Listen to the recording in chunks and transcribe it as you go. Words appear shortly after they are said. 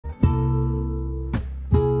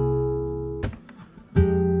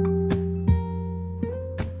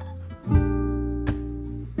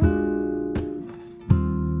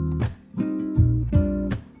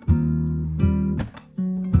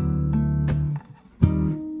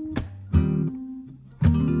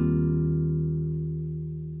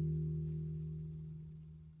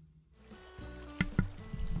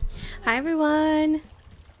Hi everyone!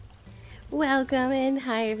 Welcome and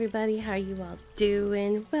hi everybody, how are you all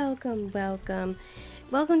doing? Welcome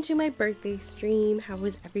to my birthday stream. How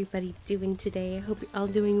is everybody doing today? I hope you're all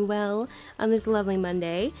doing well on this lovely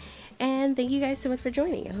Monday. And thank you guys so much for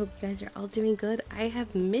joining. I hope you guys are all doing good. I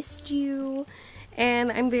have missed you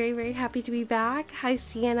and I'm very happy to be back. Hi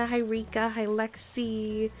Sienna, hi Rika, hi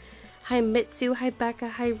Lexi. Hi Mitsu, hi Becca,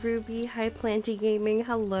 hi Ruby, hi Planty Gaming,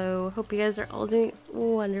 hello. Hope you guys are all doing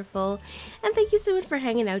wonderful. And thank you so much for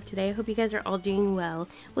hanging out today. I hope you guys are all doing well.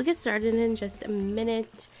 We'll get started in just a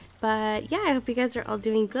minute. But yeah, I hope you guys are all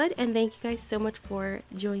doing good. And thank you guys so much for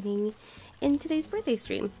joining in today's birthday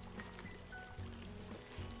stream.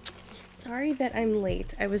 Sorry that I'm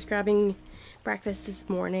late. I was grabbing breakfast this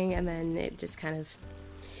morning and then it just kind of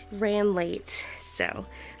ran late. So,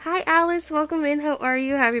 hi Alice, welcome in. How are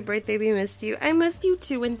you? Happy birthday, we missed you. I missed you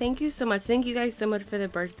too, and thank you so much. Thank you guys so much for the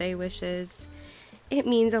birthday wishes. It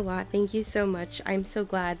means a lot. Thank you so much. I'm so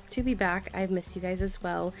glad to be back. I've missed you guys as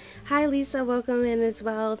well. Hi Lisa, welcome in as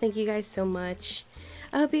well. Thank you guys so much.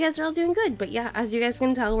 I hope you guys are all doing good. But yeah, as you guys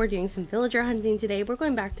can tell, we're doing some villager hunting today. We're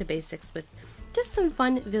going back to basics with just some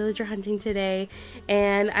fun villager hunting today.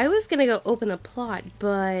 And I was gonna go open a plot,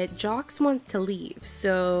 but Jox wants to leave,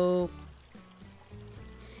 so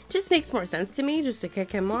just makes more sense to me just to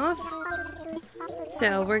kick him off.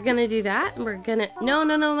 So we're gonna do that. We're gonna no,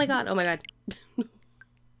 oh my god.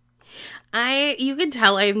 You can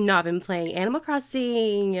tell I've not been playing Animal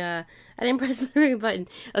Crossing. I didn't press the right button.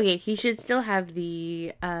 Okay, he should still have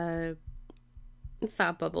the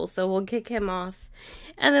thought bubble, so we'll kick him off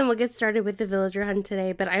and then we'll get started with the villager hunt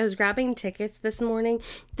today. But I was grabbing tickets this morning.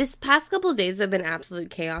 This past couple days have been absolute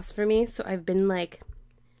chaos for me, so I've been like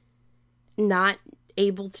not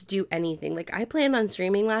able to do anything. Like I planned on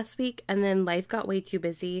streaming last week and then life got way too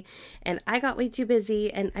busy and I got way too busy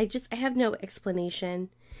and I have no explanation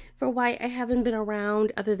for why I haven't been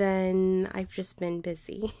around other than I've just been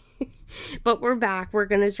busy. But we're back. We're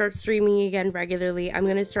gonna start streaming again regularly. I'm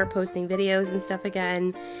gonna start posting videos and stuff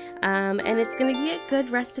again. And it's gonna be a good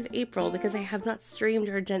rest of April because I have not streamed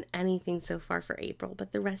or done anything so far for April,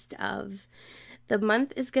 but the rest of the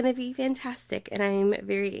month is going to be fantastic, and I'm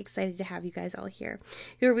very excited to have you guys all here.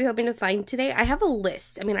 Who are we hoping to find today? I have a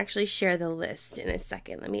list. I'm going to actually share the list in a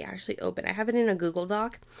second. Let me actually open. I have it in a Google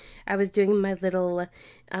Doc. I was doing my little,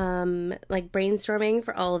 like brainstorming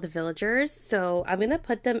for all of the villagers. So I'm going to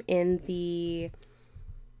put them in the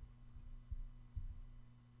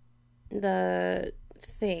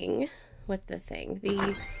thing. What's the thing?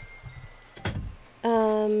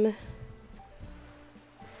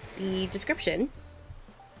 The description.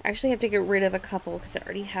 I actually have to get rid of a couple because I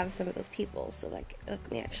already have some of those people. So like,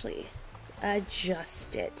 let me actually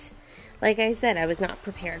adjust it. Like I said, I was not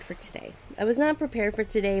prepared for today.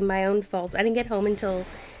 My own fault. I didn't get home until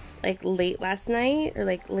like late last night or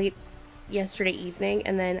like late yesterday evening.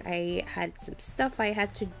 And then I had some stuff I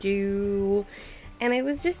had to do. And it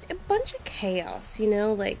was just a bunch of chaos, you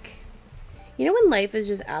know, like, you know when life is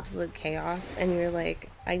just absolute chaos and you're like,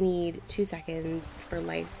 I need 2 seconds for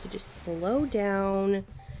life to just slow down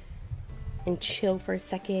and chill for a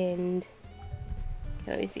second.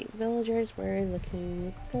 Okay, let me see. Villagers we're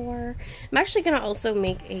looking for. I'm actually going to also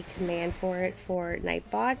make a command for it for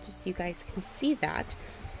Nightbot, just so you guys can see that.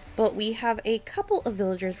 But we have a couple of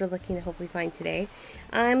villagers we're looking to hopefully find today.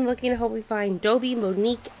 I'm looking to hopefully find Dobie,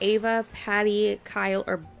 Monique, Ava, Patty, Kyle,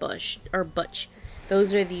 or Butch.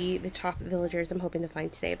 Those are the top villagers I'm hoping to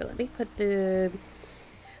find today. But let me put the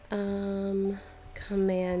command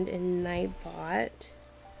in Nightbot,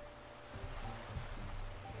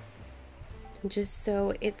 just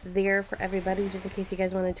so it's there for everybody, just in case you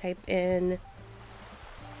guys want to type in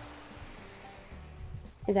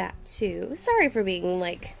that too. Sorry for being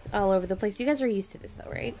like all over the place. You guys are used to this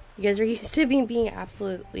though, right? You guys are used to being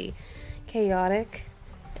absolutely chaotic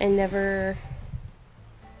and never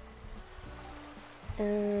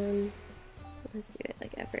let's do it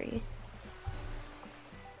like every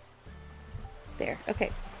there.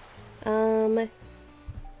 Okay.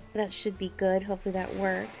 That should be good. Hopefully that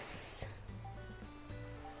works.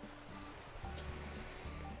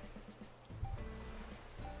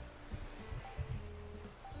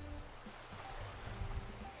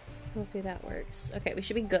 Hopefully that works. Okay, we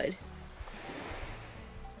should be good.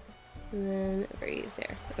 And then right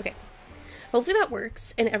there. Okay. Hopefully that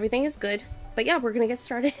works and everything is good. But yeah, we're gonna get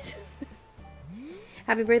started.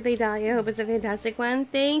 Happy birthday, Dahlia. Hope it's a fantastic one.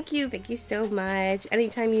 Thank you. Thank you so much.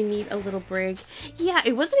 Anytime you need a little break. Yeah,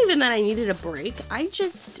 it wasn't even that I needed a break.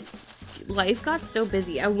 Life got so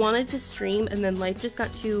busy. I wanted to stream and then life just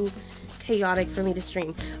got too chaotic for me to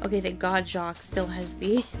stream. Okay, thank God Jacques still has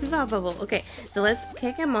the thought bubble. Okay, so let's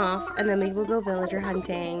kick him off, and then we will go villager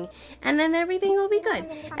hunting, and then everything will be good.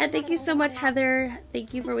 And thank you so much, Heather.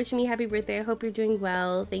 Thank you for wishing me happy birthday. I hope you're doing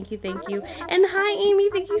well. Thank you, thank you. And hi, Amy.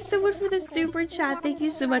 Thank you so much for the super chat. Thank you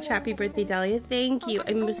so much. Happy birthday, Dahlia. Thank you.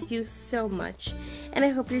 I missed you so much, and I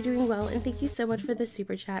hope you're doing well. And thank you so much for the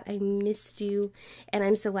super chat. I missed you, and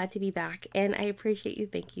I'm so glad to be back, and I appreciate you.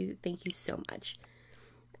 Thank you so much.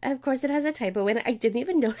 Of course, it has a typo in it. I didn't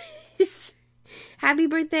even notice. Happy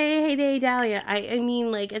birthday, hey day, Dahlia. I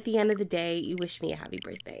mean, like, at the end of the day, you wish me a happy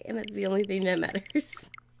birthday, and that's the only thing that matters.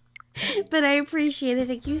 But I appreciate it.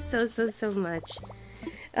 Thank you so much.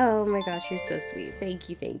 Oh my gosh, you're so sweet. Thank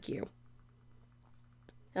you.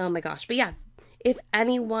 Oh my gosh. But yeah, if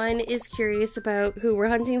anyone is curious about who we're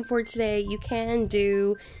hunting for today, you can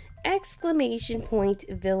do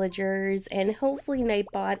 !villagers, and hopefully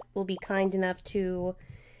Nightbot will be kind enough to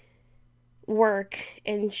work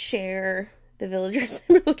and share the villagers that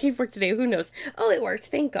we're looking for today. Who knows? Oh, it worked.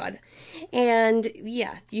 Thank God. And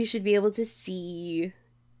yeah, you should be able to see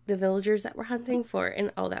the villagers that we're hunting for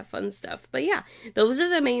and all that fun stuff. But yeah, those are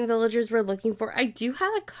the main villagers we're looking for. I do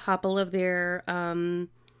have a couple of their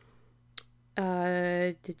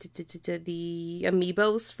the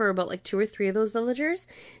amiibos for about like 2 or 3 of those villagers.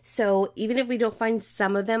 So even if we don't find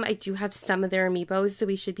some of them, I do have some of their amiibos, so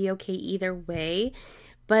we should be okay either way.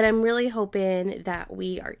 But I'm really hoping that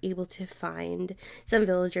we are able to find some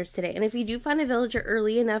villagers today. And if we do find a villager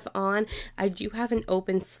early enough on, I do have an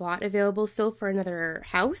open slot available still for another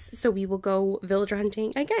house. So we will go villager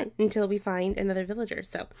hunting again until we find another villager.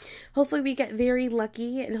 So hopefully we get very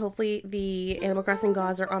lucky, and hopefully the Animal Crossing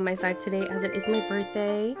gods are on my side today, as it is my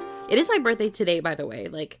birthday. It is my birthday today, by the way,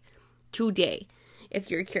 like today. If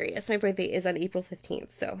you're curious, my birthday is on April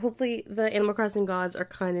 15th. So hopefully the Animal Crossing gods are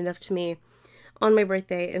kind enough to me on my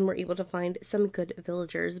birthday, and we're able to find some good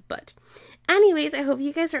villagers. But anyways, I hope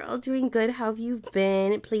you guys are all doing good. How have you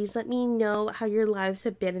been? Please let me know how your lives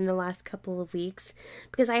have been in the last couple of weeks,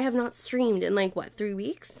 because I have not streamed in like, what, 3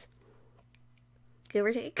 weeks? Give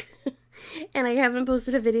or take. And I haven't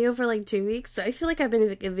posted a video for like 2 weeks, so I feel like I've been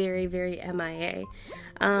like a very MIA,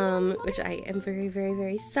 which I am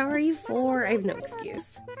very sorry for. I have no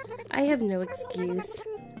excuse.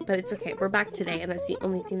 But it's okay. We're back today, and that's the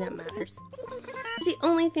only thing that matters. The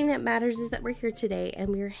only thing that matters is that we're here today, and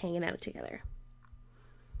we're hanging out together.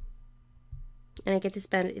 And I get to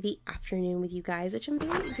spend the afternoon with you guys, which I'm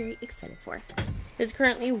very excited for. It's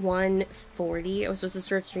currently 1:40. I was supposed to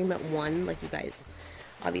start stream at 1, like you guys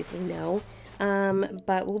obviously know.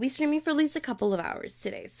 But we'll be streaming for at least a couple of hours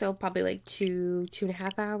today. So probably like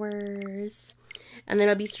 2.5 hours. And then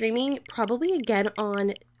I'll be streaming probably again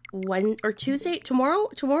on Tuesday, tomorrow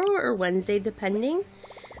or Wednesday, depending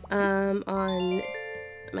on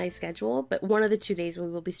my schedule. But one of the 2 days we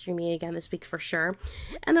will be streaming again this week for sure.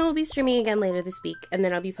 And then we'll be streaming again later this week. And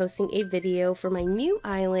then I'll be posting a video for my new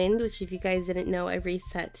island, which if you guys didn't know, I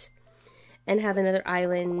reset and have another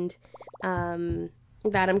island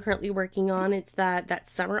that I'm currently working on. It's that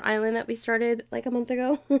summer island that we started like a month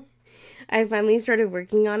ago. I finally started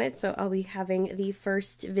working on it, so I'll be having the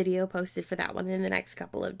first video posted for that one in the next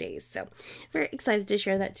couple of days. So very excited to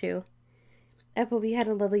share that too. I hope we had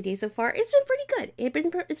a lovely day so far. It's been pretty good. It's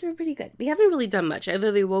been pretty good. We haven't really done much. I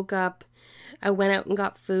literally woke up, I went out and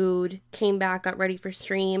got food, came back, got ready for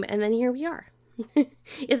stream, and then here we are.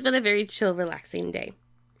 It's been a very chill, relaxing day.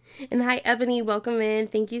 And hi, Ebony, welcome in.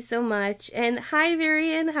 Thank you so much. And hi,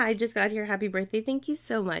 Varian. Hi, just got here. Happy birthday. Thank you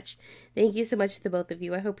so much. Thank you so much to the both of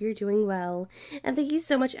you. I hope you're doing well. And thank you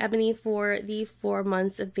so much, Ebony, for the 4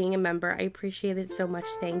 months of being a member. I appreciate it so much.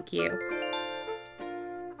 Thank you.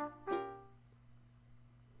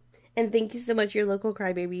 And thank you so much, your local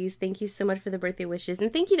crybabies. Thank you so much for the birthday wishes.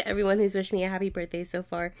 And thank you to everyone who's wished me a happy birthday so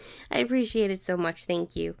far. I appreciate it so much.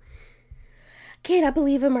 Thank you. Cannot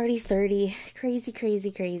believe I'm already 30. Crazy.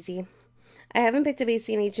 I haven't picked up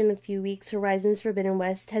acnh in a few weeks. Horizons Forbidden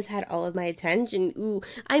West has had all of my attention. Ooh,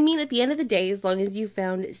 I mean, at the end of the day, as long as you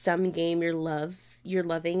found some game you're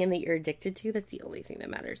loving and that you're addicted to, that's the only thing that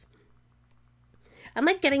matters. I'm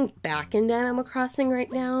like getting back into Animal Crossing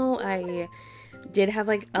right now. I did have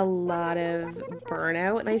like a lot of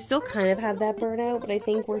burnout, and I still kind of have that burnout, but I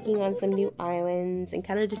think working on some new islands and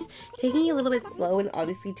kind of just taking it a little bit slow, and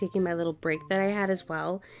obviously taking my little break that I had as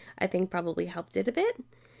well, I think probably helped it a bit.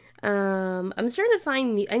 I'm starting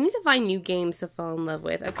to I need to find new games to fall in love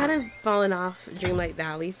with. I've kind of fallen off Dreamlight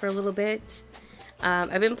Valley for a little bit.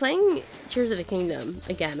 I've been playing Tears of the Kingdom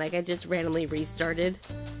again. Like, I just randomly restarted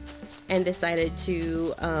and decided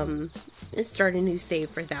to start a new save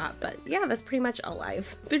for that. But yeah, that's pretty much all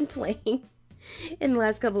I've been playing. in the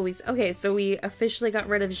last couple weeks. Okay, so we officially got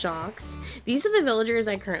rid of Jacques. These are the villagers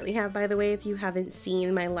I currently have, by the way, if you haven't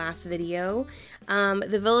seen my last video.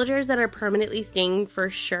 The villagers that are permanently staying for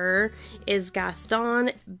sure is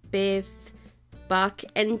Gaston, Biff, Buck,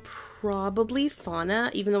 and probably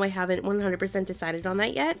Fauna, even though I haven't 100% decided on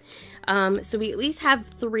that yet. So we at least have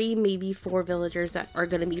 3, maybe 4 villagers that are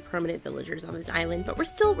going to be permanent villagers on this island, but we're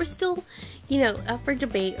still, you know, up for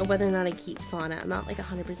debate on whether or not I keep Fauna. I'm not like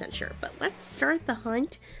 100% sure, but let's start the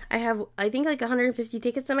hunt. I have, I think, like 150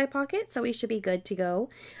 tickets in my pocket, so we should be good to go.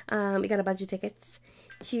 We got a bunch of tickets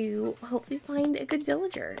to hopefully find a good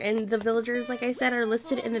villager, and the villagers, like I said, are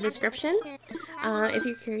listed in the description if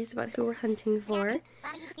you're curious about who we're hunting for.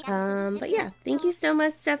 But yeah, thank you so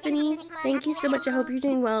much, Stephanie. Thank you so much. I hope you're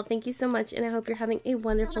doing well. Thank you so much, and I hope you're having a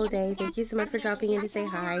wonderful day. Thank you so much for dropping in to say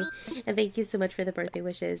hi, and thank you so much for the birthday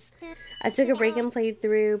wishes. I took a break and played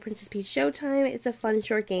through Princess Peach Showtime. It's a fun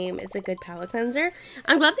short game. It's a good palate cleanser.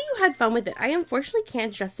 I'm glad that you had fun with it. I unfortunately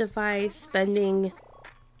can't justify spending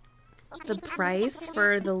the price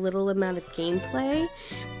for the little amount of gameplay,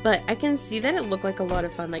 but I can see that it looked like a lot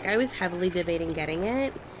of fun. Like, I was heavily debating getting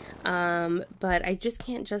it, but I just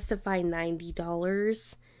can't justify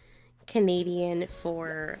 $90 Canadian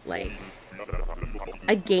for like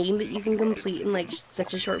a game that you can complete in like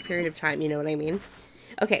such a short period of time, you know what I mean?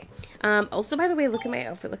 Okay, also, by the way, look at my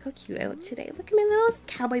outfit. Look how cute I look today. Look at my little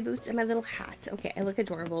cowboy boots and my little hat. Okay, I look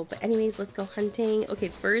adorable, but anyways, let's go hunting. Okay,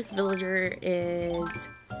 first villager is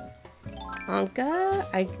Anka.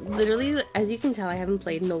 I literally, as you can tell, I haven't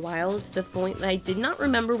played in a while, to the point that I did not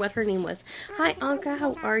remember what her name was. Hi, Anka,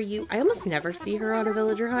 how are you? I almost never see her on a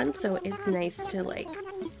villager hunt, so it's nice to, like,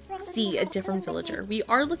 see a different villager. We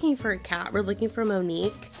are looking for a cat. We're looking for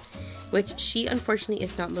Monique, which she, unfortunately,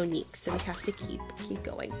 is not Monique, so we have to keep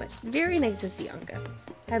going. But very nice to see Anka.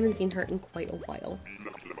 I haven't seen her in quite a while.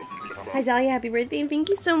 Hi, Dahlia. Happy birthday. And thank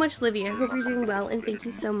you so much, Livy. I hope you're doing well, and thank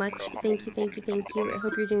you so much. Thank you, thank you, thank you. I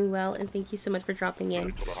hope you're doing well, and thank you so much for dropping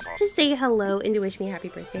in to say hello and to wish me a happy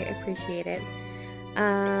birthday. I appreciate it.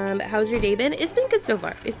 How's your day been? It's been good so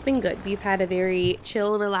far. It's been good. We've had a very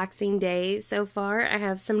chill, relaxing day so far. I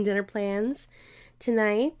have some dinner plans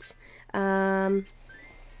tonight. And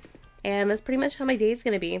that's pretty much how my day's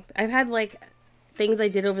gonna be. I've had, like, things I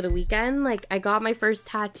did over the weekend. Like, I got my first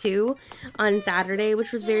tattoo on Saturday,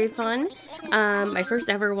 which was very fun. My first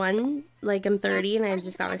ever one. Like, I'm 30 and I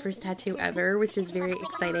just got my first tattoo ever, which is very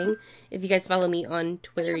exciting. If you guys follow me on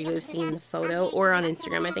Twitter, you would have seen the photo, or on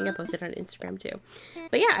Instagram. I think I posted on Instagram too.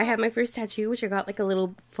 But yeah, I had my first tattoo, which I got like a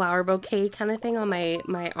little flower bouquet kind of thing on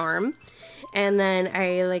my arm. And then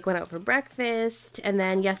I like went out for breakfast, and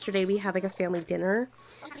then yesterday we had like a family dinner,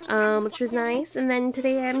 which was nice. And then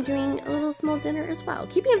today I'm doing a little small dinner as well,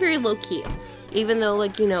 keeping it very low key, even though,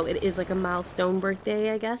 like, you know, it is like a milestone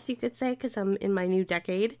birthday, I guess you could say, because I'm in my new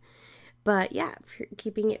decade. But yeah,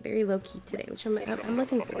 keeping it very low key today, which I'm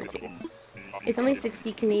looking forward to. It's only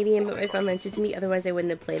 60 Canadian, but my friend lent it to me, otherwise I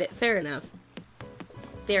wouldn't have played it. Fair enough.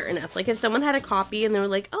 Fair enough. Like, if someone had a copy and they were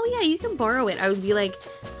like, oh yeah, you can borrow it, I would be like,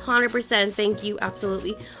 100% thank you,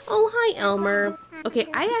 absolutely. Oh, hi, Elmer. Okay,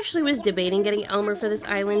 I actually was debating getting Elmer for this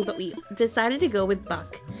island, but we decided to go with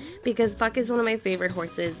Buck, because Buck is one of my favorite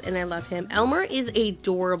horses, and I love him. Elmer is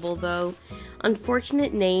adorable, though.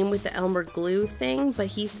 Unfortunate name with the Elmer glue thing, but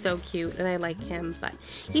he's so cute, and I like him. But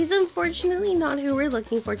he's unfortunately not who we're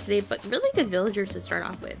looking for today, but really good villagers to start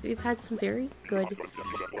off with. We've had some very good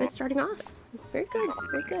starting off. Very good,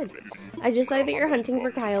 very good. I just like that you're hunting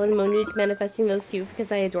for Kyle and Monique, manifesting those two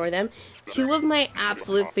because I adore them. Two of my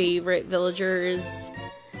absolute favorite villagers,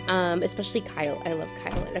 especially Kyle. I love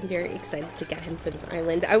Kyle, and I'm very excited to get him for this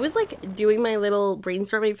island. I was like doing my little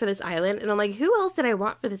brainstorming for this island, and I'm like, who else did I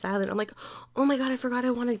want for this island? I'm like, oh my god, I forgot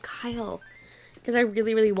I wanted Kyle, because I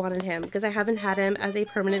really, really wanted him, because I haven't had him as a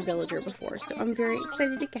permanent villager before, so I'm very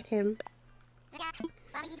excited to get him.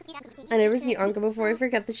 I never seen Anka before. I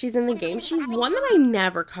forget that she's in the game. She's one that I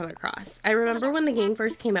never come across. I remember when the game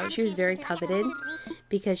first came out, she was very coveted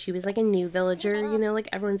because she was like a new villager, you know, like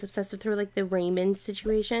everyone's obsessed with her, like the Raymond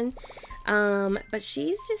situation. But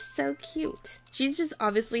she's just so cute. She just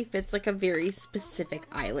obviously fits like a very specific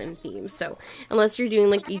island theme. So unless you're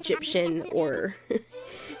doing like Egyptian or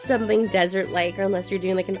something desert-like, or unless you're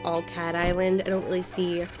doing like an all-cat island, I don't really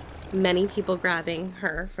see many people grabbing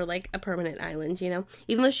her for like a permanent island, you know,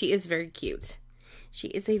 even though she is very cute. She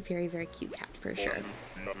is a very, very cute cat for sure.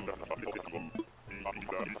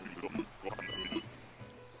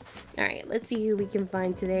 Alright, let's see who we can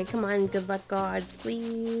find today. Come on, good luck gods,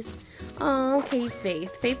 please. Oh, okay,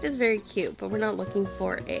 Faith. Faith is very cute, but we're not looking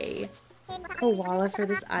for a koala for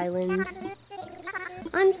this island.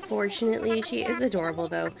 Unfortunately, she is adorable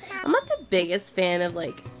though. I'm not the biggest fan of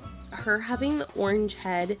like her having the orange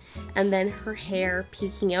head and then her hair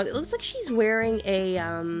peeking out. It looks like she's wearing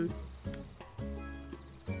a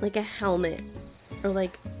like a helmet or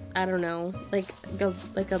like, I don't know, like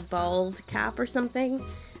a bald cap or something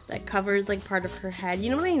that covers like part of her head. You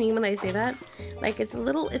know what I mean when I say that? Like it's a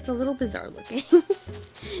little bizarre looking.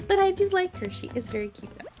 But I do like her. She is very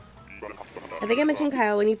cute though. I think I mentioned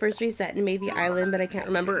Kyle when he first reset and made the island, but I can't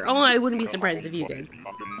remember. Oh, I wouldn't be surprised if you did.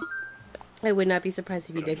 I would not be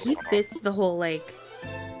surprised if you did. He fits the whole, like,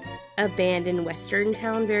 abandoned western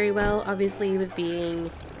town very well. Obviously, with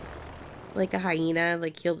being, like, a hyena,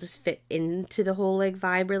 like, he'll just fit into the whole, like,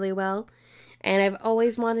 vibe really well. And I've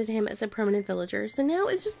always wanted him as a permanent villager. So now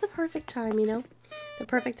is just the perfect time, you know? The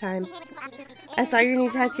perfect time. I saw your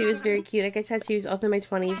new tattoo. It's very cute. I got tattoos all through my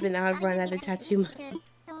 20s, but now I've run out of tattoo money.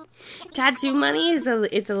 Tattoo money is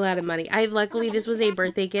it's a lot of money. Luckily this was a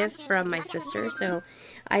birthday gift from my sister, so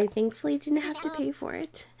I thankfully didn't have to pay for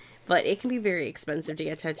it. But it can be very expensive to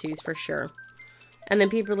get tattoos for sure. And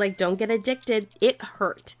then people are like, don't get addicted. It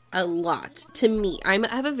hurt a lot to me. I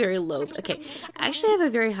have a very low, okay, I actually have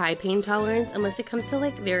a very high pain tolerance unless it comes to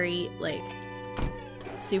like very like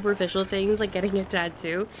superficial things like getting a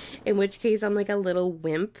tattoo, in which case I'm like a little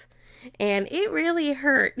wimp. And it really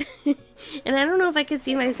hurt. And I don't know if I could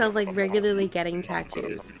see myself like regularly getting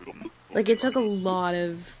tattoos. Like it took a lot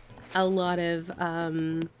of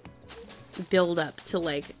build up to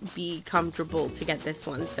like be comfortable to get this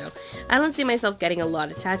one. So I don't see myself getting a lot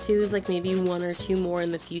of tattoos, like maybe 1 or 2 more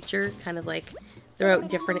in the future, kind of like throughout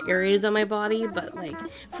different areas on my body. But like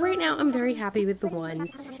for right now, I'm very happy with the one.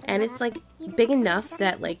 And it's like big enough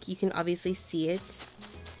that like you can obviously see it.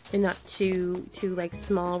 And not too like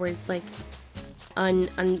small where it's like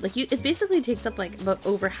like you, it basically takes up like about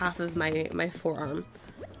over half of my forearm,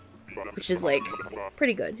 which is like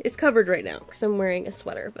pretty good. It's covered right now because I'm wearing a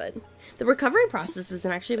sweater, but the recovery process has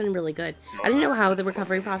actually been really good. I didn't know how the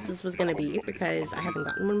recovery process was gonna be because I haven't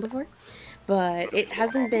gotten one before, but it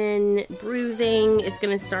hasn't been bruising. It's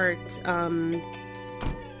gonna start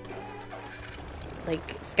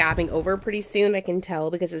like scabbing over pretty soon. I can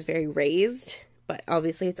tell because it's very raised. But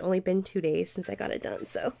obviously it's only been 2 days since I got it done,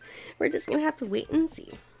 so we're just gonna have to wait and see.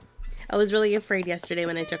 I was really afraid yesterday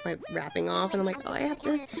when I took my wrapping off, and I'm like, oh, I have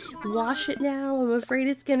to wash it now. I'm afraid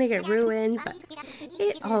it's gonna get ruined, but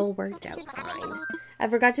it all worked out fine. I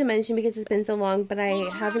forgot to mention because it's been so long, but I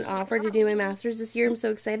have an offer to do my master's this year. I'm so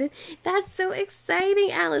excited. That's so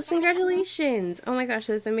exciting, Alice. Congratulations. Oh my gosh,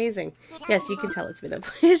 that's amazing. Yes, you can tell it's been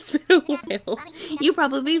a while. You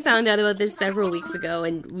probably found out about this several weeks ago,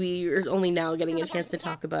 and we are only now getting a chance to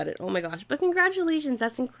talk about it. Oh my gosh, but congratulations.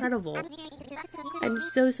 That's incredible. I'm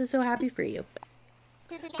so happy for you.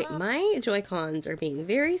 Okay, my Joy-Cons are being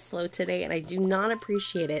very slow today, and I do not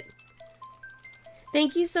appreciate it.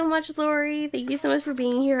 Thank you so much, Lori. Thank you so much for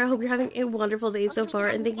being here. I hope you're having a wonderful day so far.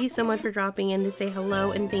 And thank you so much for dropping in to say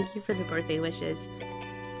hello. And thank you for the birthday wishes.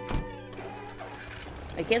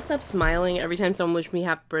 I can't stop smiling every time someone wishes me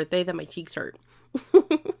happy birthday that my cheeks hurt.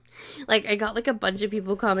 Like, I got like a bunch of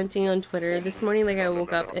people commenting on Twitter this morning. Like, I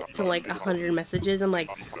woke up to like 100 messages. I'm like,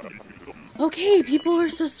 okay, people are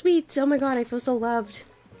so sweet. Oh my god, I feel so loved.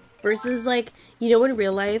 Versus, like, you know, in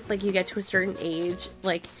real life, like, you get to a certain age,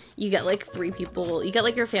 like, you get, like, 3 people, you get,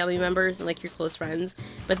 like, your family members and, like, your close friends,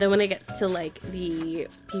 but then when it gets to, like, the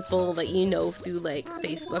people that you know through, like,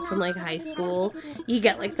 Facebook from, like, high school, you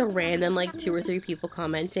get, like, the random, like, 2 or 3 people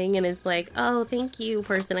commenting, and it's like, oh, thank you,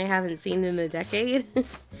 person I haven't seen in a decade.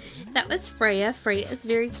 That was Freya. Freya is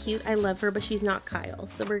very cute. I love her, but she's not Kyle,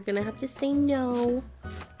 so we're gonna have to say no.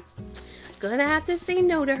 Gonna have to say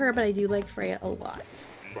no to her, but I do like Freya a lot.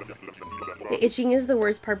 The itching is the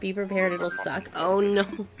worst part. Be prepared, it'll suck. Oh no.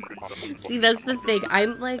 See, that's the thing.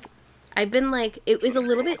 I've been like, it was a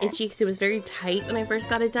little bit itchy because it was very tight when I first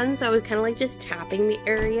got it done, so I was kind of like just tapping the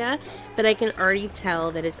area, but I can already tell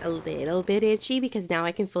that it's a little bit itchy because now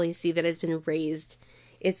I can fully see that it's been raised.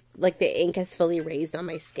 It's like the ink has fully raised on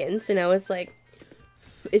my skin, so now it's like,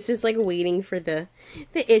 it's just like waiting for the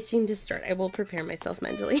itching to start. I will prepare myself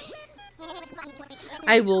mentally.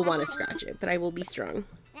 I will want to scratch it, but I will be strong.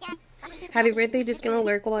 Happy birthday, just gonna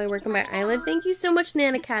lurk while I work on my island. Thank you so much,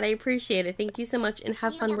 Nana Cat. I appreciate it. Thank you so much, and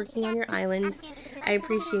have fun working on your island. I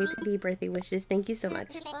appreciate the birthday wishes. Thank you so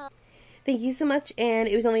much. Thank you so much, and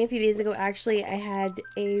it was only a few days ago, actually. I had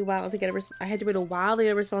a while to get I had to wait a while to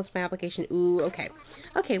get a response to my application. Ooh, okay.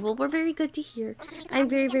 Okay, well, we're very good to hear. I'm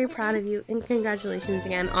very proud of you, and congratulations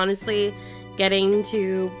again. Honestly, getting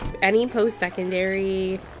to any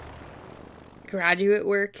post-secondary graduate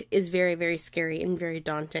work is very, very scary and very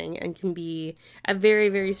daunting and can be a very,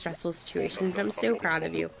 very stressful situation. But I'm so proud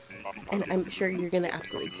of you. And I'm sure you're going to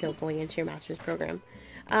absolutely kill going into your master's program.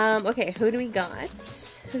 Okay, who do we got?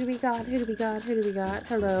 Who do we got? Who do we got? Who do we got?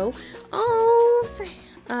 Hello? Oh,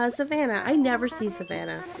 Savannah. I never see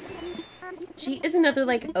Savannah. She is another,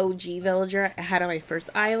 like, OG villager I had on my first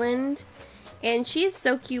island. And she is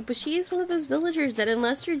so cute, but she is one of those villagers that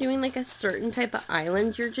unless you're doing, like, a certain type of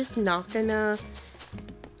island, you're just not gonna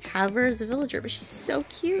have her as a villager. But she's so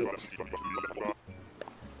cute.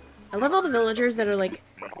 I love all the villagers that are, like,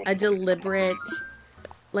 a deliberate,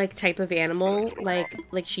 like, type of animal. Like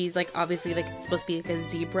she's, like, obviously, like, supposed to be, like,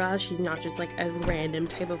 a zebra. She's not just, like, a random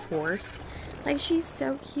type of horse. Like, she's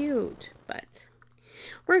so cute. But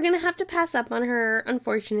we're gonna have to pass up on her,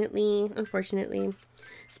 unfortunately.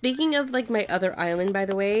 Speaking of, like, my other island, by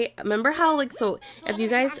the way, remember how, like, so, if you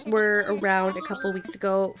guys were around a couple weeks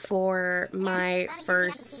ago for my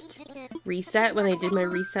first reset, when I did my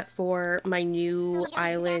reset for my new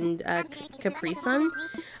island, Capri Sun,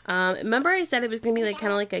 remember I said it was going to be, like,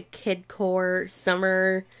 kind of like a kid core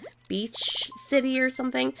summer beach city or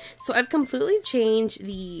something? So I've completely changed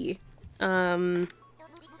the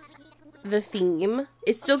theme.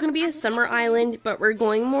 It's still going to be a summer island, but we're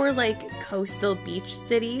going more like coastal beach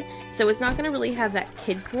city. So it's not going to really have that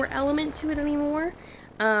kid core element to it anymore.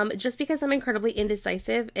 Just because I'm incredibly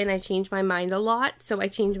indecisive and I change my mind a lot. So I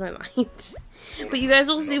changed my mind. But you guys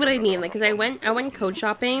will see what I mean. Like, cause I went code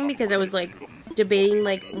shopping because I was like debating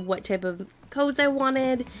like what type of codes I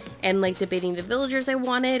wanted and like debating the villagers I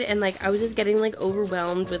wanted, and like I was just getting like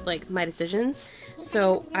overwhelmed with like my decisions.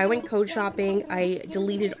 So I went code shopping. I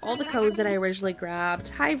deleted all the codes that I originally grabbed.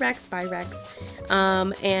 Hi Rex, bye Rex.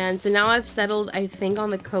 And so now I've settled, I think, on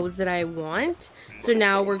the codes that I want. So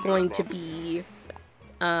now we're going to be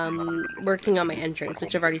working on my entrance,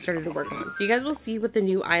 which I've already started to work on. So you guys will see what the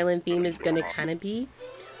new island theme is gonna kind of be.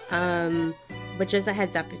 But just a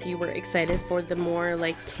heads up, if you were excited for the more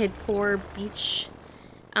like kid core beach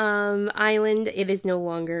island, it is no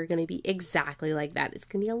longer going to be exactly like that. It's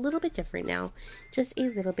going to be a little bit different now, just a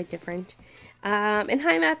little bit different. And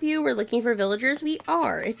hi Matthew, we're looking for villagers. We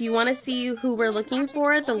are. If you want to see who we're looking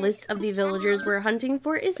for, the list of the villagers we're hunting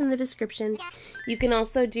for is in the description. You can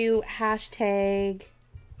also do hashtag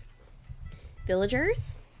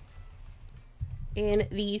villagers in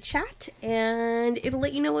the chat, and it'll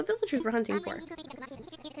let you know what villagers we're hunting for.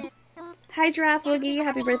 Hi Giraffe Woogie,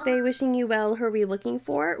 happy birthday, wishing you well. Who are we looking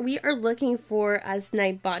for? We are looking for, as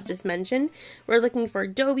Nightbot just mentioned, we're looking for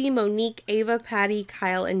Dobie, Monique, Ava, Patty,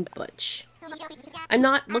 Kyle, and Butch. I'm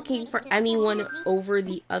not looking for anyone over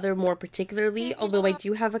the other more particularly, although I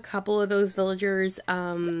do have a couple of those villagers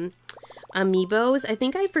amiibos. I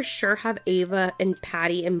think I for sure have Ava and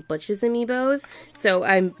Patty and Butch's amiibos, so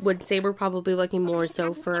I would say we're probably looking more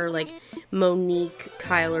so for like Monique,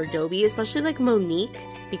 Kyle, or Dobie, especially like Monique,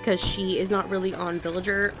 because she is not really on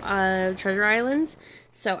villager treasure islands.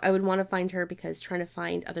 So I would want to find her because trying to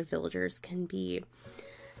find other villagers can be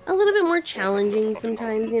a little bit more challenging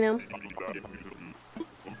sometimes, you know.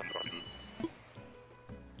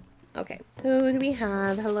 Okay, who do we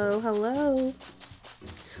have? Hello, hello.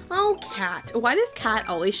 Oh, Cat. Why does Cat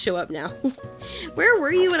always show up now? Where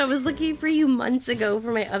were you when I was looking for you months ago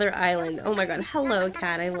for my other island? Oh my god. Hello,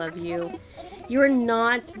 Cat. I love you. You are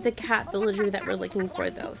not the cat villager that we're looking for,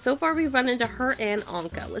 though. So far, we've run into her and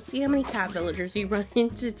Anka. Let's see how many cat villagers we run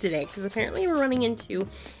into today, because apparently we're running into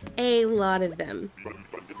a lot of them.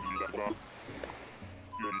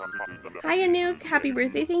 Hi Anouk, happy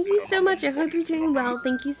birthday. Thank you so much. I hope you're doing well.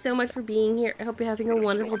 Thank you so much for being here. I hope you're having a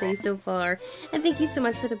wonderful day so far. And thank you so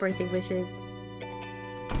much for the birthday wishes.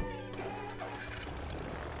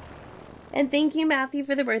 And thank you, Matthew,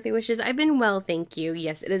 for the birthday wishes. I've been well, thank you.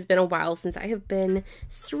 Yes, it has been a while since I have been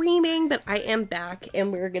streaming, but I am back,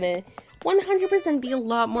 and we're gonna 100% be a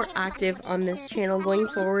lot more active on this channel going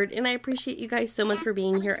forward, and I appreciate you guys so much for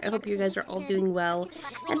being here. I hope you guys are all doing well,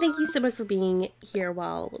 and thank you so much for being here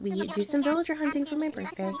while we do some villager hunting for my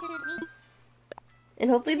birthday. And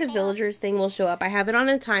hopefully the villagers thing will show up. I have it on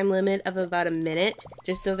a time limit of about a minute,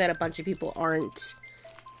 just so that a bunch of people aren't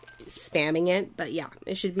spamming it, but yeah,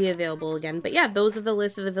 it should be available again. But yeah, those are the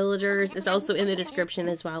list of the villagers. It's also in the description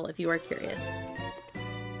as well if you are curious.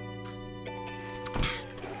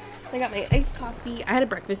 I got my iced coffee. I had a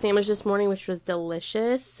breakfast sandwich this morning, which was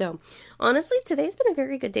delicious. So honestly, today's been a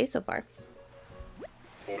very good day so far.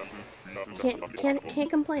 Can't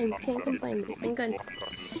complain. Can't complain. It's been good.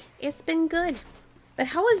 It's been good. But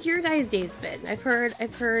how has your guys' days been? I've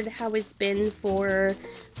heard how it's been for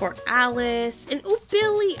Alice and oh,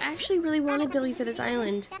 Billy. I actually really wanted Billy for this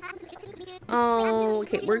island. Oh,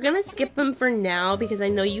 okay, we're gonna skip them for now because I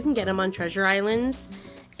know you can get them on treasure islands.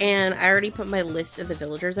 And I already put my list of the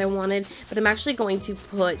villagers I wanted, but I'm actually going to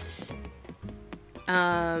put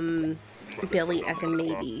Billy as a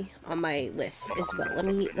maybe on my list as well. Let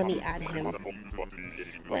me add him.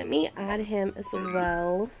 Let me add him as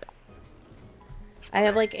well. I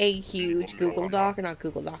have like a huge Google Doc, or not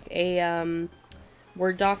Google Doc, a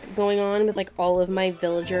Word doc going on with like all of my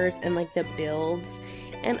villagers and like the builds.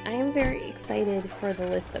 And I am very excited for the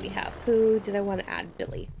list that we have. Who did I want to add?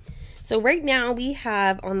 Billy. So right now we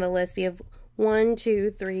have on the list, we have 1,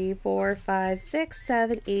 2, 3, 4, 5, 6,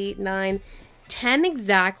 7, 8, 9, 10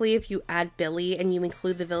 exactly if you add Billy and you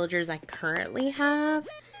include the villagers I currently have.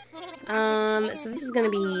 So this is gonna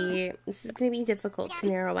be difficult to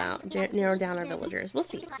narrow down our villagers. We'll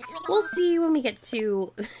see. We'll see when we get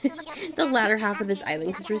to the latter half of this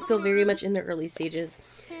island because we're still very much in the early stages.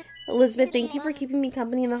 Elizabeth, thank you for keeping me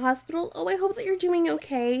company in the hospital. Oh, I hope that you're doing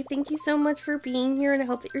okay. Thank you so much for being here, and I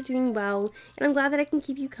hope that you're doing well. And I'm glad that I can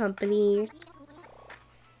keep you company.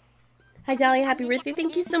 Hi, Dahlia. Happy birthday.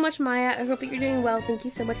 Thank you so much, Maya. I hope that you're doing well. Thank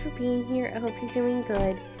you so much for being here. I hope you're doing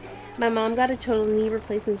good. My mom got a total knee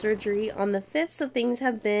replacement surgery on the 5th, so things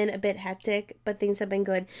have been a bit hectic, but things have been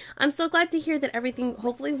good. I'm so glad to hear that everything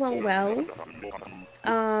hopefully went well.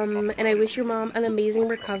 And I wish your mom an amazing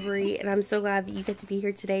recovery, and I'm so glad that you get to be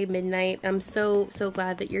here today, midnight. I'm so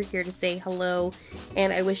glad that you're here to say hello,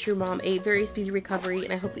 and I wish your mom a very speedy recovery,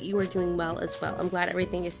 and I hope that you are doing well as well. I'm glad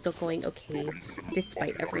everything is still going okay,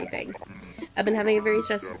 despite everything. I've been having a very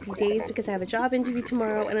stressful few days because I have a job interview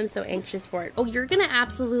tomorrow, and I'm so anxious for it. Oh, you're gonna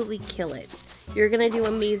absolutely kill it. You're gonna do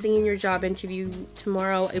amazing in your job interview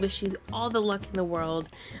tomorrow. I wish you all the luck in the world.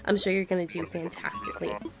 I'm sure you're gonna do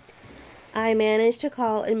fantastically. I managed to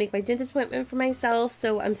call and make my dentist appointment for myself,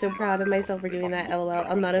 so I'm so proud of myself for doing that, lol.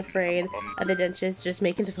 I'm not afraid of the dentist, just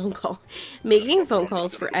making the phone call. Making phone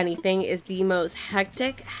calls for anything is the most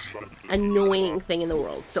hectic, annoying thing in the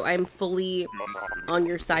world, so I'm fully on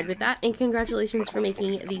your side with that, and congratulations for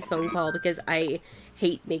making the phone call, because I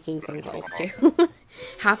hate making phone calls too.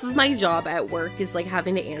 Half of my job at work is like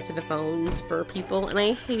having to answer the phones for people, and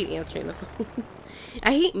I hate answering the phone.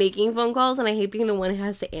 I hate making phone calls, and I hate being the one who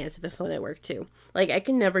has to answer the phone at work too. Like, I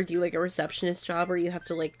can never do like a receptionist job where you have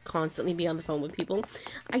to like constantly be on the phone with people.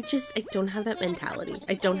 I don't have that mentality.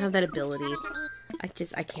 I don't have that ability. I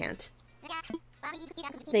can't.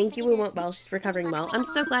 Thank you, it went well. She's recovering well. I'm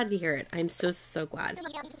so glad to hear it. I'm so glad.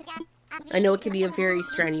 I know it can be a very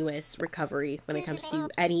strenuous recovery when it comes to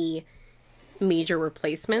any major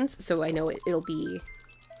replacements, so I know it'll be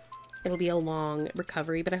a long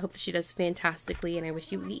recovery, but I hope that she does fantastically, and I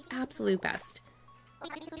wish you the absolute best.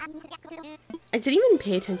 I didn't even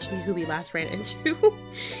pay attention to who we last ran into.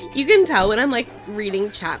 You can tell when I'm like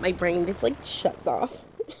reading chat, my brain just like shuts off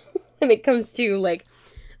when it comes to like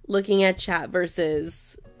looking at chat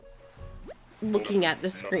versus looking at the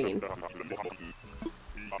screen.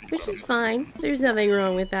 Which is fine. There's nothing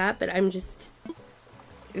wrong with that, but I'm just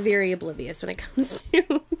very oblivious when it comes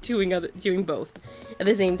to doing both at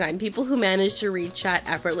the same time. People who manage to read chat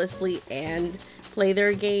effortlessly and play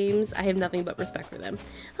their games, I have nothing but respect for them.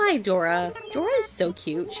 Hi, Dora. Dora is so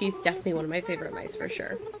cute. She's definitely one of my favorite mice for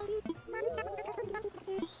sure.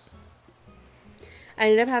 I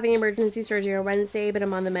ended up having emergency surgery on Wednesday, but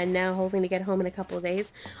I'm on the mend now, hoping to get home in a couple of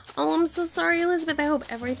days. Oh, I'm so sorry, Elizabeth. I hope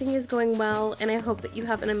everything is going well, and I hope that you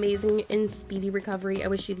have an amazing and speedy recovery. I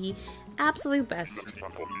wish you the absolute best.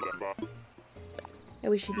 I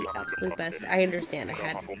wish you the absolute best. I understand.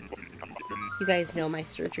 You guys know my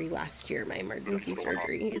surgery last year, my emergency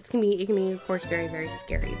surgery. It can be, of course, very, very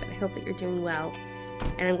scary, but I hope that you're doing well,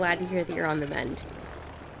 and I'm glad to hear that you're on the mend.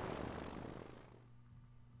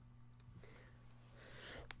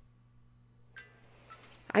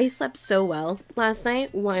 I slept so well last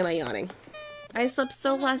night. Why am I yawning? I slept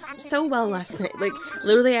so well last night. Like,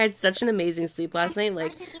 literally, I had such an amazing sleep last night.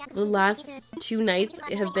 Like, the last 2 nights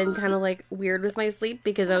have been kind of, like, weird with my sleep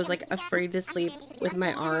because I was, like, afraid to sleep with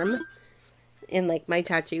my arm and, like, my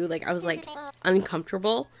tattoo. Like, I was, like,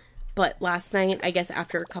 uncomfortable. But last night, I guess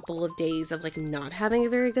after a couple of days of, like, not having a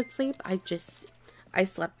very good sleep, I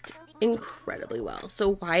slept incredibly well.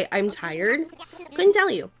 So why I'm tired? Couldn't tell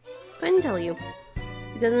you.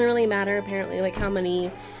 It doesn't really matter, apparently, like, how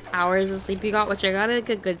many hours of sleep you got, which I got a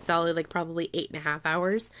good solid, like, probably 8.5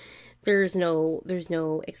 hours. There's no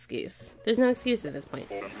excuse. There's no excuse at this point.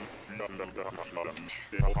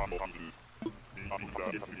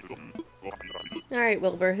 Alright,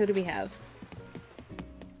 Wilbur, who do we have?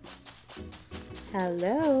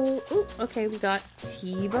 Hello? Ooh, okay, we got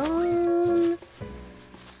T-Bone.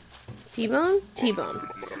 T-Bone? T-Bone.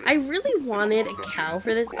 I really wanted a cow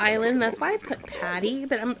for this island. That's why I put Patty,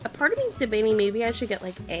 but a part of me is debating maybe I should get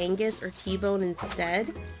like Angus or T-Bone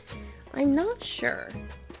instead. I'm not sure.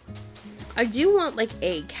 I do want like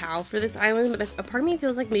a cow for this island, but a part of me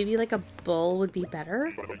feels like maybe like a bull would be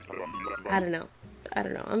better. I don't know. I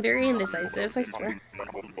don't know. I'm very indecisive, I swear.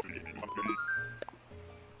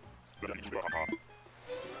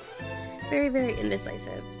 Very, very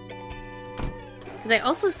indecisive. Because I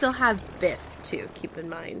also still have Biff, too, keep in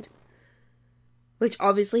mind. Which,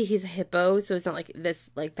 obviously, he's a hippo, so it's not like this,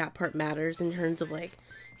 like, that part matters in terms of, like,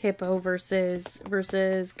 hippo versus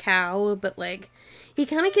cow, but, like, he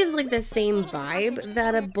kind of gives, like, the same vibe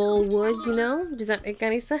that a bull would, you know? Does that make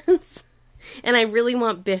any sense? And I really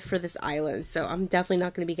want Biff for this island, so I'm definitely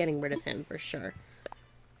not going to be getting rid of him, for sure.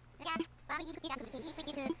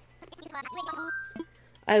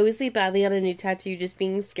 I always sleep badly on a new tattoo, just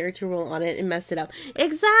being scared to roll on it and mess it up.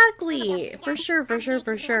 Exactly! For sure, for sure,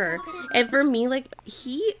 for sure. And for me, like,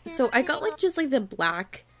 so I got, like, just, like, the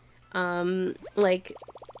black,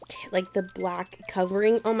 like the black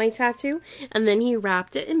covering on my tattoo, and then he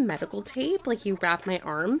wrapped it in medical tape, like he wrapped my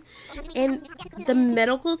arm, and the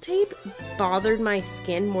medical tape bothered my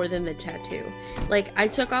skin more than the tattoo. Like, I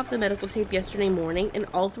took off the medical tape yesterday morning, and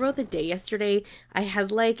all throughout the day yesterday, I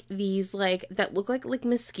had like these like, that look like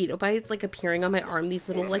mosquito bites, like appearing on my arm, these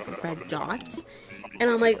little like red dots. And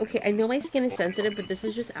I'm like, okay, I know my skin is sensitive, but this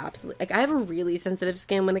is just absolutely, like, I have a really sensitive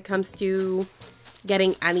skin when it comes to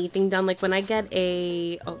getting anything done. Like when I get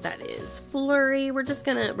a, oh, that is Flurry. We're just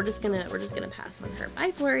gonna pass on her.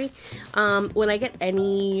 Bye, Flurry. When I get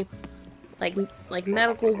any like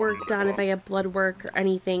medical work done, if I get blood work or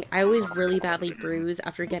anything, I always really badly bruise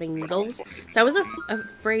after getting needles. So I was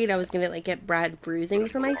afraid I was gonna like get bad bruising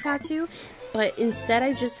from my tattoo, but instead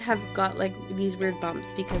I just have got like these weird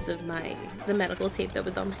bumps because of the medical tape that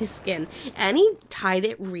was on my skin. And he tied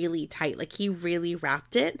it really tight, like he really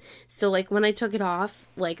wrapped it. So like when I took it off,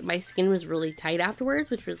 like my skin was really tight afterwards,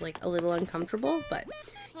 which was like a little uncomfortable. But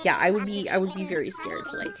yeah, I would be very scared.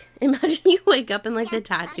 Like, imagine you wake up and like the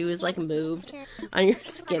tattoo is like moved on your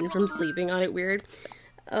skin from sleeping on it weird.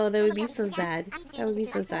 Oh, that would be so sad. That would be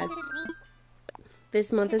so sad.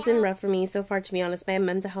 This month has been rough for me so far, to be honest. My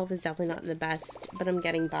mental health is definitely not the best, but I'm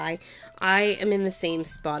getting by. I am in the same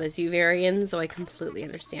spot as you, Varian, so I completely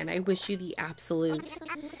understand. I wish you the absolute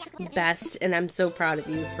best, and I'm so proud of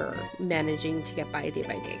you for managing to get by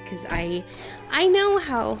day, because I know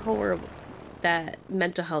how horrible that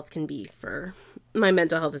mental health can be. For my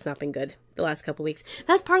mental health has not been good the last couple weeks.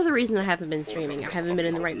 That's part of the reason I haven't been streaming. I haven't been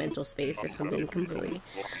in the right mental space, if I'm being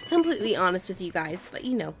completely honest with you guys. But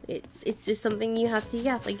you know, it's just something you have to,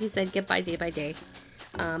 yeah, like you said, get by day.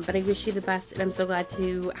 But I wish you the best, and I'm so glad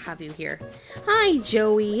to have you here. Hi,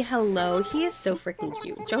 Joey. Hello. He is so freaking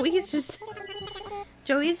cute. Joey is just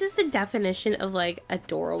the definition of like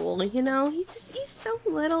adorable, you know? He's so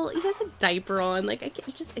little. He has a diaper on. Like, I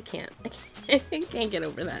can't get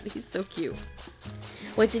over that. He's so cute.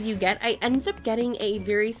 What did you get? I ended up getting a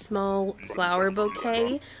very small flower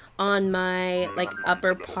bouquet on my like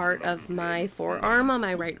upper part of my forearm on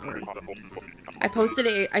my right arm. I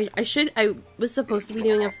posted I was supposed to be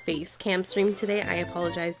doing a face cam stream today. I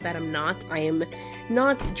apologize that I'm not. I am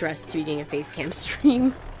not dressed to be doing a face cam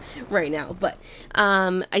stream right now, but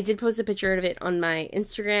I did post a picture of it on my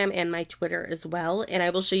Instagram and my Twitter as well, and I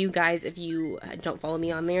will show you guys, if you don't follow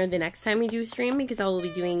me on there, the next time we do stream, because I will be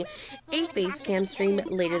doing a face cam stream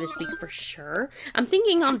later this week for sure. I'm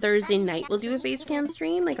thinking on Thursday night we'll do a face cam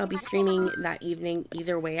stream. Like, I'll be streaming that evening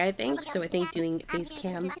either way, I think. So I think doing face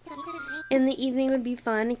cam in the evening would be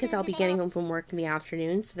fun, because I'll be getting home from work in the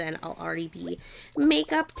afternoon, so then I'll already be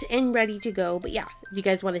make-upped and ready to go. But yeah, if you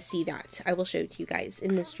guys want to see that, I will show it to you guys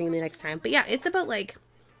in the stream the next time. But yeah, it's about like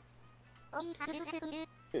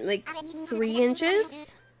 3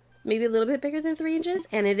 inches, maybe a little bit bigger than 3 inches,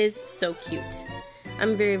 and it is so cute.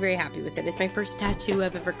 I'm very, very happy with it. It's my first tattoo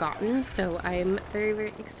I've ever gotten, so I'm very,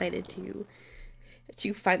 very excited to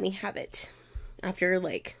finally have it after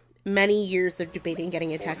like many years of debating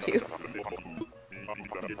getting a tattoo.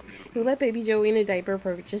 Who let baby Joey in a diaper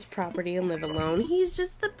purchase property and live alone? He's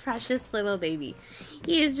just a precious little baby.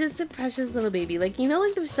 He is just a precious little baby. Like, you know,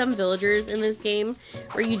 like there's some villagers in this game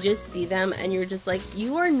where you just see them and you're just like,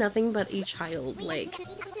 you are nothing but a child. Like,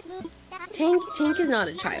 Tank is not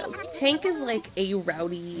a child. Tank is like a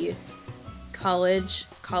rowdy college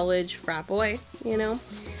frat boy, you know?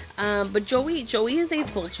 But Joey is a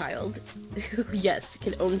full child who, yes,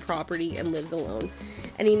 can own property and lives alone.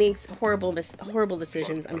 And he makes horrible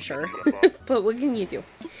decisions, I'm sure. But what can you do?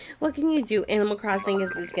 What can you do? Animal Crossing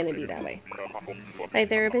is going to be that way. My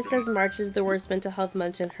therapist says March is the worst mental health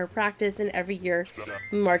month in her practice, and every year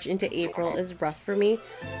March into April is rough for me.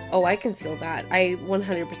 Oh, I can feel that. I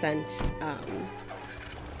 100%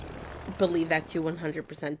 believe that to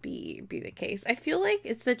 100% be the case. I feel like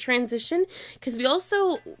it's a transition because we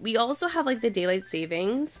also have like the daylight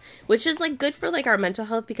savings, which is like good for like our mental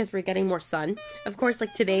health because we're getting more sun. Of course,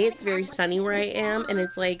 like today it's very sunny where I am, and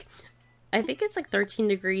it's like I think it's like 13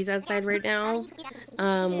 degrees outside right now,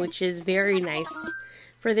 which is very nice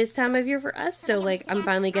for this time of year for us. So like I'm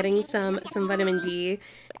finally getting some vitamin D,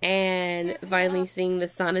 and finally seeing the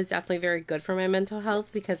sun is definitely very good for my mental health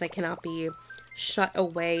because I cannot be shut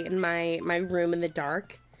away in my room in the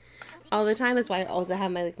dark all the time. That's why I also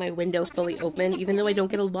have my window fully open, even though I don't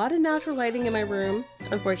get a lot of natural lighting in my room,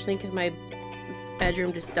 unfortunately, because my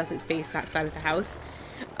bedroom just doesn't face that side of the house.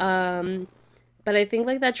 But I think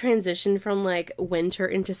like that transition from like winter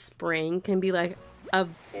into spring can be like a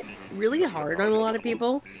really hard on a lot of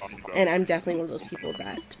people, and I'm definitely one of those people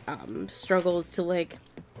that struggles to like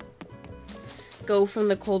go from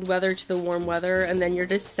the cold weather to the warm weather, and then you're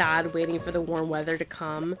just sad waiting for the warm weather to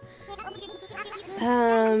come.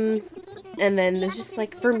 And then there's just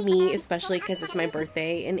like, for me, especially because it's my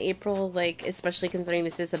birthday in April, like especially considering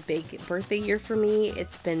this is a big birthday year for me,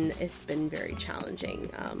 it's been very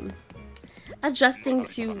challenging adjusting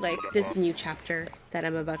to like this new chapter that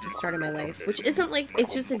I'm about to start in my life, which isn't like,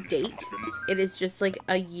 it's just a date. It is just like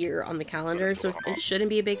a year on the calendar, so it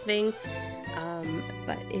shouldn't be a big thing.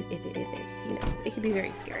 But it is, you know, it can be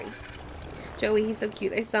very scary. Joey, he's so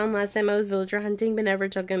cute. I saw him last time I was villager hunting, but never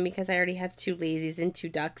took him because I already have 2 lazies and 2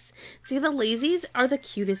 ducks. See, the lazies are the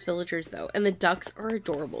cutest villagers though, and the ducks are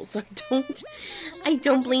adorable, so I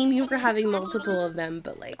don't blame you for having multiple of them,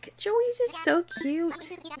 but like, Joey's just so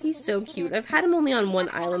cute. He's so cute. I've had him only on one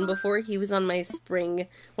island before. He was on my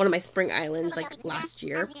one of my spring islands like last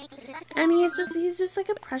year. And he's just like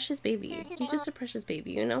a precious baby. He's just a precious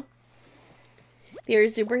baby, you know? They are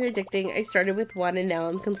super addicting. I started with 1 and now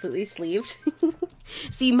I'm completely sleeved.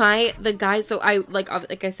 See, the guy, so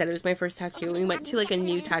like I said, it was my first tattoo. We went to like a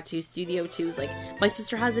new tattoo studio too. Like my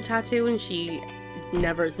sister has a tattoo and she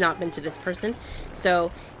has not been to this person.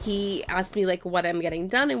 So he asked me like what I'm getting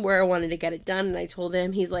done and where I wanted to get it done. And I told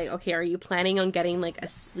him, he's like, okay, are you planning on getting like a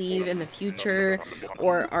sleeve in the future?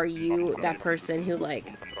 Or are you that person who like,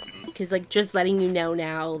 because like just letting you know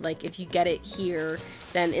now, like if you get it here,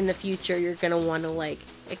 then in the future you're gonna want to like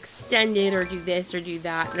extend it or do this or do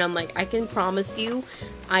that. And I'm like, I can promise you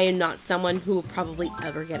I am not someone who will probably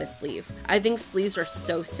ever get a sleeve. I think sleeves are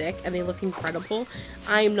so sick and they look incredible.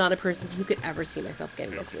 I am not a person who could ever see myself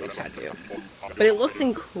getting a sleeve tattoo, but it looks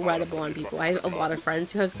incredible on people. I have a lot of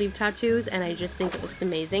friends who have sleeve tattoos and I just think it looks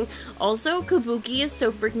amazing. Also, Kabuki is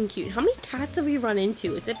so freaking cute. How many cats have we run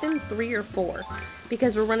into? Has it been 3 or 4?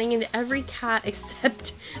 Because we're running into every cat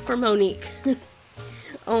except for Monique.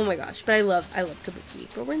 Oh my gosh, but I love Kabuki,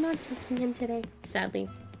 but we're not taking him today, sadly.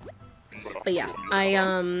 But yeah,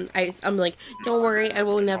 I'm like, don't worry, I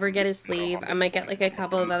will never get a sleeve. I might get like a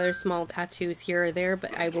couple of other small tattoos here or there,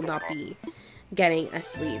 but I will not be getting a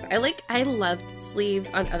sleeve. I love sleeves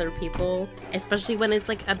on other people, especially when it's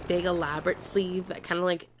like a big elaborate sleeve that kind of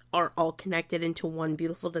like are all connected into one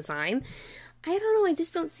beautiful design. I don't know, I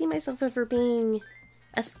just don't see myself ever being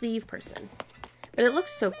a sleeve person. But it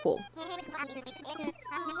looks so cool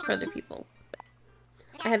for other people.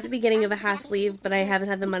 I have the beginning of a half sleeve, but I haven't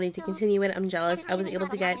had the money to continue it. I'm jealous. I was able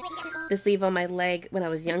to get the sleeve on my leg when I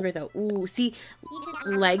was younger, though. Ooh, see,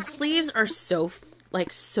 leg sleeves are so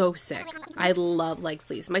sick. I love leg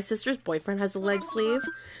sleeves. My sister's boyfriend has a leg sleeve.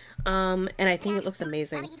 And I think it looks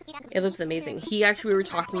amazing. It looks amazing. He actually, we were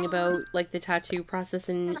talking about like the tattoo process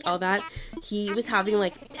and all that. He was having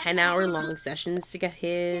like 10-hour long sessions to get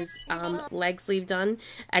his leg sleeve done,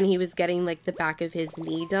 and he was getting like the back of his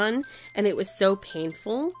knee done, and it was so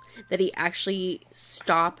painful that he actually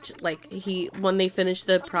stopped. Like when they finished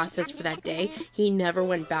the process for that day, he never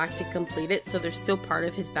went back to complete it. So there's still part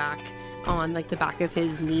of his back on like the back of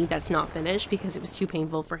his knee that's not finished because it was too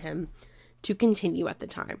painful for him to continue at the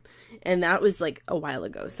time. And that was like a while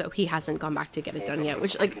ago, so he hasn't gone back to get it done yet,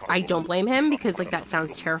 which like I don't blame him because like that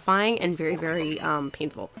sounds terrifying and very, very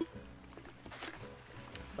painful.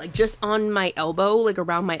 Like just on my elbow, like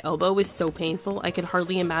around my elbow was so painful. I could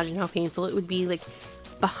hardly imagine how painful it would be like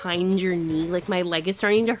behind your knee. Like my leg is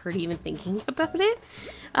starting to hurt even thinking about it.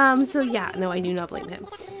 So yeah, no, I do not blame him.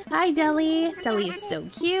 Hi Deli. Deli is so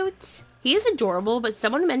cute. He is adorable, but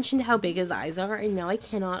someone mentioned how big his eyes are, and now I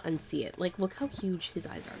cannot unsee it. Like, look how huge his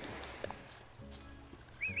eyes are.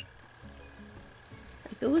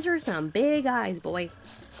 Like, those are some big eyes, boy.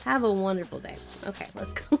 Have a wonderful day. Okay,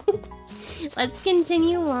 let's go. Let's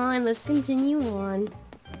continue on. Let's continue on.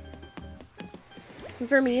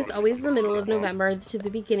 For me, it's always the middle of November to the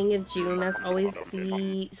beginning of June. That's always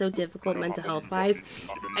so difficult mental health-wise.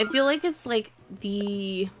 I feel like it's like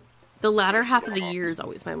the latter half of the year is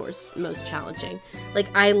always my most challenging. Like,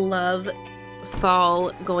 I love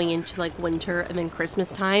fall going into like winter and then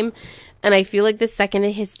Christmas time. And I feel like the second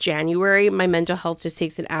it hits January, my mental health just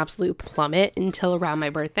takes an absolute plummet until around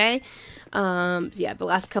my birthday. Yeah, the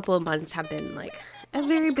last couple of months have been like a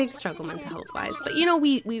very big struggle mental health wise. But you know,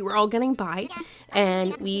 we were all getting by,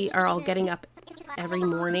 and we are all getting up every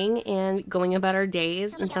morning and going about our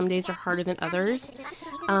days, and some days are harder than others.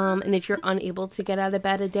 And if you're unable to get out of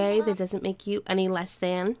bed a day, that doesn't make you any less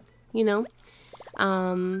than, you know.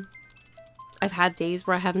 I've had days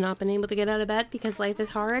where I have not been able to get out of bed because life is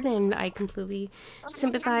hard, and I completely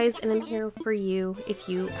sympathize, and I'm here for you if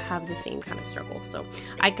you have the same kind of struggle. So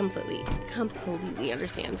I completely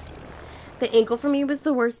understand. The ankle for me was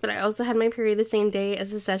the worst, but I also had my period the same day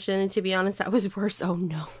as the session, and to be honest, that was worse. Oh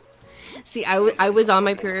no. See, I was on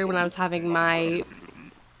my period when I was having my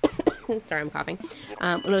sorry, I'm coughing.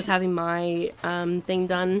 When I was having my thing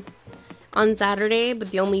done on Saturday, but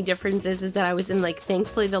the only difference is that I was in, like,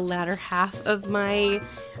 thankfully the latter half of my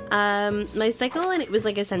my cycle, and it was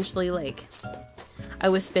like essentially like I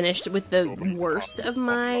was finished with the worst of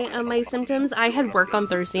my my symptoms. I had work on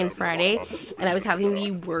Thursday and Friday, and I was having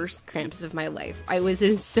the worst cramps of my life. I was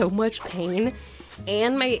in so much pain,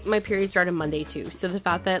 and my period started Monday too. So the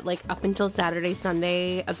fact that, like, up until Saturday,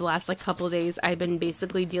 Sunday of the last, like, couple of days, I've been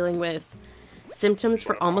basically dealing with symptoms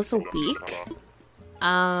for almost a week.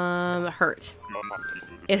 Hurt.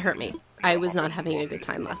 It hurt me. I was not having a good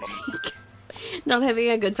time last week. Not having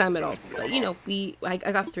a good time at all. But, you know, I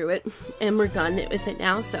got through it, and we're done with it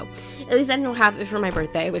now, so at least I don't have it for my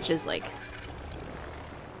birthday, which is, like,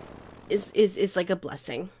 is like a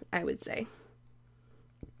blessing, I would say.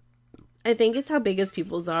 I think it's how big his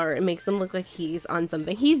pupils are. It makes him look like he's on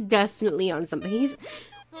something. He's definitely on something. He's,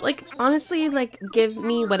 like, honestly, like, give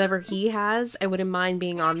me whatever he has. I wouldn't mind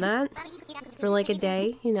being on that for, like, a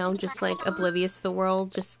day, you know, just, like, oblivious to the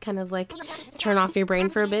world. Just kind of, like, turn off your brain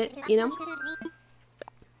for a bit, you know?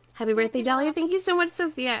 Happy birthday, Dahlia. Thank you so much,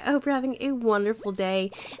 Sophia. I hope you're having a wonderful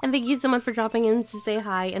day. And thank you so much for dropping in to say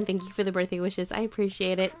hi. And thank you for the birthday wishes. I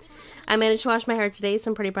appreciate it. I managed to wash my hair today,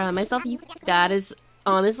 so I'm pretty proud of myself. That is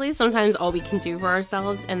honestly sometimes all we can do for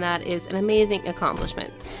ourselves, and that is an amazing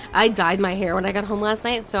accomplishment. I dyed my hair when I got home last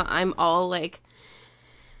night, so I'm all like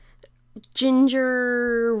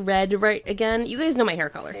ginger red right again. You guys know my hair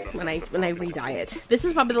color when I re-dye it. This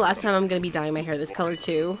is probably the last time I'm gonna be dyeing my hair this color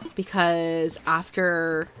too, because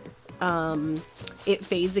after it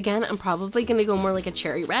fades again, I'm probably gonna go more like a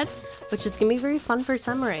cherry red, which is gonna be very fun for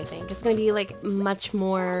summer. I think it's gonna be like much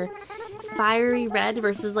more fiery red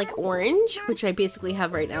versus like orange, which I basically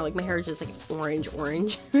have right now. Like, my hair is just like orange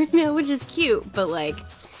right now, which is cute, but like,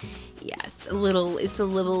 yeah, it's a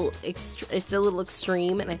little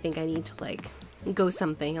extreme, and I think I need to like go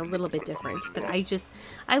something a little bit different. But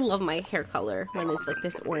I love my hair color when it's like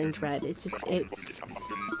this orange red.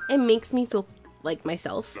 It makes me feel like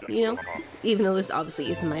myself, you know, even though this obviously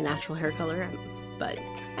isn't my natural hair color, but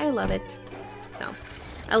I love it. So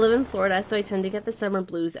I live in Florida, so I tend to get the summer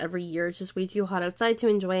blues every year. It's just way too hot outside to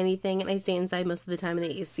enjoy anything, and I stay inside most of the time in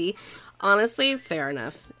the AC. Honestly, fair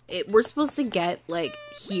enough. We're supposed to get, like,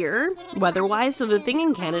 here, weather-wise, so the thing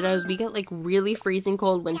in Canada is we get, like, really freezing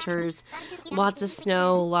cold winters, lots of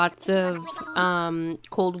snow, lots of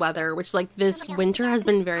cold weather, which, like, this winter has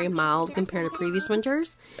been very mild compared to previous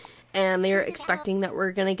winters. And they're expecting that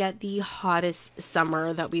we're gonna get the hottest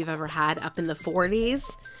summer that we've ever had, up in the 40s.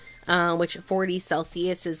 Which 40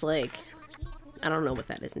 Celsius is like, I don't know what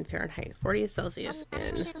that is in Fahrenheit. 40 Celsius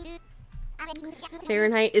in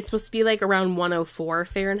Fahrenheit is supposed to be like around 104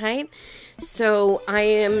 Fahrenheit. So I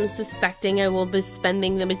am suspecting I will be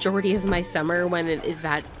spending the majority of my summer when it is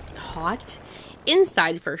that hot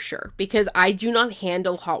inside for sure, because I do not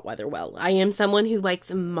handle hot weather well. I am someone who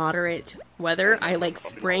likes moderate weather. I like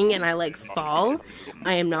spring and I like fall.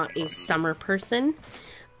 I am not a summer person.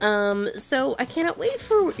 So I cannot wait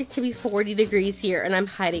for it to be 40 degrees here, and I'm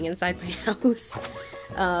hiding inside my house.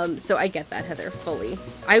 So I get that, Heather, fully.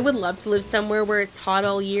 I would love to live somewhere where it's hot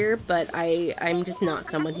all year, but I'm just not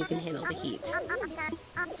someone who can handle the heat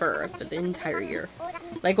for the entire year.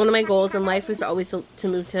 Like, one of my goals in life was always to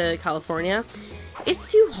move to California.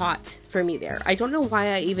 It's too hot for me there. I don't know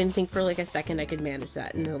why I even think for like a second I could manage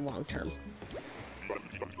that in the long term.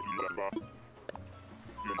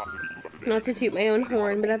 Not to toot my own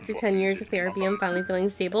horn, but after 10 years of therapy, I'm finally feeling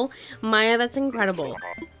stable. Maya, that's incredible.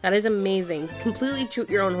 That is amazing. Completely toot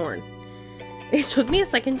your own horn. It took me a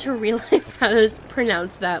second to realize how to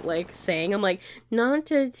pronounce that, like, saying. I'm like, not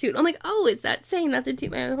to toot. I'm like, oh, it's that saying, not to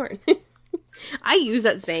toot my own horn. I use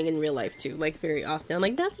that saying in real life, too, like, very often. I'm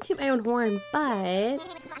like, not to toot my own horn,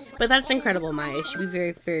 but that's incredible, Maya. You should be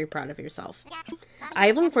very, very proud of yourself.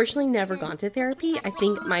 I've unfortunately never gone to therapy. I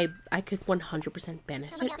think I could 100%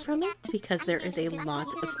 benefit from it because there is a lot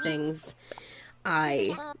of things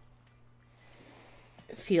I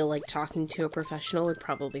feel like talking to a professional would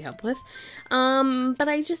probably help with. But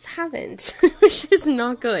I just haven't, which is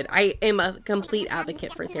not good. I am a complete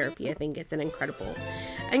advocate for therapy. I think it's an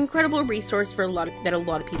incredible resource for a lot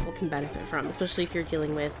of people can benefit from, especially if you're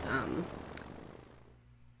dealing with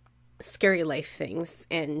scary life things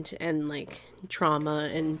and like trauma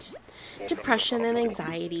and depression and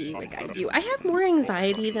anxiety like I do. I have more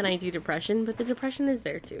anxiety than I do depression, but the depression is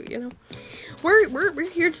there too, you know. We're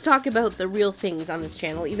here to talk about the real things on this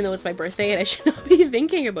channel, even though it's my birthday and I should not be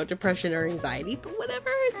thinking about depression or anxiety, but whatever,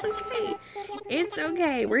 it's okay. It's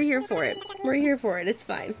okay. We're here for it. We're here for it. It's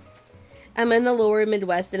fine. I'm in the lower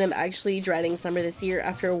Midwest and I'm actually dreading summer this year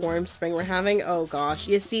after a warm spring we're having. Oh gosh.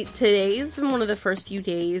 You see, today's been one of the first few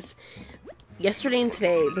days. Yesterday and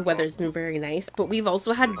today, the weather's been very nice, but we've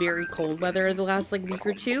also had very cold weather the last like week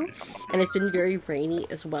or two, and it's been very rainy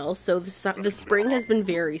as well. So the spring has been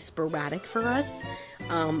very sporadic for us,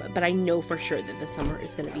 but I know for sure that the summer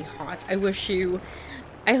is going to be hot. I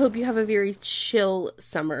hope you have a very chill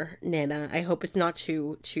summer, Nana. I hope it's not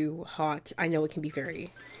too hot. I know it can be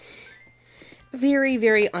very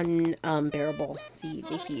unbearable,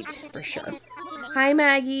 the heat, for sure. Hi,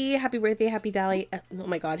 Maggie. Happy birthday, happy Dahlia. Oh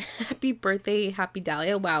my god. Happy birthday, happy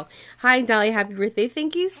Dahlia. Wow. Hi, Dahlia. Happy birthday.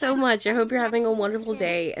 Thank you so much. I hope you're having a wonderful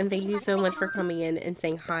day. And thank you so much for coming in and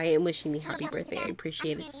saying hi and wishing me happy birthday. I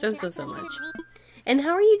appreciate it so much. And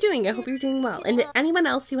how are you doing? I hope you're doing well. And anyone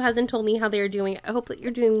else who hasn't told me how they're doing, I hope that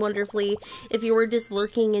you're doing wonderfully. If you were just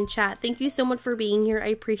lurking in chat, thank you so much for being here. I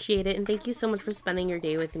appreciate it. And thank you so much for spending your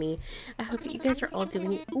day with me. I hope that you guys are all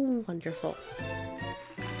doing wonderful.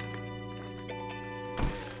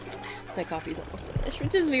 My coffee's almost finished,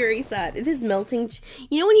 which is very sad. It is melting.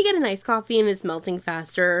 You know when you get a nice coffee and it's melting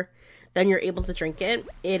faster than you're able to drink it?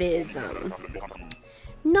 It is,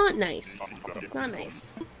 not nice. Not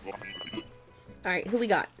nice. Alright, who we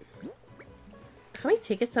got? How many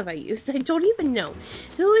tickets have I used? I don't even know.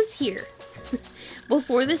 Who is here?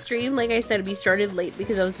 Before the stream, like I said, we started late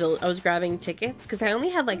because I was grabbing tickets because I only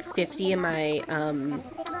had like 50 in my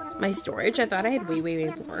my storage. I thought I had way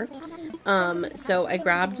more. So I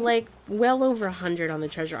grabbed like well over 100 on the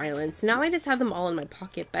treasure island. So now I just have them all in my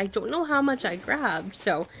pocket, but I don't know how much I grabbed.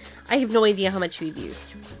 So I have no idea how much we've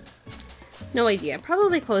used. No idea.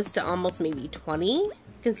 Probably close to almost maybe 20,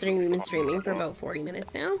 considering we've been streaming for about 40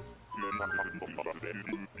 minutes now.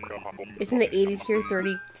 It's in the 80s here,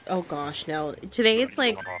 30. Oh gosh, no. Today it's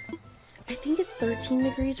like, I think it's 13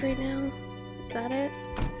 degrees right now. Is that it?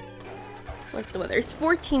 What's the weather? It's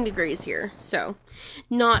 14 degrees here, so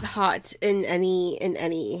not hot in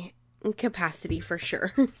any capacity for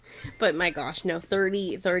sure. But my gosh, no,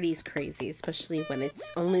 30 is crazy, especially when it's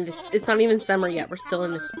only this. It's not even summer yet. We're still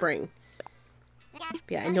in the spring.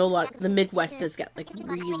 Yeah, I know the Midwest does get like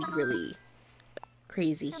really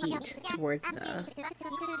crazy heat towards the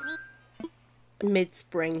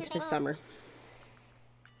mid-spring to the summer.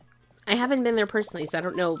 I haven't been there personally, so I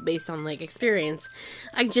don't know based on like experience.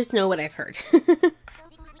 I just know what I've heard.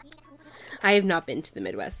 I have not been to the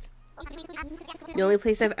Midwest. The only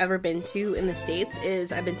place I've ever been to in the States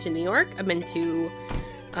is I've been to New York, I've been to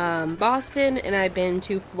Boston, and I've been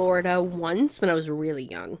to Florida once when I was really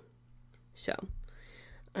young. So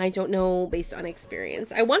I don't know based on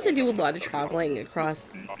experience. I want to do a lot of traveling across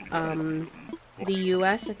the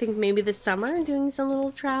US. I think maybe this summer doing some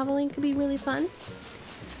little traveling could be really fun.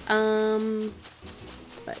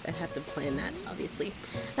 But I'd have to plan that, obviously.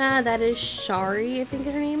 That is Shari, I think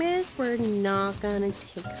her name is. We're not gonna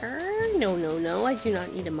take her. No, I do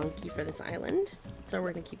not need a monkey for this island. So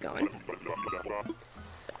we're gonna keep going.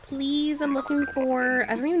 Please, I'm looking for...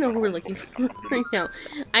 I don't even know who we're looking for right now.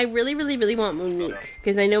 I really want Monique.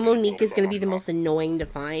 Because I know Monique is going to be the most annoying to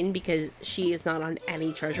find. Because she is not on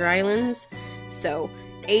any treasure islands. So,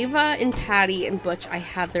 Ava and Patty and Butch, I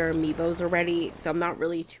have their amiibos already. So I'm not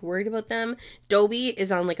really too worried about them. Dobie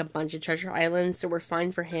is on like a bunch of treasure islands. So we're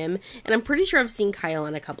fine for him. And I'm pretty sure I've seen Kyle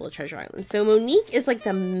on a couple of treasure islands. So Monique is like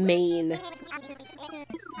the main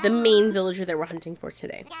villager that we're hunting for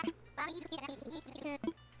today.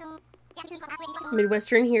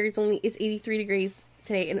 Midwestern here, it's 83 degrees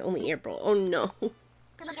today and only April. Oh no.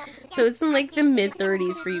 So it's in like the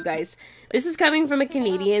mid-30s for you guys. This is coming from a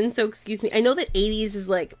Canadian, so excuse me. I know that 80s is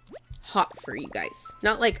like hot for you guys.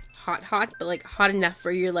 Not like hot, but like hot enough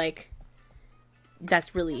for you're like,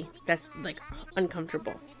 that's like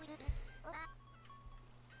uncomfortable.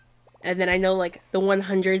 And then I know like the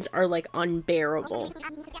 100s are like unbearable.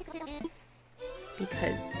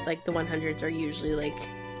 Because like the 100s are usually like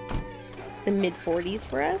the mid-40s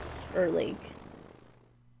for us. Or like...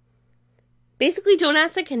 Basically, don't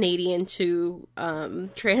ask a Canadian to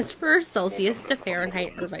transfer Celsius to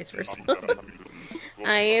Fahrenheit or vice versa.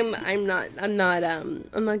 I'm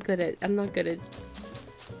not good at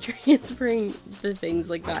transferring the things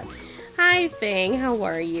like that. Hi, Fang. How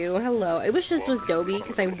are you? Hello. I wish this was Dobie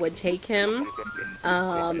because I would take him.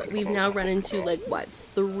 We've now run into like what,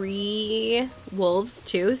 3 wolves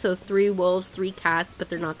too. So 3 wolves, 3 cats, but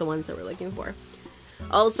they're not the ones that we're looking for.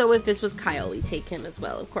 Also, if this was Kyle, we'd take him as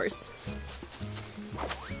well, of course.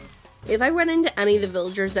 If I run into any of the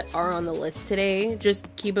villagers that are on the list today, just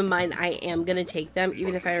keep in mind I am going to take them,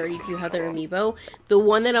 even if I already do have their amiibo. The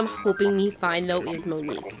one that I'm hoping we find, though, is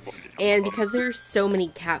Monique. And because there's so many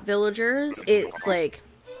cat villagers, it's like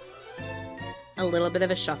a little bit of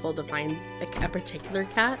a shuffle to find a particular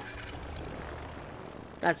cat.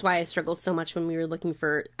 That's why I struggled so much when we were looking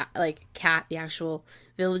for, like, Cat, the actual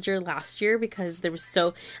villager, last year, because there was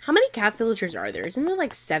so... How many cat villagers are there? Isn't there,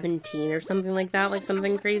 like, 17 or something like that? Like,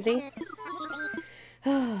 something crazy?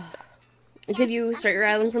 Did you start your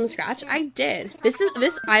island from scratch? I did. This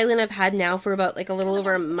island I've had now for about, like, a little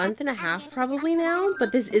over a month and a half, probably now,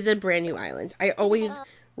 but this is a brand new island. I always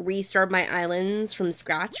restart my islands from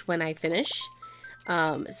scratch when I finish.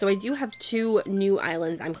 So I do have 2 new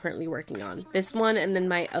islands I'm currently working on. This one and then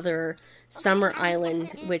my other summer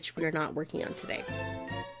island, which we're not working on today.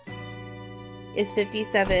 It's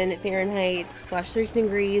 57 Fahrenheit / 13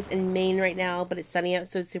 degrees in Maine right now, but it's sunny out,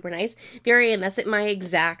 so it's super nice. Varian, that's at my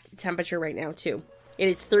exact temperature right now, too. It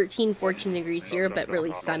is 13, 14 degrees here, but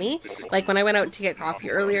really sunny. Like, when I went out to get coffee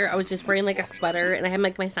earlier, I was just wearing, like, a sweater, and I had,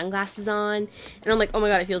 like, my sunglasses on, and I'm like, oh my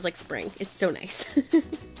god, it feels like spring. It's so nice.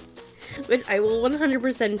 Which I will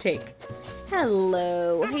 100% take.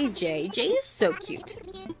 Hello. Hey, Jay. Jay is so cute.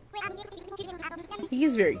 He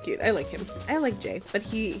is very cute. I like him. I like Jay. But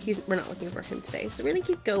we're not looking for him today. So we're gonna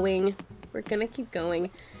keep going. We're gonna keep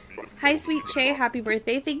going. Hi, sweet Shay. Happy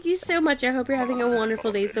birthday. Thank you so much. I hope you're having a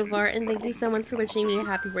wonderful day so far. And thank you so much for wishing me a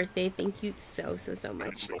happy birthday. Thank you so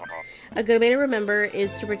much. A good way to remember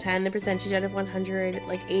is to pretend the percentage out of 100,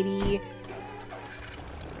 like 80...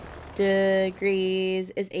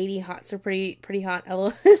 degrees is 80 hot, so pretty hot.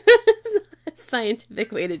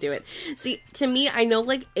 Scientific way to do it. See, to me, I know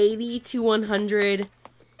like 80 to 100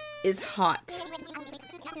 is hot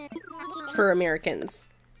for Americans,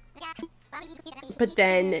 but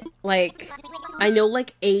then like I know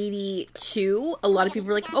like 82, a lot of people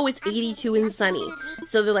are like, oh, it's 82 and sunny,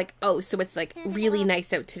 so they're like, oh, so it's like really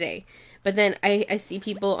nice out today. But then I see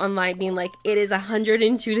people online being like, it is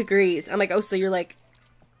 102 degrees. I'm like, oh, so you're like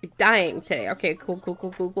dying today. Okay, cool.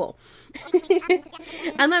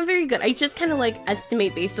 I'm not very good. I just kind of like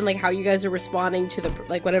estimate based on like how you guys are responding to the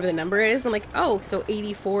like whatever the number is. I'm like, oh, so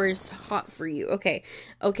 84 is hot for you. Okay,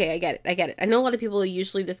 I get it. I know a lot of people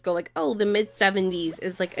usually just go like, oh, the mid 70s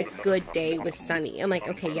is like a good day with sunny. I'm like,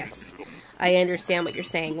 okay, yes, I understand what you're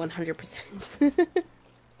saying 100%.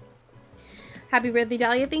 Happy birthday,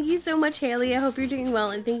 Dahlia. Thank you so much, Haley. I hope you're doing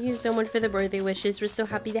well, and thank you so much for the birthday wishes. We're so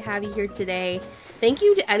happy to have you here today. Thank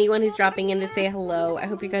you to anyone who's dropping in to say hello. I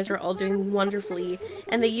hope you guys are all doing wonderfully,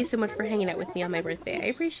 and thank you so much for hanging out with me on my birthday. I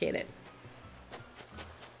appreciate it.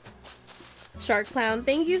 Shark Clown,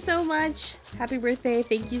 thank you so much. Happy birthday.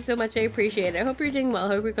 Thank you so much. I appreciate it. I hope you're doing well.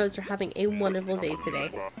 I hope you guys are having a wonderful day today.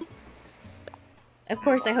 Of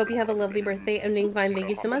course, I hope you have a lovely birthday. I'm doing fine, thank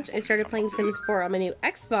you so much. I started playing Sims 4 on my new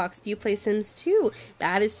Xbox. Do you play Sims 2?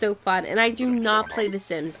 That is so fun. And I do not play The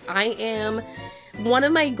Sims. One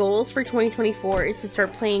of my goals for 2024 is to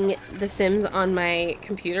start playing The Sims on my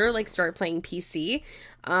computer, like start playing PC.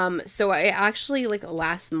 So I actually, like,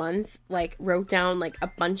 last month, like, wrote down, like, a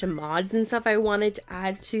bunch of mods and stuff I wanted to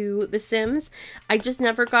add to The Sims. I just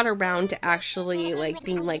never got around to actually, like,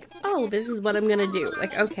 being like, oh, this is what I'm gonna do.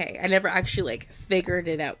 Like, okay, I never actually, like, figured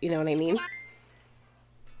it out, you know what I mean?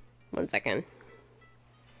 1 second.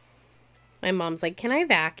 My mom's like, can I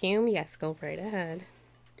vacuum? Yes, go right ahead.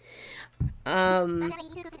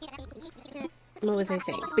 What was I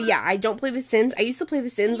saying? But yeah, I don't play The Sims. I used to play The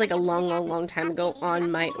Sims like a long time ago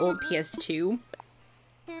on my old PS2,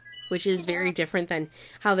 which is very different than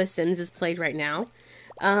how The Sims is played right now.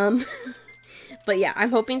 But yeah, I'm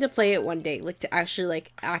hoping to play it one day, like to actually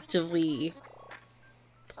like actively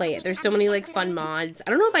play it. There's so many like fun mods. I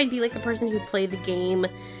don't know if I'd be like a person who played the game,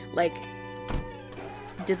 like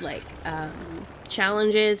did like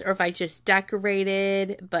challenges, or if I just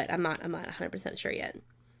decorated, but I'm not 100% sure yet.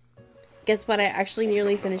 Guess what? I actually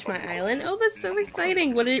nearly finished my island. Oh, that's so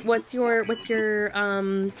exciting. What's your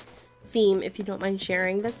theme, if you don't mind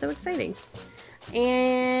sharing? That's so exciting.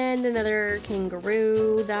 And another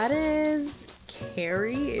kangaroo. That is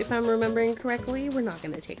Carrie, if I'm remembering correctly. We're not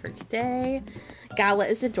going to take her today. Gala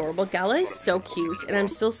is adorable. Gala is so cute, and I'm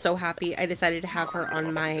still so happy I decided to have her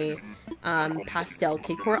on my pastel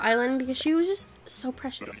Kidcore island, because she was just so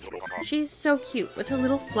precious. She's so cute with her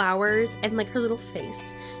little flowers and like her little face.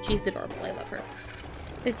 She's adorable. I love her.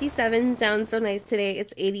 57 sounds so nice today.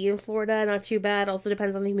 It's 80 in Florida. Not too bad. Also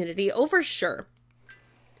depends on the humidity. Oh, for sure.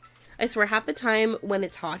 I swear, half the time when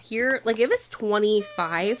it's hot here, like if it's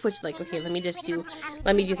 25, which like, okay, let me do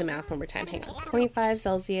the math one more time. Hang on. 25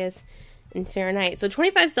 Celsius in Fahrenheit. So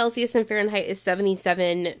 25 Celsius in Fahrenheit is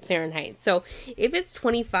 77 Fahrenheit. So if it's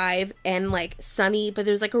 25 and like sunny, but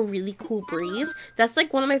there's like a really cool breeze, that's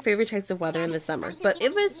like one of my favorite types of weather in the summer. But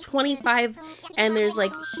if it's 25 and there's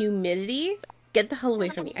like humidity, get the hell away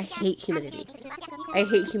from me. I hate humidity. I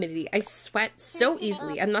hate humidity. I sweat so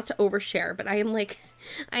easily. I'm not to overshare, but I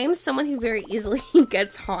am someone who very easily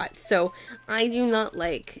gets hot. So I do not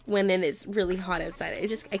like when it's really hot outside.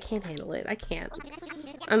 I can't handle it. I can't.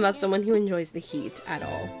 I'm not someone who enjoys the heat at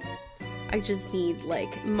all. I just need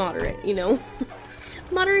like moderate, you know?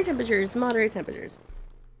 Moderate temperatures.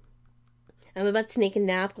 I'm about to take a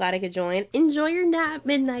nap. Glad I could join. Enjoy your nap,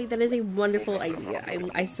 midnight. That is a wonderful idea.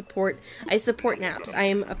 I support naps. I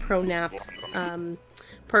am a pro nap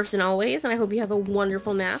person always, and I hope you have a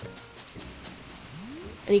wonderful nap.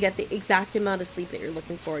 And you get the exact amount of sleep that you're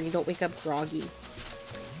looking for, and you don't wake up groggy.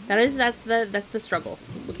 That's the struggle.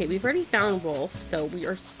 Okay, we've already found Rolf, so we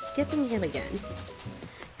are skipping him again.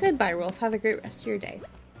 Goodbye, Rolf. Have a great rest of your day.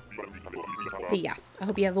 But yeah, I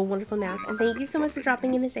hope you have a wonderful nap, and thank you so much for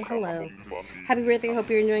dropping in to say hello. Happy birthday. I hope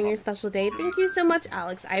you're enjoying your special day. Thank you so much,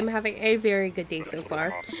 Alex. I'm having a very good day so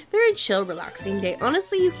far. Very chill, relaxing day.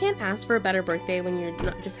 Honestly, you can't ask for a better birthday when you're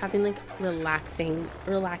not just having like relaxing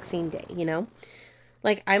day, you know?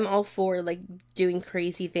 Like, I'm all for like doing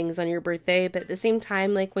crazy things on your birthday, but at the same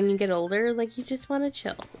time, like when you get older, like you just want to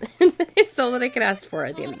chill. It's all that I could ask for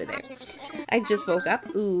at the end of the day. I just woke up.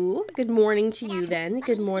 Ooh, good morning to you then.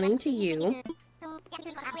 Good morning to you.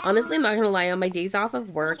 Honestly, I'm not gonna lie, on my days off of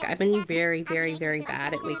work, I've been very, very, very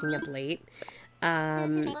bad at waking up late.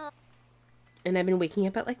 And I've been waking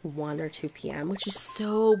up at like 1 or 2 p.m., which is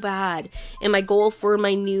so bad. And my goal for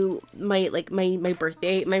my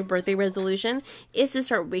birthday resolution is to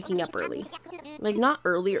start waking up early. Like not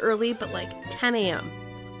early, but like 10 a.m.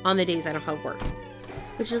 on the days I don't have work.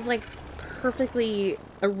 Which is like perfectly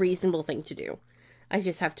a reasonable thing to do. I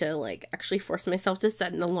just have to like actually force myself to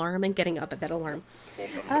set an alarm and getting up at that alarm.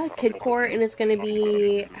 Kidcore, and it's going to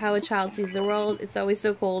be How a Child Sees the World. It's always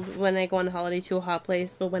so cold when I go on holiday to a hot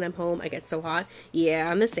place, but when I'm home I get so hot. Yeah,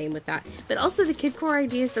 I'm the same with that. But also the Kidcore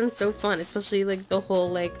idea sounds so fun, especially like the whole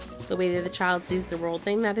like the way that the child sees the world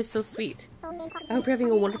thing. That is so sweet. I hope you're having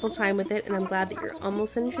a wonderful time with it, and I'm glad that you're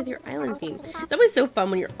almost finished with your island theme. It's always so fun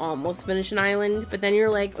when you're almost finished an island, but then you're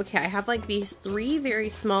like, okay, I have like these 3 very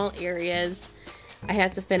small areas I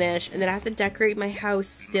have to finish, and then I have to decorate my house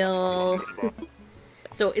still.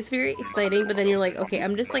 So it's very exciting, but then you're like, okay,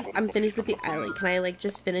 I'm finished with the island. Can I like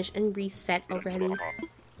just finish and reset already?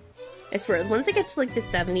 I swear, once I get to like the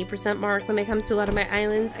 70% mark when it comes to a lot of my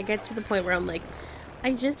islands, I get to the point where I'm like,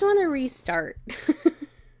 I just want to restart.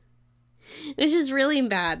 Which is really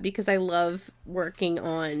bad because I love working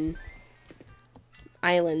on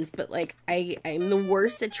islands, but like I'm the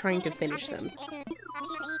worst at trying to finish them.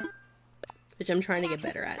 Which I'm trying to get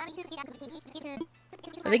better at.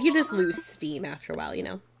 I think you just lose steam after a while, you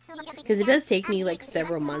know? Because it does take me like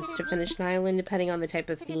several months to finish an island, depending on the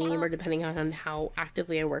type of theme or depending on how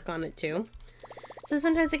actively I work on it too. So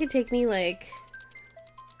sometimes it could take me like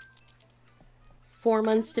 4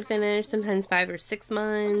 months to finish, sometimes 5 or 6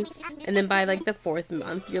 months, and then by like the 4th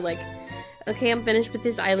month you're like, okay, I'm finished with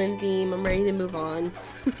this island theme, I'm ready to move on.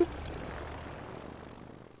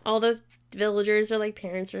 All the villagers are like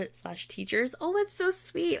parents or / teachers. Oh, that's so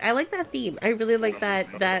sweet. I like that theme. I really like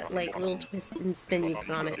that like little twist and spin you put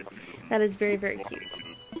on it. That is very, very cute.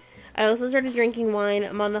 I also started drinking wine.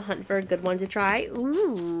 I'm on the hunt for a good one to try.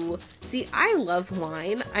 Ooh, See, I love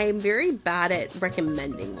wine. I'm very bad at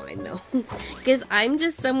recommending wine though. Because I'm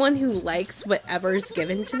just someone who likes whatever's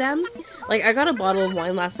given to them. Like, I got a bottle of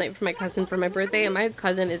wine last night for my cousin for my birthday, and my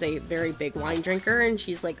cousin is a very big wine drinker, and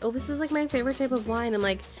she's like, oh, this is like my favorite type of wine. I'm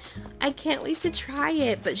like, I can't wait to try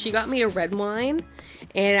it. But she got me a red wine,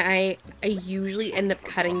 and I usually end up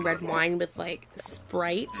cutting red wine with like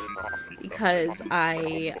Sprite, because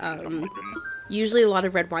usually a lot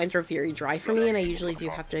of red wines are very dry for me, and I usually do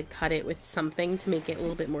have to cut it with something to make it a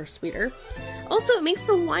little bit more sweeter. Also, it makes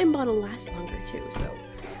the wine bottle last longer too, so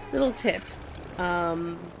little tip.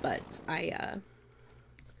 But I'm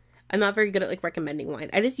not very good at like recommending wine.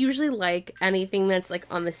 I just usually like anything that's like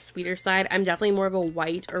on the sweeter side. I'm definitely more of a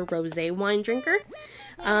white or rosé wine drinker.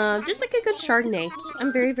 Just like a good Chardonnay.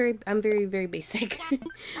 I'm very basic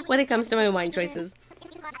when it comes to my wine choices.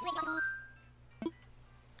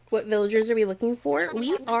 What villagers are we looking for?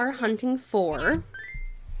 We are hunting for...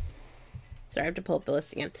 Sorry, I have to pull up the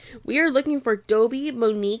list again. We are looking for Dobie,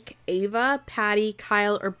 Monique, Ava, Patty,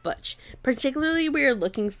 Kyle, or Butch. Particularly, we are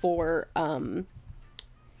looking for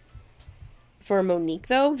Monique,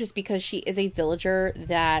 though, just because she is a villager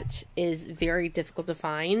that is very difficult to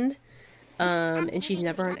find. And she's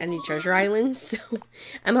never on any treasure islands, so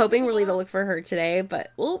I'm hoping really to look for her today,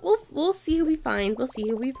 but we'll see who we find. We'll see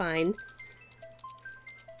who we find.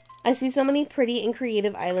 I see so many pretty and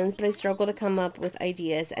creative islands, but I struggle to come up with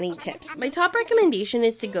ideas. Any tips? My top recommendation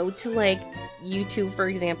is to go to, like, YouTube, for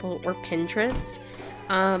example, or Pinterest.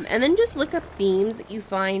 And then just look up themes that you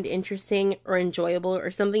find interesting or enjoyable,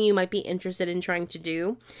 or something you might be interested in trying to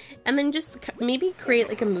do. And then just maybe create,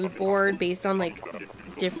 like, a mood board based on, like,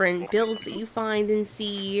 different builds that you find and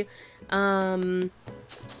see.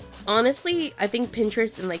 Honestly, I think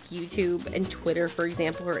Pinterest and like YouTube and Twitter, for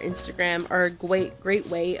example, or Instagram are a great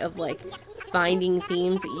way of like finding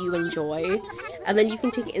themes that you enjoy, and then you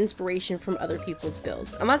can take inspiration from other people's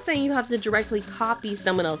builds. I'm not saying you have to directly copy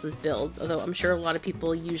someone else's builds, although I'm sure a lot of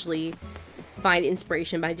people usually find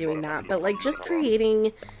inspiration by doing that, but like just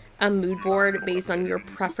creating a mood board based on your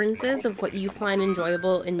preferences of what you find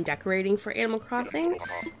enjoyable in decorating for Animal Crossing,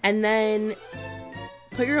 and then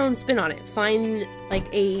put your own spin on it. Find like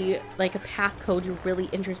a path code you're really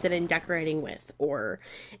interested in decorating with, or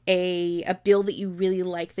a build that you really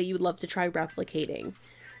like that you would love to try replicating.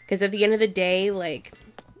 Because at the end of the day, like,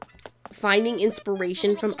 finding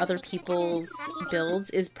inspiration from other people's builds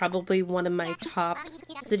is probably one of my top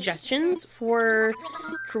suggestions for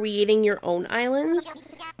creating your own islands.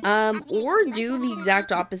 Or do the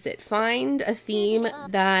exact opposite. Find a theme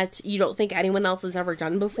that you don't think anyone else has ever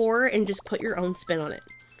done before and just put your own spin on it.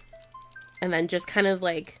 And then just kind of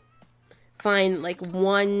like find like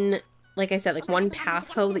one, like I said, like one path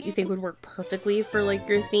code that you think would work perfectly for like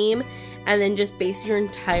your theme, and then just base your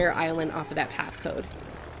entire island off of that path code.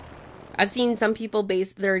 I've seen some people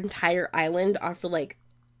base their entire island off of like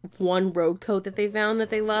one road code that they found that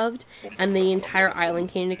they loved, and the entire island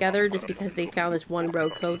came together just because they found this one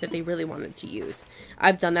road code that they really wanted to use.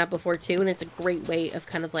 I've done that before too, and it's a great way of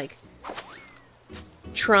kind of like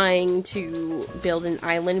trying to build an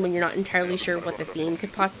island when you're not entirely sure what the theme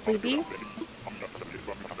could possibly be.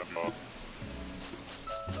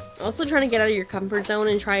 Also, trying to get out of your comfort zone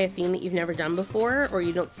and try a theme that you've never done before, or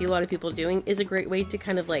you don't see a lot of people doing, is a great way to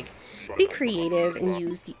kind of like be creative and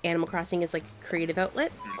use Animal Crossing as like a creative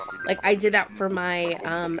outlet. Like, I did that for my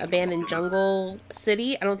abandoned jungle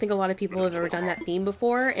city. I don't think a lot of people have ever done that theme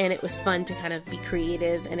before, and it was fun to kind of be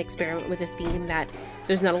creative and experiment with a theme that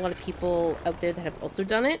there's not a lot of people out there that have also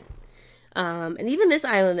done it. And even this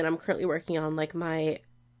island that I'm currently working on, like my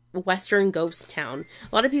Western ghost town.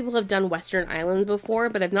 A lot of people have done Western islands before,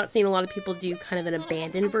 but I've not seen a lot of people do kind of an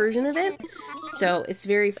abandoned version of it. So it's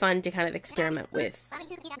very fun to kind of experiment with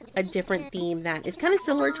a different theme that is kind of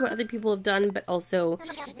similar to what other people have done, but also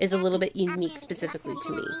is a little bit unique specifically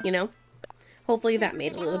to me, you know? Hopefully that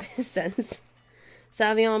made a little bit of sense.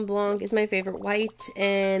 Sauvignon Blanc is my favorite white,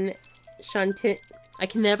 and I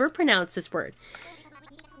can never pronounce this word.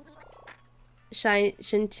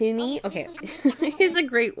 Shintuni, okay, is a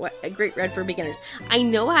great red for beginners. I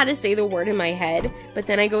know how to say the word in my head, but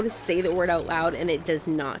then I go to say the word out loud and it does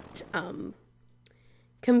not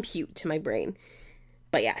compute to my brain.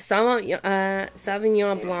 But yeah,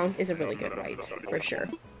 Sauvignon Blanc is a really good white for sure.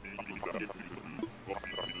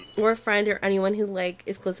 Or a friend or anyone who like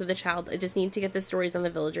is close to the child. I just need to get the stories on the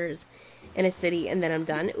villagers in a city, and then I'm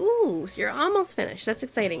done. Ooh, so you're almost finished. That's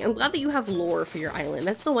exciting. I'm glad that you have lore for your island.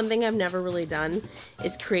 That's the one thing I've never really done,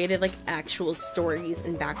 is created like actual stories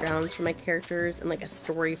and backgrounds for my characters and like a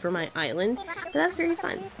story for my island. But that's very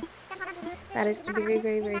fun. That is very,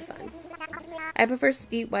 very, very fun. I prefer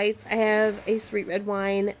sweet whites. I have a sweet red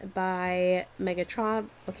wine by Megatron.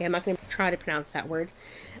 Okay, I'm not going to try to pronounce that word.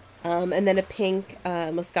 And then a pink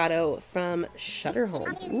Moscato from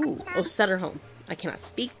Shutterhome. Ooh, oh, Shutterhome. I cannot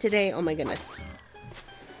speak today. Oh my goodness.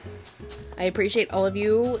 I appreciate all of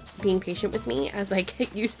you being patient with me as I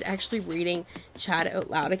get used to actually reading chat out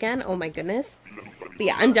loud again. Oh my goodness. But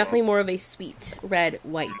yeah, I'm definitely more of a sweet red,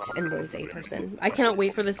 white, and rosé person. I cannot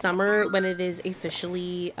wait for the summer when it is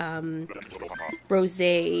officially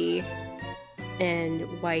rosé and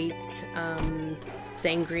white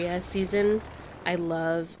sangria season. I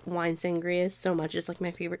love wine sangrias so much. It's like my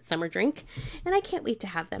favorite summer drink, and I can't wait to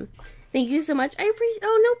have them. Thank you so much. I appreciate.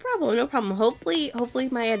 Oh, no problem. No problem. Hopefully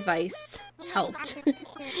my advice helped.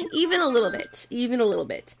 Even a little bit. Even a little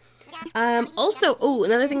bit. Also, oh,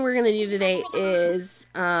 another thing we're gonna do today is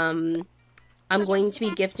I'm going to be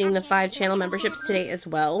gifting the 5 channel memberships today as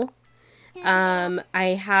well.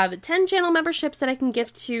 I have 10 channel memberships that I can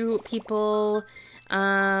gift to people.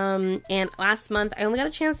 And last month I only got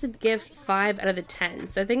a chance to gift 5 out of the 10.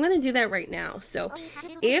 So I think I'm going to do that right now. So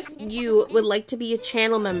if you would like to be a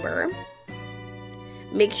channel member,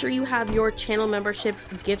 make sure you have your channel membership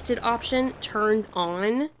gifted option turned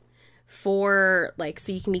on for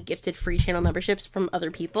so you can be gifted free channel memberships from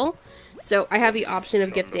other people. So I have the option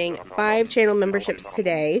of gifting 5 channel memberships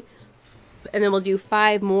today, and then we'll do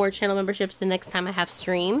 5 more channel memberships the next time I have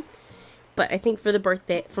stream. But I think for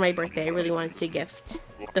my birthday, I really wanted to gift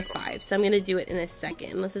the 5. So I'm going to do it in a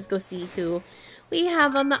second. Let's just go see who we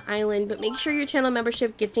have on the island. But make sure your channel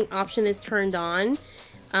membership gifting option is turned on.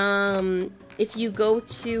 If you go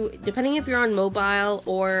to, depending if you're on mobile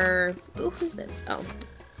or, oh, who's this? Oh.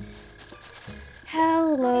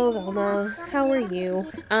 Hello, Velma. How are you?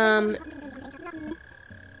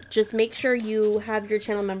 Just make sure you have your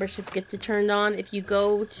channel memberships gifted turned on. If you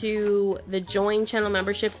go to the join channel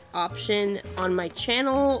memberships option on my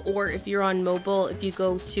channel, or if you're on mobile, if you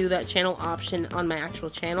go to that channel option on my actual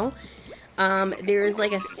channel, there is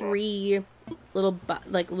like a 3 little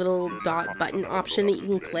dot button option that you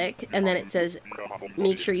can click, and then it says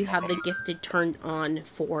make sure you have the gifted turned on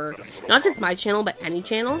for not just my channel but any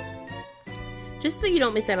channel, just so that you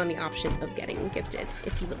don't miss out on the option of getting gifted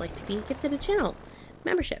if you would like to be gifted a channel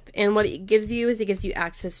membership. And what it gives you is it gives you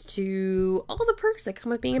access to all the perks that come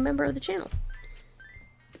with being a member of the channel.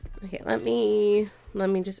 Okay, let me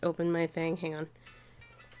just open my thing. Hang on.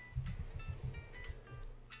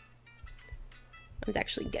 Let's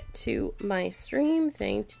actually get to my stream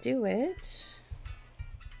thing to do it.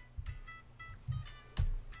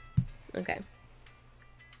 Okay.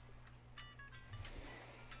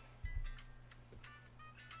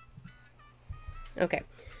 Okay.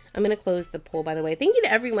 I'm going to close the poll, by the way. Thank you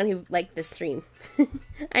to everyone who liked this stream.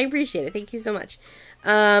 I appreciate it. Thank you so much.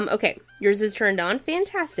 Okay, yours is turned on.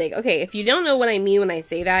 Fantastic. Okay, if you don't know what I mean when I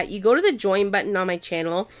say that, you go to the join button on my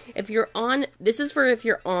channel. If you're on, this is for if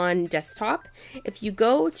you're on desktop. If you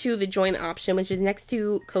go to the join option, which is next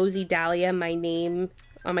to Cozy Dahlia, my name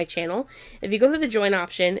on my channel. If you go to the join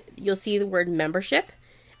option, you'll see the word membership.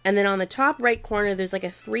 And then on the top right corner, there's like a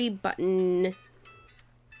 3-button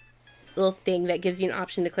little thing that gives you an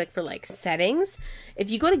option to click for settings.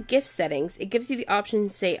 If you go to gift settings, it gives you the option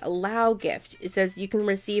to say allow gift. It says you can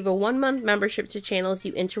receive a 1-month membership to channels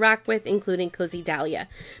you interact with, including Cozy Dahlia.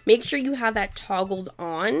 Make sure you have that toggled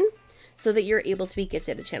on so that you're able to be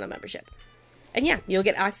gifted a channel membership. And yeah, you'll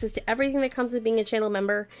get access to everything that comes with being a channel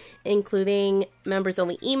member, including members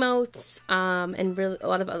only emotes, and really a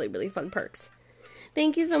lot of other really fun perks.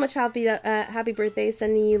 Thank you so much. Happy birthday.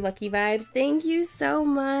 Sending you lucky vibes. Thank you so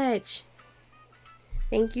much.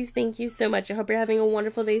 Thank you so much. I hope you're having a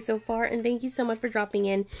wonderful day so far. And thank you so much for dropping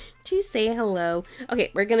in to say hello. Okay,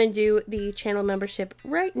 we're going to do the channel membership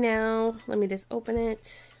right now. Let me just open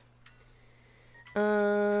it.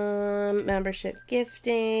 Membership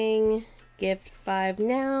gifting. Gift 5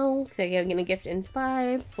 now. So I'm going to gift in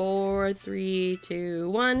 5, 4, 3, 2,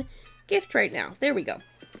 1. Gift right now. There we go.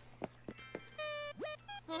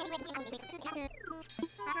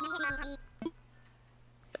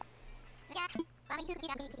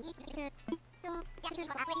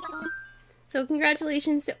 So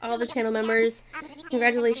congratulations to all the channel members.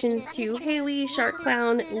 Congratulations to Haley, Shark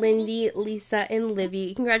Clown, Lindy, Lisa, and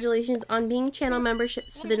Livy. Congratulations on being channel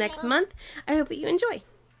memberships for the next month. I hope that you enjoy.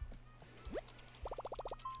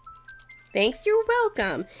 Thanks, you're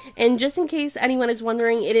welcome. And just in case anyone is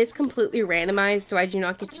wondering, it is completely randomized, so I do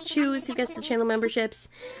not get to choose who gets the channel memberships.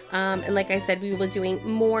 And like I said, we will be doing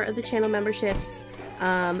more of the channel memberships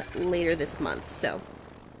later this month. So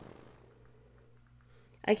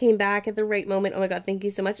I came back at the right moment. Oh my god, thank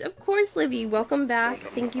you so much. Of course, Livy, welcome back.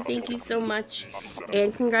 Thank you so much.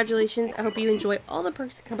 And congratulations. I hope you enjoy all the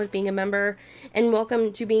perks that come with being a member. And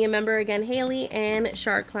welcome to being a member again, Haley and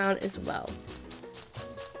Shark Clown as well.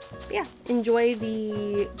 But yeah, enjoy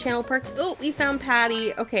the channel perks. Oh, we found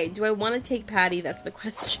Patty. Okay, do I want to take Patty? That's the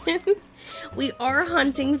question. We are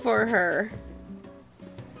hunting for her.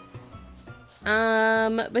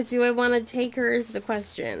 But do I want to take her is the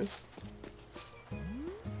question.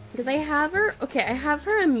 Because I have her, okay, I have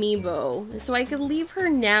her amiibo, so I could leave her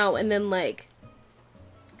now and then, like,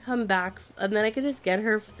 come back, and then I could just get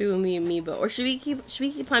her through the amiibo. Or should we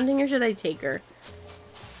keep hunting, or should I take her?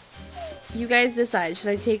 You guys decide. Should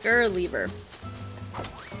I take her or leave her?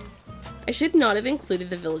 I should not have included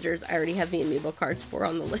the villagers I already have the amiibo cards for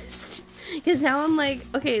on the list. Because now I'm like,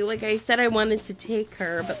 okay, like I said I wanted to take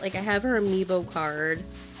her, but, like, I have her amiibo card.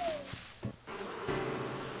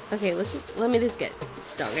 Okay, let me just get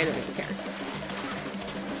stung. I don't even care.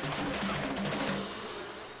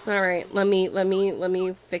 Alright, let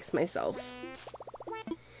me fix myself.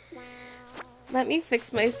 Let me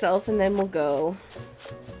fix myself and then we'll go.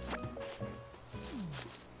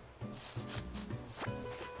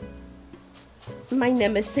 My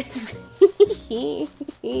nemesis.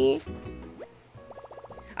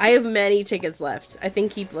 I have many tickets left. I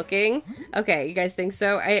think keep looking. Okay, you guys think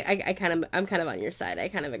so? I'm kind of on your side. I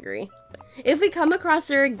kind of agree. If we come across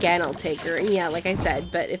her again, I'll take her. And yeah, like I said,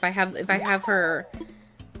 but if I have her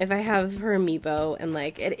amiibo and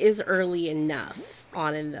like it is early enough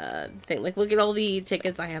on in the thing. Like look at all the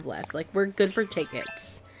tickets I have left. Like we're good for tickets.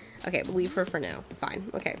 Okay, but leave her for now. Fine.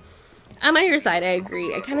 Okay. I'm on your side. I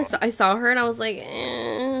agree. I saw her and I was like, I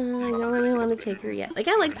don't really want to take her yet. Like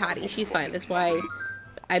I like Patty. She's fine. That's why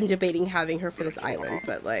I'm debating having her for this island,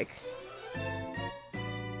 but like,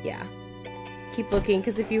 yeah. Keep looking,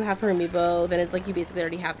 because if you have her amiibo, then it's like you basically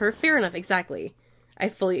already have her. Fair enough, exactly. I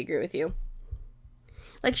fully agree with you.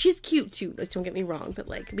 Like, she's cute too, like, don't get me wrong, but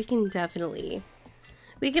like, we can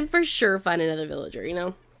for sure find another villager, you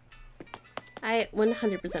know? I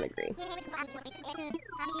 100% agree.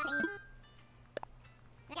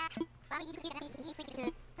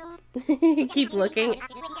 Keep looking.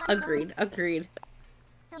 Agreed.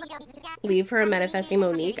 Leave her a manifesting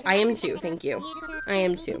Monique. I am too, thank you. I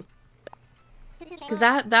am too. Because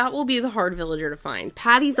that will be the hard villager to find.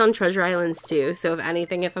 Patty's on Treasure Islands too, so if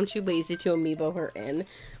anything, if I'm too lazy to amiibo her in,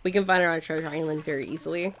 we can find her on Treasure Island very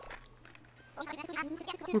easily.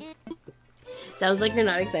 Sounds like you're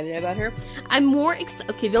not excited about her. I'm more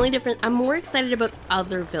excited about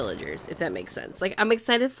other villagers, if that makes sense. Like, I'm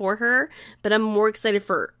excited for her, but I'm more excited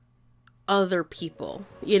for other people,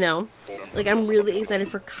 you know? Like, I'm really excited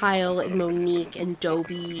for Kyle and Monique and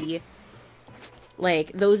Dobie.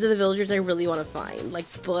 Like, those are the villagers I really want to find.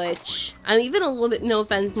 Like, Butch. I'm even a little bit, no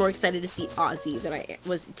offense, more excited to see Ozzy than I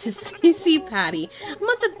was to see Patty. I'm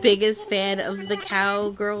not the biggest fan of the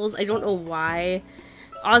cowgirls. I don't know why.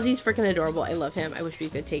 Ozzy's freaking adorable. I love him. I wish we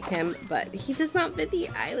could take him, but he does not fit the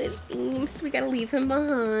island theme, so we gotta leave him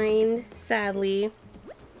behind, sadly.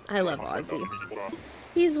 I love Ozzy.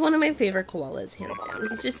 He's one of my favorite koalas, hands down.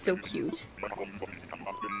 He's just so cute.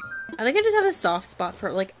 I think I just have a soft spot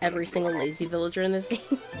for, like, every single lazy villager in this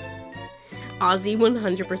game. Ozzy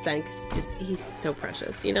 100%, because he's so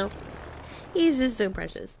precious, you know? He's just so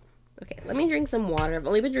precious. Okay, let me drink some water. I've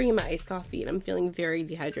only been drinking my iced coffee, and I'm feeling very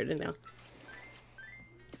dehydrated now.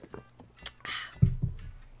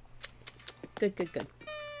 Good.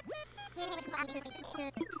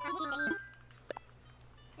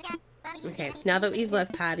 Okay, now that we've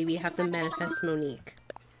left Patty, we have to manifest Monique.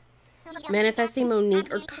 Manifesting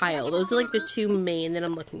Monique or Kyle. Those are like the two main that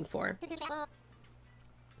I'm looking for.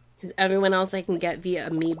 Because everyone else I can get via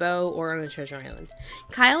amiibo or on a treasure island.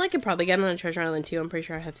 Kyle I could probably get on a treasure island too. I'm pretty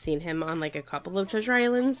sure I have seen him on like a couple of treasure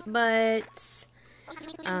islands. But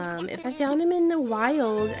if I found him in the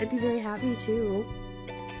wild, I'd be very happy too.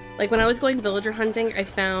 Like when I was going villager hunting, I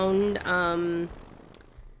found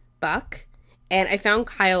Buck. And I found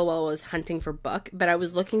Kyle while I was hunting for Buck, but I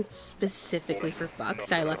was looking specifically for Buck,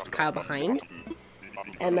 so I left Kyle behind.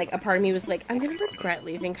 And, like, a part of me was like, I'm gonna regret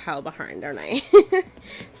leaving Kyle behind, aren't I?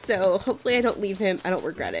 So, hopefully I don't leave him. I don't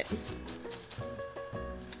regret it.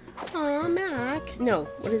 Aw, Mac. No,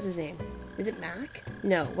 what is his name? Is it Mac?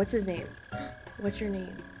 No, what's his name? What's your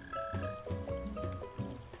name?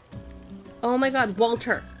 Oh my god,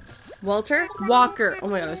 Walter. Walter? Walker. Oh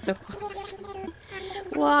my god, I was so close.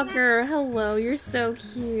 Walker, hello, you're so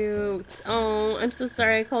cute. Oh, I'm so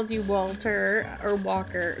sorry I called you Walter, or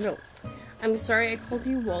Walker. No, I'm sorry I called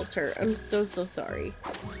you Walter. I'm so sorry.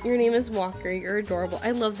 Your name is Walker, you're adorable.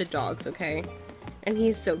 I love the dogs, okay? And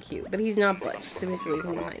he's so cute, but he's not Butch, so we have to leave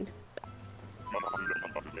him behind.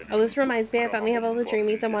 Oh, this reminds me, I finally have all the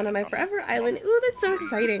dreamies I want on my forever island. Ooh, that's so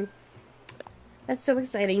exciting. That's so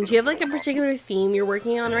exciting. Do you have like a particular theme you're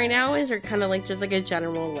working on right now? Is it kind of like just like a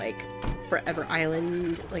general like forever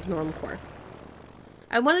island, like normcore?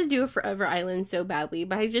 I want to do a forever island so badly,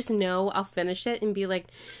 but I just know I'll finish it and be like,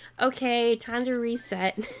 okay, time to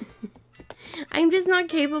reset. I'm just not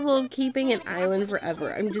capable of keeping an island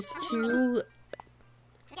forever. I'm just too...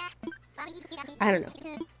 I don't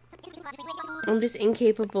know. I'm just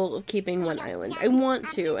incapable of keeping one island. I want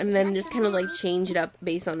to, and then just kind of like change it up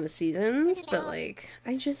based on the seasons, but like,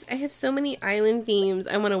 I have so many island themes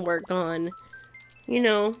I want to work on. You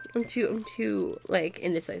know, I'm too like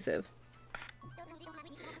indecisive.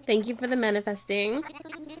 Thank you for the manifesting.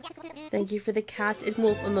 Thank you for the cat and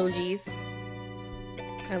wolf emojis.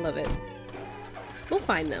 I love it. We'll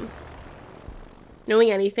find them.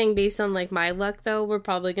 Knowing anything based on like my luck though, we're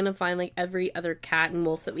probably gonna find like every other cat and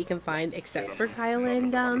wolf that we can find except for Kyle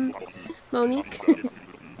and Monique.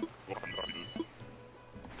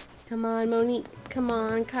 Come on, Monique. Come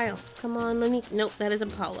on, Kyle. Come on, Monique. Nope, that is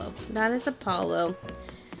Apollo. That is Apollo.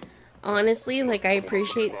 Honestly, like, I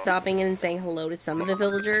appreciate stopping in and saying hello to some of the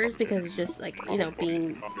villagers because it's just, like, you know,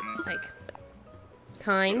 being, like,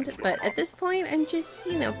 kind. But at this point, I'm just,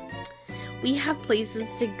 you know, we have places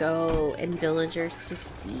to go and villagers to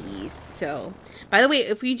see. So, by the way,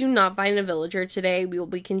 if we do not find a villager today, we will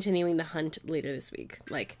be continuing the hunt later this week.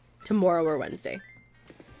 Like, tomorrow or Wednesday.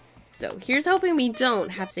 So, here's hoping we don't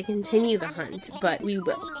have to continue the hunt, but we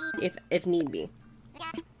will, if need be.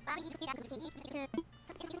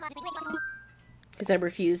 Because I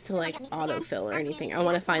refuse to, like, autofill or anything. I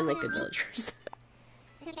want to find, like, good villagers.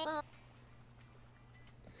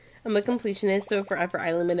 I'm a completionist, so Forever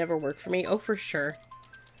Island would never work for me. Oh, for sure.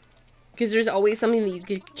 Because there's always something that you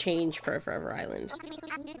could change for a Forever Island.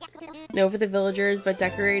 No for the villagers, but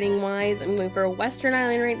decorating-wise, I'm going for a Western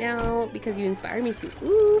Island right now because you inspired me to.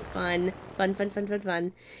 Ooh, fun. Fun, fun, fun, fun,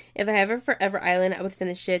 fun. If I have a Forever Island, I would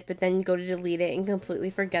finish it, but then go to delete it and completely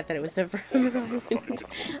forget that it was a Forever Island.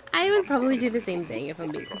 I would probably do the same thing if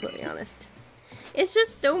I'm being completely honest. It's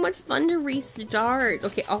just so much fun to restart.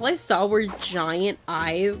 Okay, all I saw were giant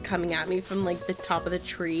eyes coming at me from, like, the top of the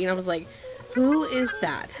tree, and I was like, who is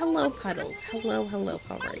that? Hello, Puddles. Hello, hello,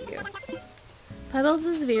 how are you? Puddles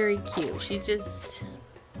is very cute. She just...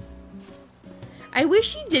 I wish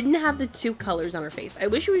she didn't have the two colors on her face. I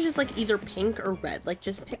wish it was just, like, either pink or red. Like,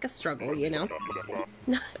 just pick a struggle, you know?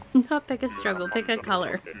 Not pick a struggle, pick a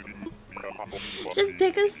color. Just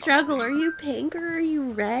pick a struggle. Are you pink or are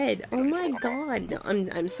you red? Oh my god. No,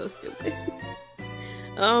 I'm so stupid.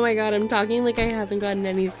 Oh my god, I'm talking like I haven't gotten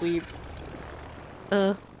any sleep.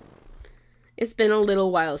 It's been a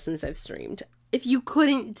little while since I've streamed. If you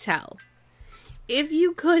couldn't tell. If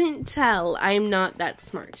you couldn't tell, I'm not that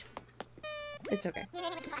smart. It's okay.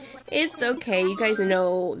 It's okay. You guys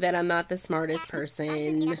know that I'm not the smartest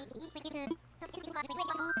person.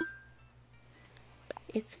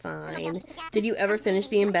 It's fine. Did you ever finish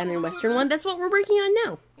the abandoned Western one? That's what we're working on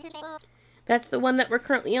now. That's the one that we're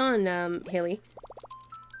currently on, Hiiiii.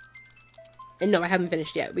 And no, I haven't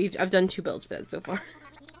finished yet. I've done 2 builds for that so far.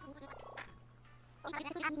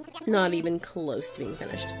 Not even close to being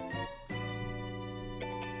finished.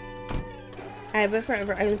 I have a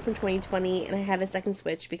Forever Island from 2020, and I had a second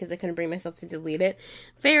Switch because I couldn't bring myself to delete it.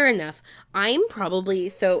 Fair enough. I'm probably...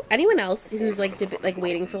 So, anyone else who's, like,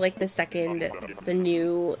 waiting for, like, the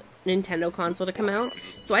new Nintendo console to come out.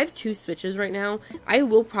 So, I have 2 Switches right now. I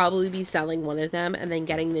will probably be selling one of them and then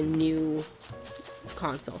getting the new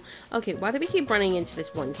console. Okay, why do we keep running into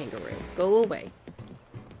this one kangaroo? Go away.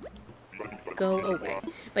 Go away.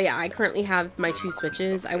 But yeah, I currently have my 2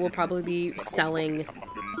 Switches. I will probably be selling...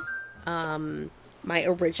 my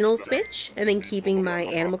original Switch, and then keeping my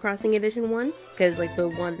Animal Crossing Edition one, because, like, the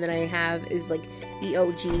one that I have is, like, the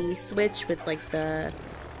OG Switch with, like, the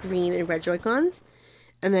green and red Joy-Cons,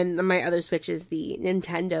 and then my other Switch is the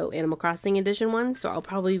Nintendo Animal Crossing Edition one, so I'll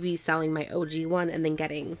probably be selling my OG one, and then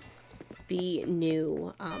getting the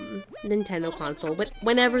new, Nintendo console, but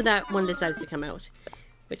whenever that one decides to come out,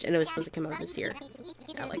 which I know is supposed to come out this year,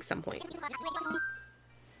 at, like, some point.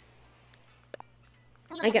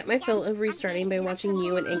 I get my fill of restarting by watching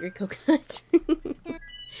you and Angry Coconut.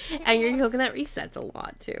 Angry Coconut resets a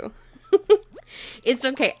lot, too. It's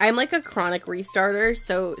okay. I'm like a chronic restarter,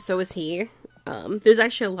 so is he. There's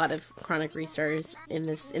actually a lot of chronic restarters in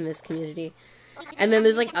this community. And then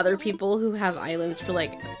there's, like, other people who have islands for,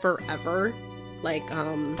 like, forever. Like,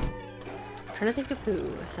 trying to think of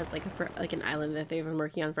who has like an island that they've been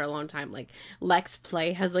working on for a long time. Like Lex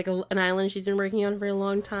Play has like an island she's been working on for a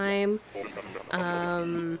long time.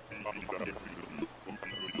 I'm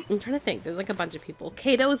trying to think. There's like a bunch of people.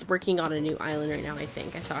 Kato is working on a new island right now, I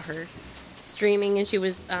think. I saw her streaming and she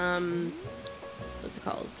was, what's it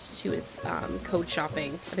called? She was, code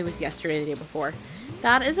shopping. I think it was yesterday or the day before.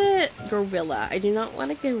 That is a gorilla. I do not want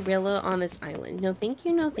a gorilla on this island. No, thank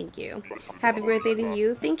you. No, thank you. Happy birthday to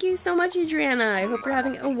you. Thank you so much, Adriana. I hope you're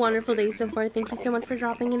having a wonderful day so far. Thank you so much for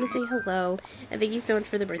dropping in to say hello. And thank you so much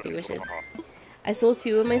for the birthday wishes. I sold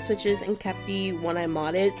 2 of my Switches and kept the one I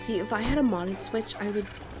modded. See, if I had a modded Switch,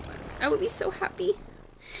 I would be so happy.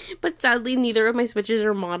 But sadly, neither of my Switches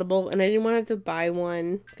are moddable, and I didn't want to have to buy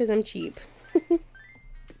one because I'm cheap. But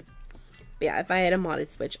yeah, if I had a modded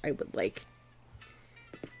Switch, I would like...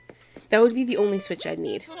 That would be the only Switch I'd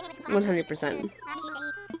need. 100%.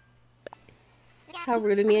 How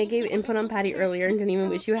rude of me. I gave input on Patty earlier and didn't even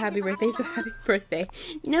wish you a happy birthday, so happy birthday.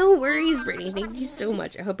 No worries, Brittany. Thank you so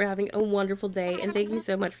much. I hope you're having a wonderful day, and thank you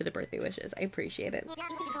so much for the birthday wishes. I appreciate it.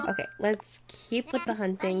 Okay, let's keep with the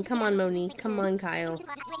hunting. Come on, Monique. Come on, Kyle.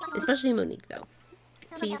 Especially Monique, though.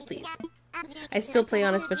 Please, please. I still play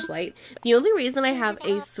on a Switch Lite. The only reason I have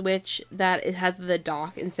a Switch that it has the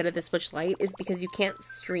dock instead of the Switch Lite is because you can't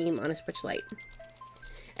stream on a Switch Lite.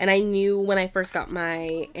 And I knew when I first got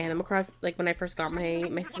my Animal Crossing, like when I first got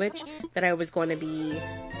my Switch, that I was going to be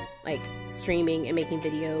like streaming and making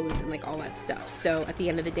videos and like all that stuff. So at the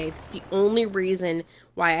end of the day, that's the only reason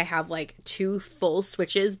why I have like 2 full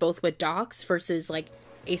Switches, both with docks versus like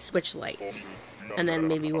a Switch Lite. And then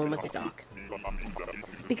maybe one with the dock.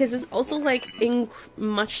 Because it's also like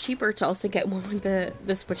much cheaper to also get one with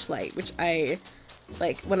the Switch Lite, which I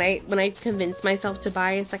like when I convinced myself to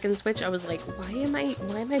buy a second Switch, I was like, why am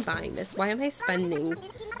I buying this? Why am I spending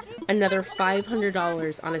another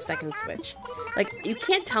 $500 on a second Switch? Like, you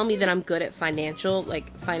can't tell me that I'm good at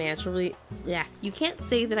financially, yeah, you can't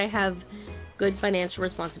say that I have good financial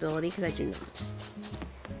responsibility, because I do not.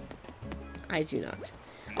 I do not.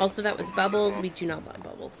 Also, that was Bubbles. We do not buy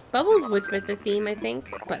Bubbles. Bubbles would fit the theme, I think,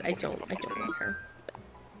 but I don't want her.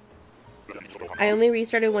 I only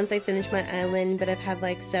restarted once I finished my island, but I've had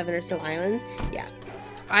like 7 or so islands. Yeah.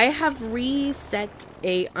 I have reset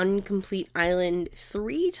a incomplete island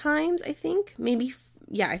 3 times, I think. Maybe,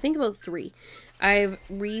 yeah, I think about 3.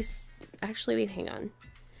 Actually, wait, hang on.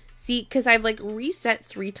 See, because I've like reset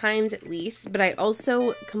 3 times at least, but I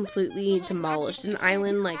also completely demolished an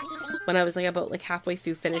island like when I was like about like halfway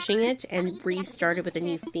through finishing it and restarted with a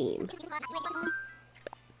new theme.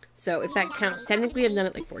 So if that counts, technically I've done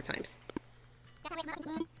it like 4 times.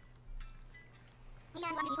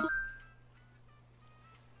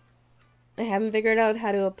 I haven't figured out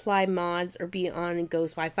how to apply mods or be on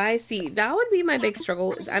Ghost Wi-Fi. See, that would be my big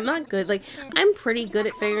struggle, is I'm not good. Like, I'm pretty good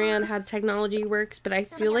at figuring out how technology works, but I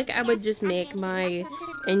feel like I would just make my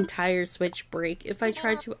entire Switch break if I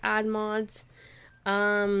tried to add mods,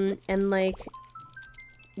 and, like,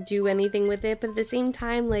 do anything with it. But at the same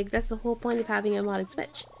time, like, that's the whole point of having a modded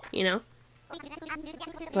Switch, you know?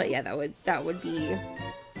 But yeah, that would be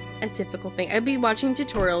a difficult thing. I'd be watching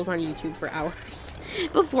tutorials on YouTube for hours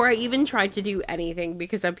before I even tried to do anything,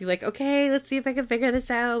 because I'd be like, okay, let's see if I can figure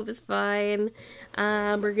this out. It's fine.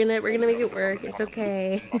 We're gonna make it work. It's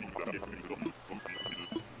okay.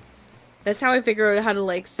 That's how I figure out how to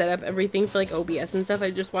like set up everything for like OBS and stuff.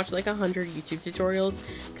 I just watch like 100 YouTube tutorials.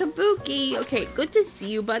 Kabuki, okay, good to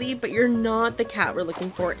see you, buddy, but you're not the cat we're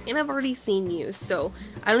looking for, and I've already seen you, so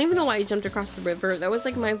I don't even know why you jumped across the river. That was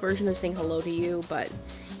like my version of saying hello to you, but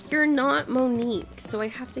you're not Monique, so I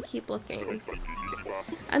have to keep looking.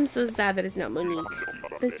 I'm so sad that it's not Monique,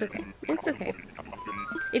 but it's okay. It's okay.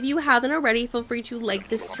 If you haven't already, feel free to like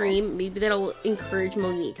the stream. Maybe that'll encourage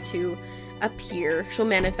Monique to appear. She'll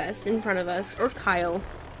manifest in front of us, or Kyle,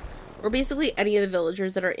 or basically any of the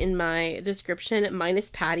villagers that are in my description, minus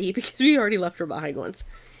Patty, because we already left her behind once.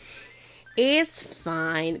 It's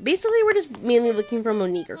fine. Basically, we're just mainly looking for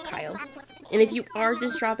Monique or Kyle. And if you are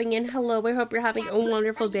just dropping in, hello, I hope you're having a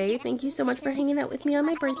wonderful day. Thank you so much for hanging out with me on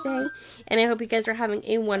my birthday. And I hope you guys are having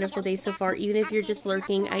a wonderful day so far. Even if you're just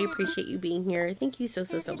lurking, I appreciate you being here. Thank you so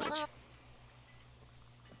much.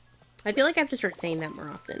 I feel like I have to start saying that more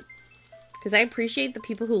often, because I appreciate the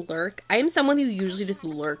people who lurk. I am someone who usually just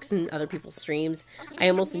lurks in other people's streams. I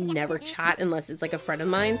almost never chat unless it's like a friend of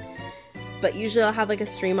mine. But usually I'll have like a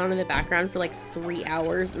stream on in the background for like 3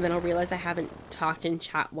 hours, and then I'll realize I haven't talked in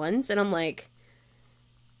chat once, and I'm like,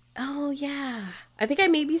 oh yeah. I think I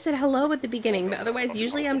maybe said hello at the beginning, but otherwise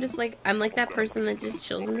usually I'm just like, I'm like that person that just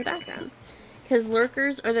chills in the background. Because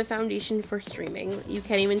lurkers are the foundation for streaming. You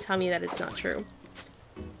can't even tell me that it's not true.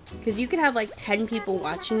 Because you could have like 10 people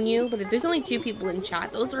watching you, but if there's only 2 people in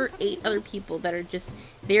chat, those are 8 other people that are just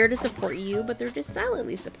there to support you, but they're just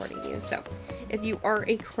silently supporting you. So if you are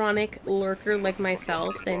a chronic lurker like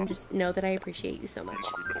myself, then just know that I appreciate you so much.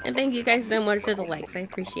 And thank you guys so much for the likes. I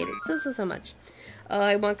appreciate it so much.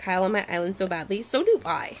 I want Kyle on my island so badly. So do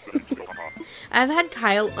I. I've had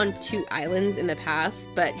Kyle on 2 islands in the past,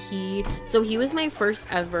 but he was my first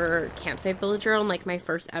ever campsite villager on like my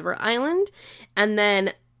first ever island. And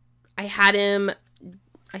then I had him,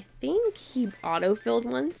 I think he autofilled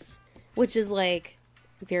once, which is like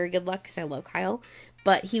very good luck because I love Kyle,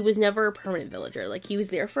 but he was never a permanent villager. Like he was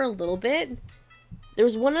there for a little bit. There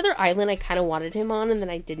was one other island I kind of wanted him on, and then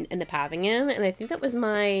I didn't end up having him, and I think that was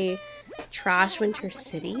my Trash Winter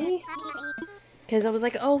City, because I was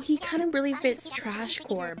like, oh, he kind of really fits Trash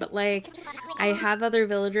Core, but like, I have other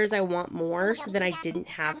villagers I want more, so then I didn't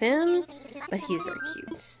have him, but he's very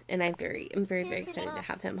cute, and I'm very excited to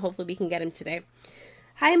have him. Hopefully we can get him today.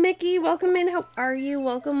 Hi, Mickey. Welcome in. How are you?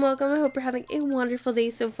 Welcome. I hope you're having a wonderful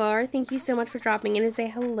day so far. Thank you so much for dropping in to say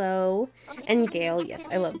hello. And Gail. Yes,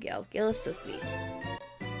 I love Gail. Gail is so sweet.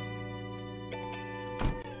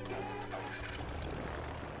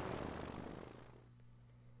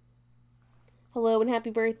 Hello and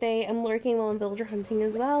happy birthday. I'm lurking while I'm villager hunting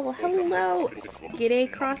as well. Well, hello, Skidday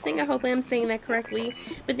Crossing. I hope I'm saying that correctly.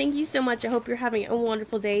 But thank you so much. I hope you're having a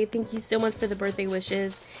wonderful day. Thank you so much for the birthday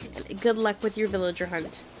wishes. And good luck with your villager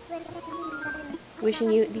hunt. Wishing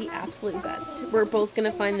you the absolute best. We're both going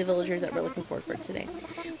to find the villagers that we're looking for today.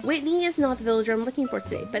 Whitney is not the villager I'm looking for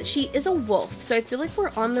today, but she is a wolf. So I feel like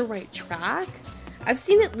we're on the right track. I've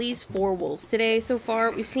seen at least 4 wolves today so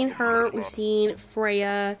far. We've seen her. We've seen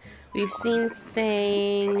Freya. We've seen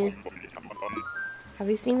Fang. Have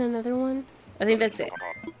we seen another one? I think that's it.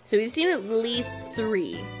 So we've seen at least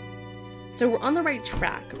 3. So we're on the right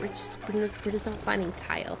track. We're just not finding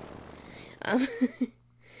Kyle.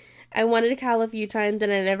 I wanted Kyle a few times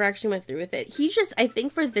and I never actually went through with it. He's just, I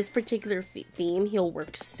think for this particular theme, he'll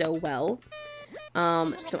work so well.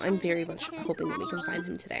 So I'm very much hoping that we can find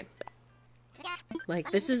him today.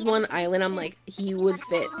 Like, this is one island I'm like, he would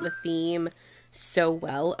fit the theme so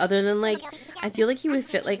well. Other than, like, I feel like he would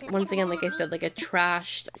fit, like, once again, like I said, like a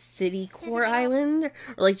trashed city core island. Or,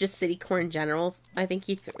 like, just city core in general. I think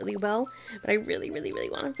he'd fit really well. But I really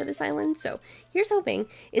want him for this island. So, here's hoping.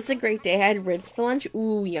 It's a great day. I had ribs for lunch.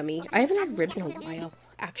 Ooh, yummy. I haven't had ribs in a while,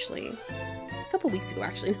 actually. A couple weeks ago,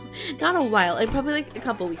 actually. Not a while. Probably, like, a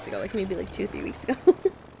couple weeks ago. Like, maybe, like, 2-3 weeks ago.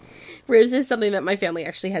 Ribs is something that my family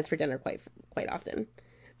actually has for dinner quite often.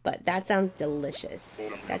 But that sounds delicious.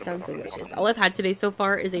 That sounds delicious. All I've had today so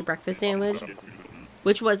far is a breakfast sandwich,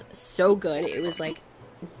 which was so good. It was like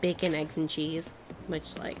bacon, eggs, and cheese,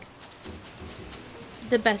 which, like,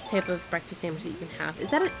 the best type of breakfast sandwich that you can have. Is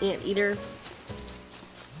that an anteater?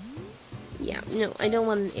 Yeah, no, I don't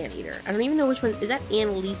want an anteater. I don't even know which one. Is that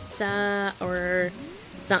Annalisa or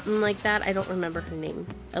something like that? I don't remember her name.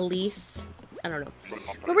 Elise? I don't know.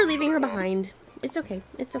 But we're leaving her behind. It's okay.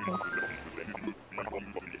 It's okay.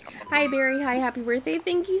 Hi, Barry. Hi, happy birthday.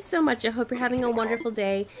 Thank you so much. I hope you're having a wonderful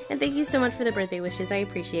day. And thank you so much for the birthday wishes. I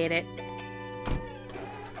appreciate it.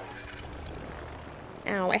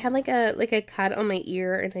 Ow, I had like a cut on my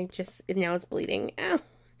ear and now it's bleeding. Ow.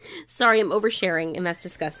 Sorry, I'm oversharing and that's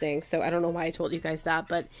disgusting. So I don't know why I told you guys that,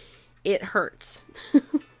 but it hurts.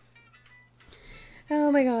 Oh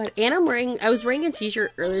my god. And I was wearing a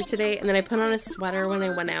t-shirt earlier today, and then I put on a sweater when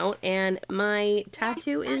I went out, and my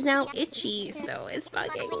tattoo is now itchy, so it's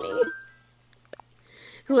bugging me.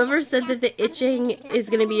 Whoever said that the itching is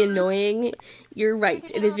going to be annoying, you're right.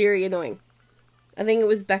 It is very annoying. I think it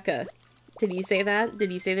was Becca. Did you say that?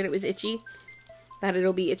 Did you say that it was itchy? That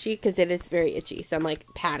it'll be itchy? Because it is very itchy, so I'm like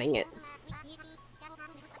patting it.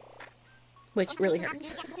 Which really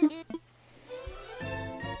hurts.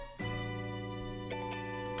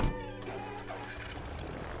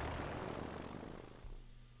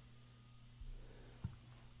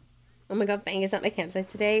 Oh my god, Fang is at my campsite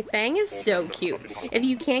today. Fang is so cute. If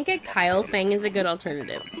you can't get Kyle, Fang is a good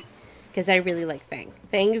alternative. Because I really like Fang.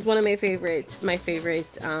 Fang is one of my favorite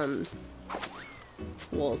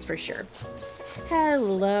wolves for sure.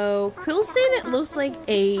 Hello. Quilson looks like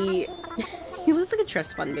he looks like a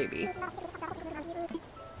trust fund baby.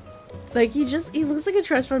 Like, he looks like a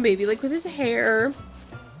trust fund baby. Like, with his hair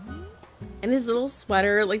and his little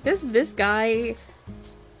sweater. Like, this guy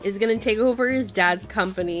is gonna take over his dad's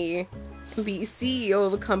company and be CEO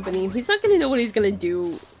of a company. He's not gonna know what he's gonna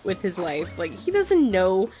do with his life. Like, he doesn't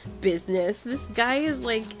know business. This guy is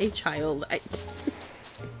like a child.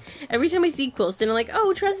 Every time I see Quilston, I'm like,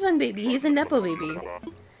 oh, trust fund baby. He's a Nepo baby.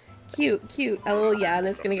 Cute, cute. Oh, yeah, and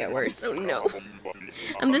it's gonna get worse. Oh, no.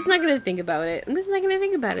 I'm just not gonna think about it. I'm just not gonna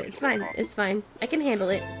think about it. It's fine. It's fine. I can handle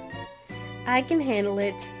it. I can handle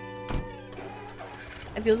it.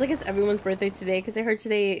 It feels like it's everyone's birthday today, because I heard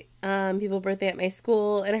today, people's birthday at my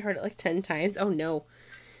school, and I heard it like 10 times. Oh, no.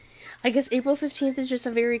 I guess April 15th is just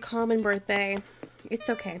a very common birthday. It's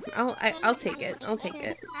okay. I'll take it. I'll take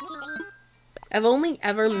it. I've only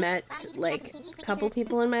ever met, like, a couple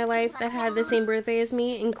people in my life that had the same birthday as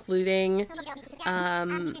me, including,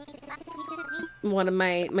 one of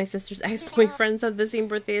my sister's ex-boyfriends had the same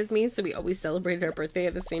birthday as me, so we always celebrated our birthday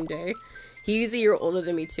at the same day. He's a year older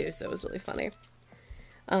than me, too, so it was really funny.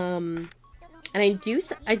 And I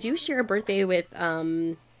do share a birthday with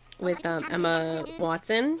Emma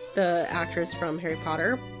Watson, the actress from Harry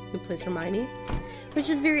Potter, who plays Hermione. Which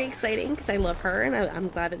is very exciting, because I love her, and I'm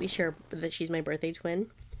glad that we share, that she's my birthday twin.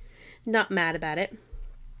 Not mad about it.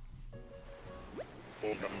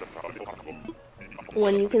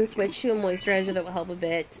 When you can switch to a moisturizer that will help a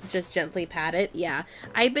bit, just gently pat it. Yeah.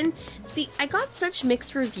 I got such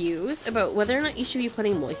mixed reviews about whether or not you should be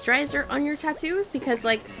putting moisturizer on your tattoos, because,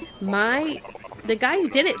 like, the guy who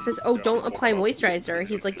did it says, oh, don't apply moisturizer.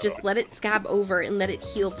 He's like, just let it scab over and let it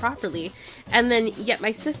heal properly. And then, yet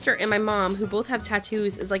my sister and my mom, who both have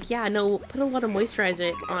tattoos, is like, yeah, no, put a lot of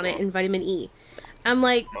moisturizer on it and vitamin E. I'm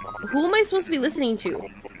like, who am I supposed to be listening to?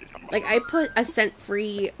 Like, I put a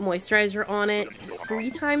scent-free moisturizer on it 3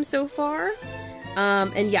 times so far.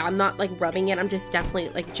 And yeah, I'm not, like, rubbing it. I'm just definitely,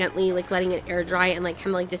 like, gently, like, letting it air dry and, like, kind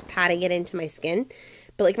of, like, just patting it into my skin.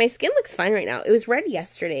 But, like, my skin looks fine right now. It was red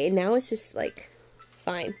yesterday, and now it's just, like,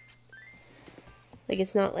 fine. Like,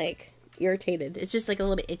 it's not, like, irritated. It's just, like, a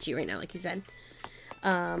little bit itchy right now, like you said.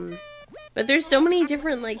 But there's so many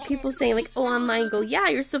different, like, people saying, like, oh, online go, yeah,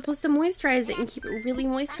 you're supposed to moisturize it and keep it really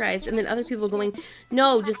moisturized. And then other people going,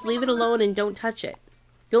 no, just leave it alone and don't touch it.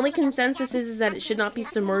 The only consensus is that it should not be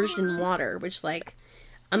submerged in water, which, like,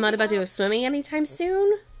 I'm not about to go swimming anytime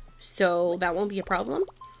soon, so that won't be a problem.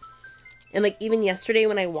 And, like, even yesterday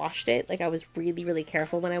when I washed it, like, I was really, really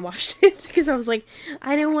careful when I washed it, because I was like,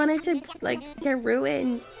 I didn't want it to, like, get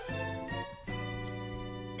ruined.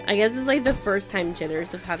 I guess it's, like, the first time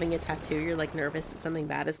jitters of having a tattoo. You're, like, nervous that something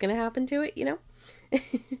bad is gonna happen to it, you know?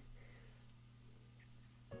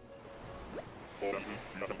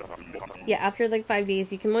 Yeah, after, like, 5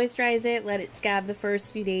 days, you can moisturize it, let it scab the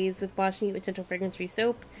first few days with washing it with gentle fragrance-free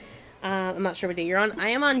soap. I'm not sure what day you're on. I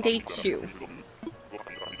am on day 2.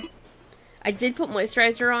 I did put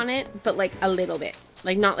moisturizer on it, but, like, a little bit.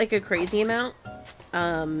 Like, not, like, a crazy amount.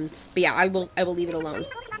 But yeah, I will leave it alone.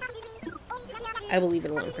 I will leave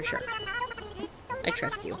it alone for sure. I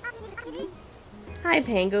trust you. Hi,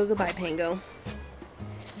 Pango. Goodbye, Pango.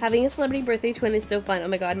 Having a celebrity birthday twin is so fun. Oh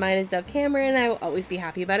my god, mine is Dove Cameron. I will always be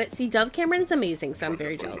happy about it. See, Dove Cameron is amazing, so I'm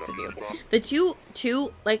very jealous of you. The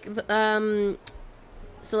two, like,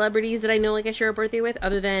 celebrities that I know, like, I share a birthday with,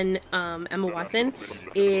 other than, Emma Watson,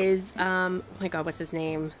 is, oh my god, what's his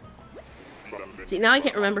name? See, now I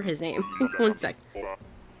can't remember his name. One sec.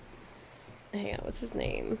 Hang on, what's his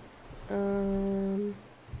name?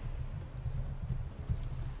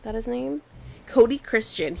 That his name? Cody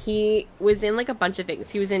Christian. He was in, like, a bunch of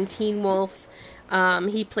things. He was in Teen Wolf.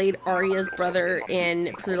 He played Arya's brother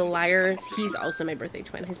in Pretty Little Liars. He's also my birthday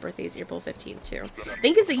twin. His birthday is April 15th, too. I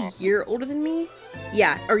think he's a year older than me.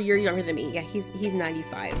 Yeah, or a year younger than me. Yeah, he's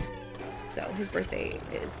 95. So his birthday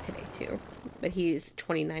is today, too. But he's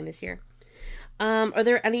 29 this year. Are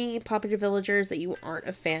there any popular villagers that you aren't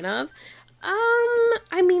a fan of?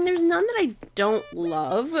 I mean, there's none that I don't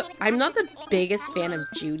love. I'm not the biggest fan of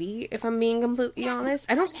Judy, if I'm being completely honest.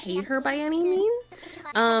 I don't hate her by any means.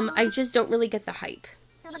 I just don't really get the hype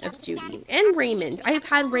of Judy. And Raymond. I've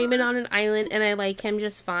had Raymond on an island, and I like him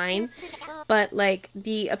just fine. But, like,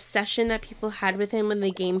 the obsession that people had with him when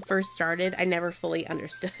the game first started, I never fully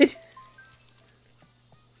understood.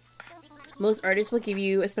 Most artists will give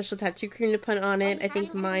you a special tattoo cream to put on it. I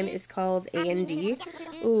think mine is called A&D.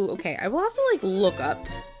 Ooh, okay. I will have to, like, look up,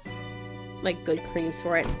 like, good creams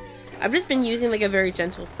for it. I've just been using, like, a very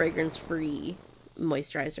gentle fragrance-free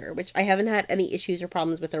moisturizer, which I haven't had any issues or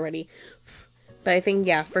problems with already. But I think,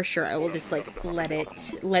 yeah, for sure, I will just, like, let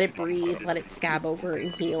it breathe, let it scab over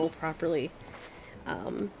and heal properly.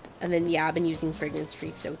 And then, yeah, I've been using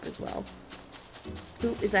fragrance-free soap as well. Who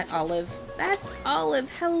is that? Olive. That's Olive.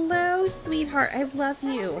 Hello, sweetheart. I love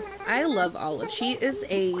you. I love Olive. She is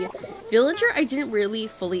a villager I didn't really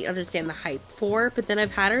fully understand the hype for, but then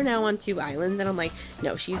I've had her now on 2 islands, and I'm like,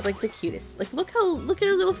 no, she's like the cutest. Like, look at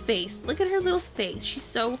her little face. Look at her little face. She's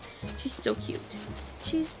so cute.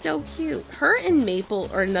 She's so cute. Her and Maple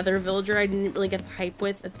are another villager I didn't really get the hype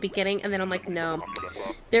with at the beginning, and then I'm like, no,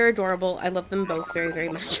 they're adorable. I love them both very, very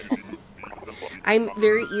much. I'm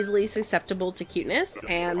very easily susceptible to cuteness,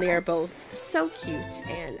 and they are both so cute,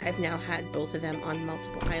 and I've now had both of them on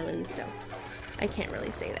multiple islands, so I can't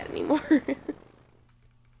really say that anymore.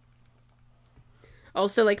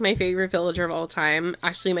 Also, like, my favorite villager of all time,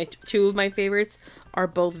 actually two of my favorites are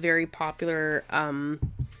both very popular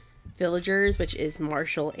villagers, which is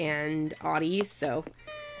Marshall and Audie, so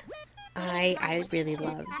I really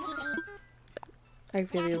love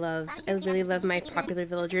my popular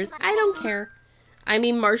villagers. I don't care. I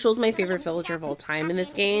mean, Marshall's my favorite villager of all time in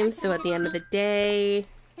this game, so at the end of the day,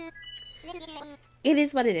 it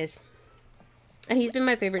is what it is. And he's been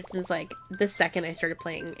my favorite since, like, the second I started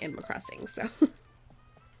playing Animal Crossing, so.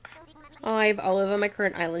 Oh, I have Olive on my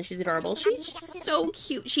current island. She's adorable. She's so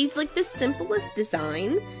cute. She's, like, the simplest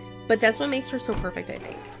design, but that's what makes her so perfect, I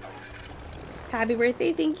think. Happy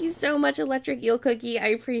birthday. Thank you so much, Electric Eel Cookie. I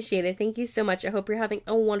appreciate it. Thank you so much. I hope you're having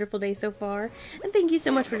a wonderful day so far. And thank you so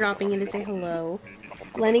much for dropping in to say hello.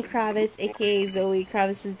 Lenny Kravitz, aka Zoe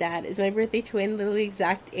Kravitz's dad, is my birthday twin, literally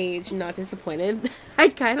exact age. Not disappointed. I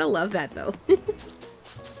kind of love that, though.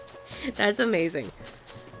 That's amazing.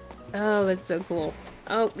 Oh, that's so cool.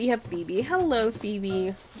 Oh, we have Phoebe. Hello,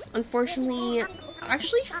 Phoebe. Unfortunately,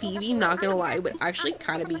 actually, Phoebe, not gonna lie, would actually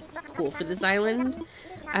kind of be cool for this island.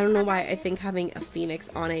 I don't know why I think having a phoenix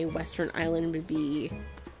on a western island would be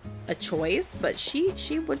a choice, but she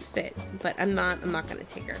would fit. But I'm not gonna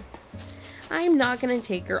take her. I'm not gonna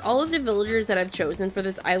take her. All of the villagers that I've chosen for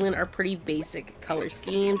this island are pretty basic color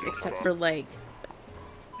schemes, except for like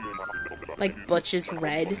Butch is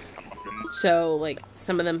red. So like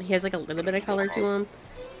some of them, he has like a little bit of color to him.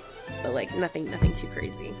 But, like, nothing too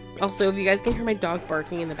crazy. Also, if you guys can hear my dog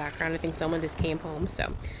barking in the background, I think someone just came home,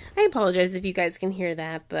 so I apologize if you guys can hear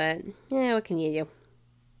that, but, yeah, what can you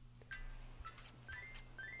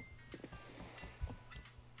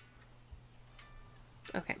do?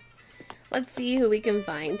 Okay. Let's see who we can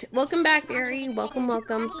find. Welcome back, Barry. Welcome,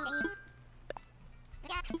 welcome.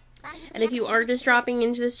 And if you are just dropping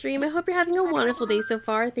into the stream, I hope you're having a wonderful day so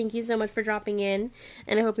far. Thank you so much for dropping in,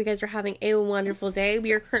 and I hope you guys are having a wonderful day.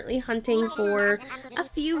 We are currently hunting for a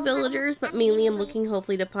few villagers, but mainly I'm looking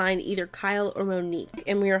hopefully to find either Kyle or Monique,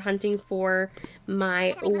 and we are hunting for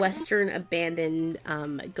my western abandoned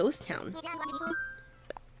ghost town.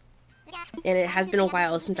 And it has been a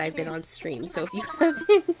while since I've been on stream, so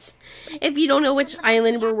if you don't know which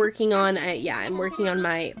island we're working on, yeah, I'm working on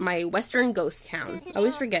my western ghost town. I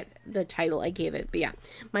always forget the title I gave it, but yeah,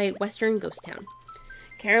 my western ghost town.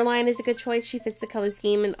 Caroline is a good choice. She fits the color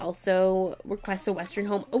scheme and also requests a western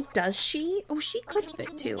home. Oh, does she? Oh, she could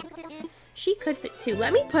fit too. She could fit too.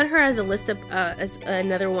 Let me put her as a list of, as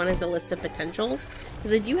another one as a list of potentials,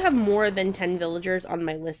 because I do have more than 10 villagers on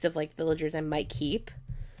my list of, like, villagers I might keep.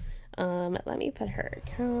 Let me put her.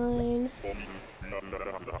 Caroline.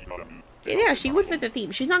 Yeah, she would fit the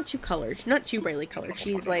theme. She's not too colored. She's not too brightly colored.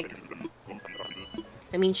 She's like,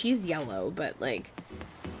 I mean, she's yellow, but like,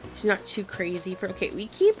 she's not too crazy for, okay, we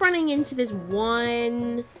keep running into this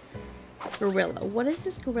one gorilla. What is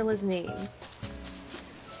this gorilla's name?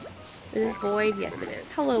 Is this Boyd? Yes, it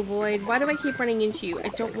is. Hello, Boyd. Why do I keep running into you? I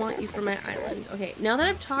don't want you for my island. Okay, now that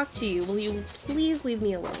I've talked to you, will you please leave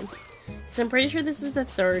me alone? So I'm pretty sure this is the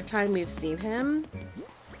 3rd time we've seen him.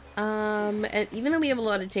 And even though we have a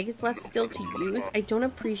lot of tickets left still to use, I don't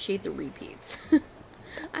appreciate the repeats.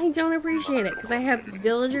 I don't appreciate it, because I have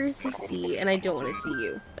villagers to see, and I don't want to see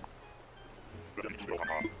you.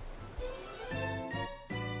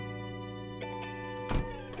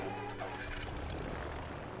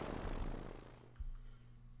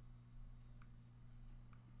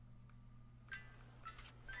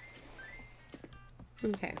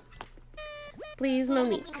 Okay. Please,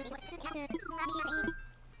 Monique.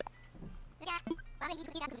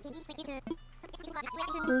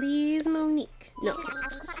 Please, Monique. No.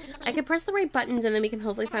 I could press the right buttons and then we can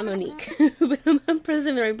hopefully find Monique. But I'm not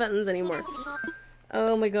pressing the right buttons anymore.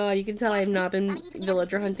 Oh my god, you can tell I have not been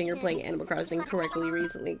villager hunting or playing Animal Crossing correctly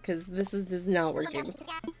recently, because this is not working.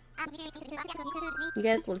 You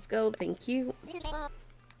guys, let's go. Thank you.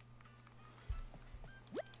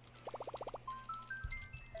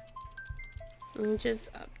 Let me just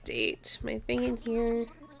update my thing in here.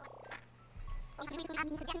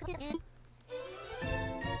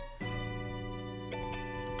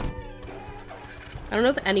 I don't know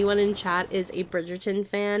if anyone in chat is a Bridgerton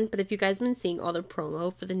fan, but if you guys have been seeing all the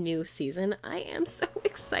promo for the new season, I am so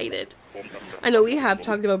excited. I know we have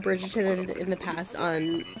talked about Bridgerton in the past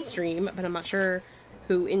on stream, but I'm not sure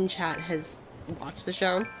who in chat has watched the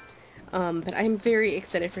show. But I'm very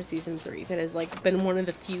excited for season 3. That has like been one of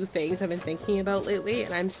the few things I've been thinking about lately,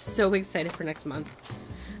 and I'm so excited for next month.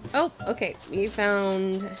 Oh, okay, we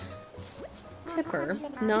found Tipper,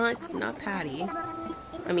 not Patty.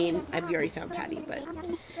 I mean, I've already found Patty, but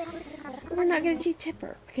we're not gonna do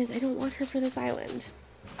Tipper because I don't want her for this island.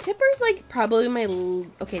 Tipper's like probably my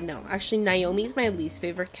okay, no, actually Naomi's my least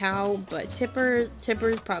favorite cow, but Tipper's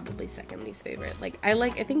probably second least favorite. Like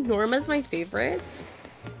I think Norma's my favorite,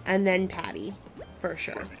 and then Patty for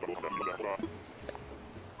sure.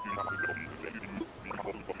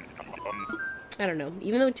 I don't know.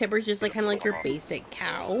 Even though Tipper's just like kind of like your basic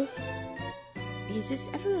cow, he's just,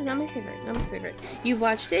 I don't know, not my favorite. Not my favorite. You've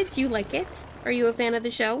watched it? Do you like it? Are you a fan of the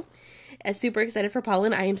show? Super excited for Paul,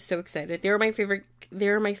 and I am so excited. They're my favorite.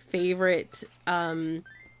 They're my favorite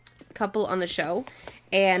couple on the show,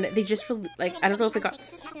 and they just like, I don't know if it got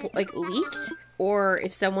like leaked or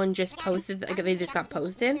if someone just posted, like they just got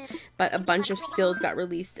posted, but a bunch of stills got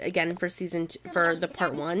released again for for the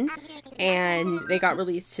part 1, and they got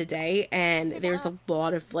released today, and there's a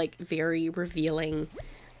lot of like very revealing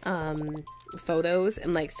photos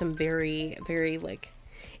and like some very like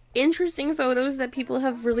interesting photos that people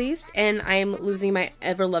have released, and I'm losing my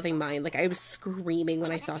ever-loving mind. Like I was screaming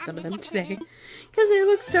when I saw some of them today because they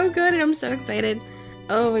look so good, and I'm so excited.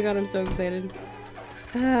 Oh my god, I'm so excited.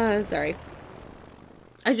 Sorry.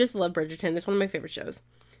 I just love Bridgerton. It's one of my favorite shows.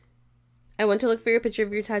 I went to look for your picture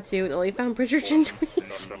of your tattoo and only found Bridgerton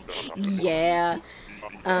tweets. Yeah.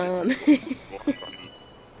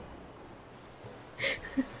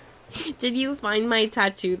 Did you find my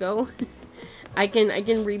tattoo though? I can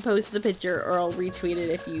repost the picture, or I'll retweet it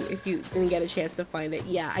if you didn't get a chance to find it.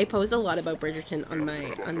 Yeah, I post a lot about Bridgerton on my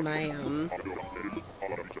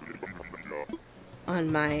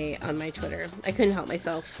Twitter. I couldn't help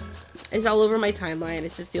myself. It's all over my timeline.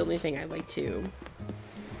 It's just the only thing I like to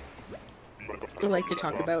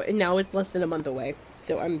talk about, and now it's less than a month away,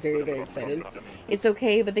 so I'm very, very excited. It's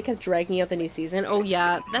okay, but they kept dragging out the new season. Oh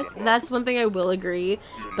yeah, that's one thing I will agree,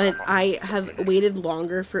 but I have waited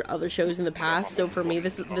longer for other shows in the past, so for me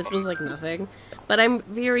this was like nothing. But I'm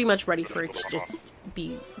very much ready for it to just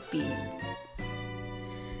be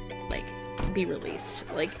released.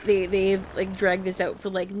 Like they've like dragged this out for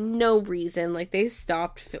like no reason. Like they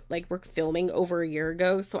stopped work filming over a year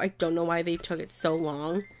ago, so I don't know why they took it so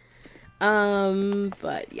long.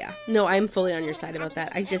 But yeah, no, I'm fully on your side about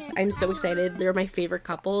that. I'm so excited. They're my favorite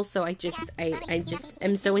couple, so I just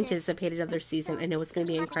am so anticipated of their season. I know it's gonna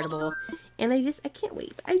be incredible, and I can't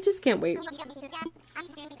wait. I just can't wait.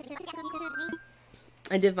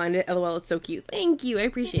 I did find it. LOL, it's so cute. Thank you. I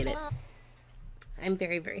appreciate it. I'm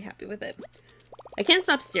very, very happy with it. I can't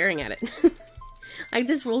stop staring at it. I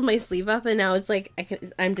just rolled my sleeve up, and now it's like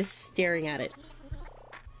I'm just staring at it.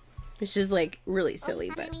 Which is like really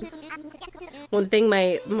silly, but one thing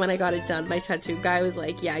when I got it done, my tattoo guy was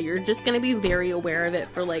like, yeah, you're just gonna be very aware of it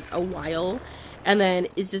for like a while, and then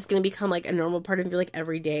it's just gonna become like a normal part of your like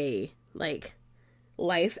everyday like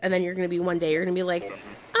life, and then one day you're gonna be like,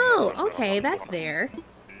 oh, okay, that's there.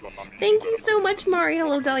 Thank you so much, Mari.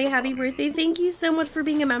 Hello, Dahlia. Happy birthday. Thank you so much for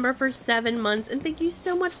being a member for 7 months, and thank you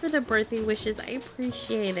so much for the birthday wishes. I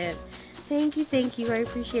appreciate it. Thank you. I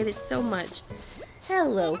appreciate it so much.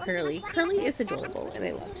 Hello, Curly. Curly is adorable, and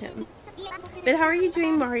I love him. But how are you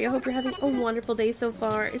doing, Mario? I hope you're having a wonderful day so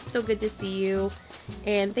far. It's so good to see you.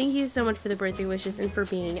 And thank you so much for the birthday wishes and for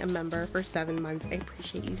being a member for 7 months. I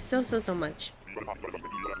appreciate you so much.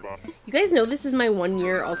 You guys know this is my 1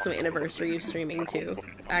 year also anniversary of streaming too.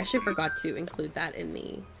 I actually forgot to include that in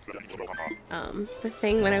the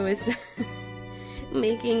thing when I was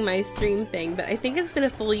making my stream thing, but I think it's been a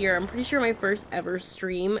full year. I'm pretty sure my first ever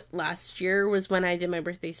stream last year was when I did my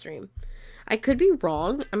birthday stream. I could be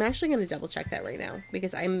wrong. I'm actually going to double check that right now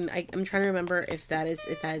because I'm trying to remember if that is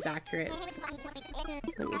accurate.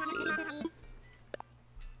 Let me see.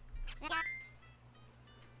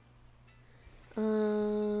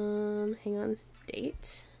 Hang on.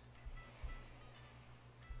 Date.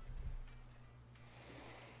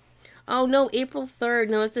 Oh no, April 3rd.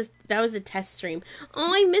 No, that was a test stream.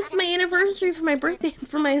 Oh, I missed my anniversary for my birthday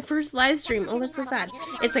for my first live stream. Oh, that's so sad.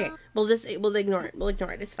 It's okay. We'll ignore it. We'll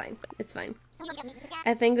ignore it. It's fine. It's fine.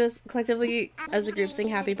 I think us collectively as a group sing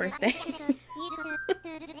happy birthday.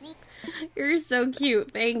 You're so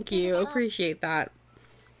cute. Thank you. Appreciate that.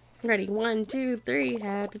 Ready? 1, 2, 3.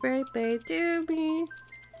 Happy birthday to me.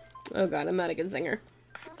 Oh god, I'm not a good singer.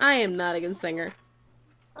 I am not a good singer.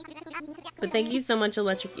 But thank you so much,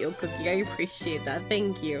 Electric Eel Cookie. I appreciate that.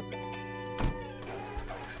 Thank you.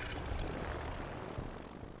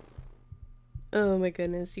 Oh my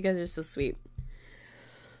goodness, you guys are so sweet.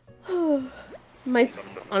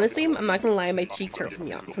 Honestly, I'm not gonna lie, my cheeks hurt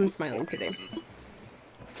from smiling today.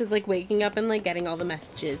 Because like waking up and like getting all the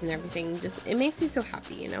messages and everything, just it makes you so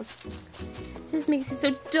happy, you know? Just makes you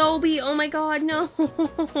so Dobby. Oh my god, no.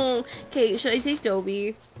 Okay, should I take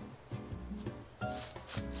Dobby?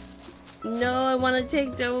 No, I want to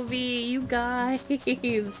take Dobby. You guys,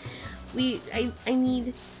 I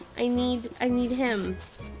need him.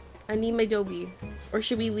 I need my Dobby. Or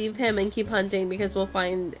should we leave him and keep hunting because we'll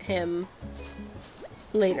find him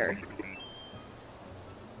later?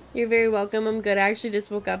 You're very welcome. I'm good. I actually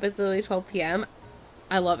just woke up. It's literally 12 p.m.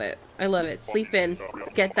 I love it. I love it. Sleep in.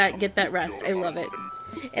 Get that rest. I love it.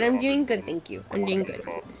 And I'm doing good, thank you. I'm doing good.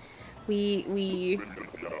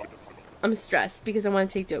 I'm stressed because I want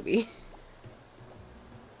to take Dobby.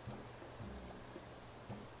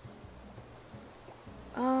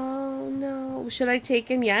 Oh no. Should I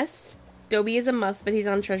take him? Yes. Dobby is a must, but he's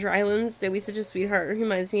on Treasure Islands. Dobby's such a sweetheart. He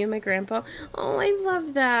reminds me of my grandpa. Oh, I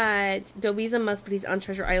love that. Dobby's a must, but he's on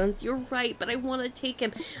Treasure Islands. You're right, but I want to take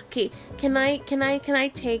him. Okay, can I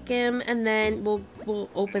take him and then we'll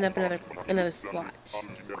open up another slot.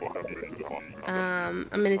 I'm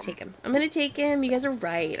gonna take him. You guys are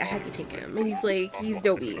right. I have to take him. And he's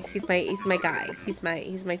Dobby. He's my guy. He's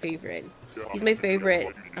my favorite. He's my favorite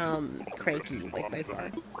cranky, like by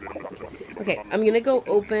far. Okay, I'm gonna go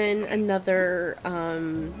open another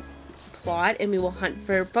plot and we will hunt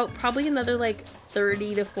for about probably another like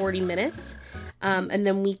 30 to 40 minutes. And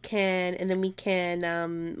then we'll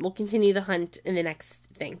continue the hunt in the next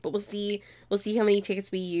thing. But we'll see how many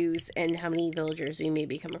tickets we use and how many villagers we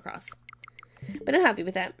maybe come across. But I'm happy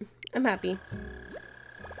with that. I'm happy.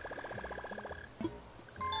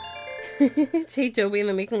 Take Dobby and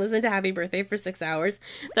then we can listen to Happy Birthday for 6 hours.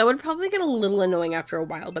 That would probably get a little annoying after a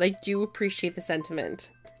while, but I do appreciate the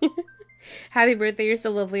sentiment. Happy birthday, you're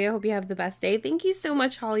so lovely. I hope you have the best day. Thank you so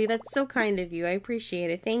much, Holly. That's so kind of you. I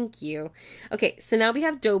appreciate it. Thank you. Okay, so now we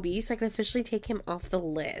have Dobby, so I can officially take him off the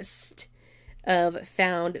list of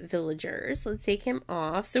found villagers. Let's take him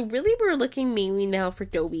off. So really we're looking mainly now for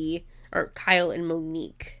Dobby, or Kyle and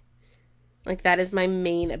Monique. Like, that is my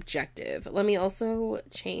main objective. Let me also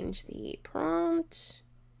change the prompt.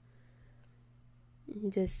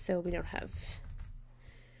 Just so we don't have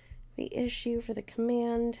the issue for the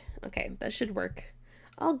command. Okay, that should work.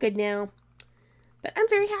 All good now. But I'm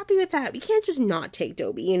very happy with that. We can't just not take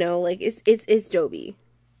Dobby, you know? Like, it's Dobby.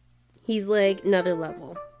 He's, like, another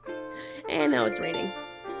level. And now it's raining.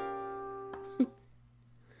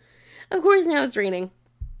 Of course, now it's raining.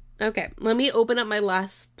 Okay, let me open up my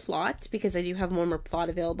last plot because I do have one more plot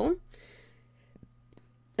available.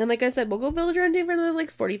 And like I said, we'll go villager hunting for another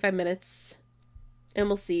like 45 minutes. And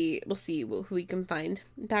we'll see who we can find.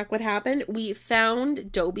 Back what happened, we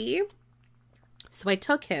found Dobby. So I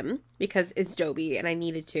took him because it's Dobby and I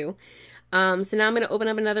needed to. So now I'm going to open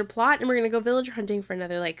up another plot and we're going to go villager hunting for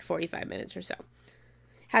another like 45 minutes or so.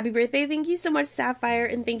 Happy birthday. Thank you so much, Sapphire,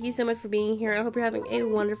 and thank you so much for being here. I hope you're having a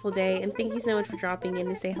wonderful day, and thank you so much for dropping in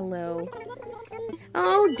to say hello.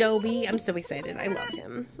 Oh, Dobby. I'm so excited. I love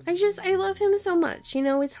him. I love him so much. You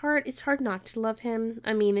know, it's hard not to love him.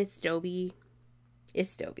 I mean, it's Dobby.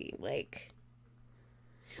 It's Dobby. Like,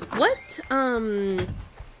 what, hang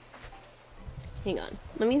on.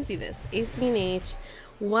 Let me see this. acnh.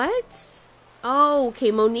 What? Oh,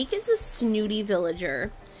 okay. Monique is a snooty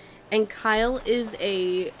villager. And Kyle is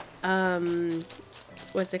a,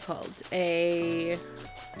 what's it called? A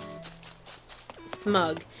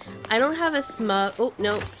smug. I don't have a smug. Oh,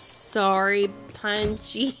 no. Sorry,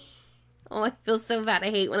 Punchy. Oh, I feel so bad.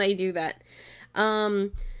 I hate when I do that. I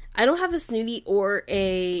don't have a snooty or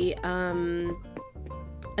a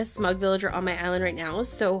smug villager on my island right now.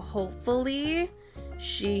 So hopefully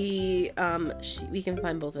we can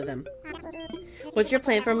find both of them. What's your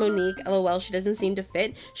plan for Monique? LOL, she doesn't seem to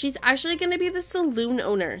fit. She's actually gonna be the saloon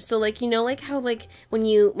owner. So like, you know, like how like when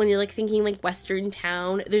you're like thinking like Western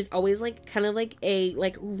town, there's always like kind of like a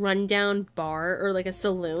like rundown bar or like a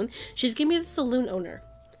saloon. She's gonna be the saloon owner.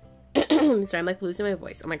 Sorry, I'm like losing my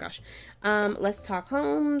voice. Oh my gosh. Let's talk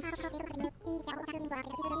homes.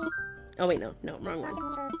 Oh wait, no, wrong one.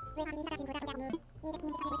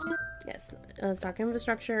 Yes, let's talk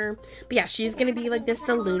infrastructure. But yeah, she's gonna be like the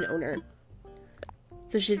saloon owner.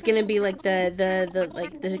 So she's gonna be like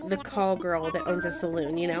the call girl that owns a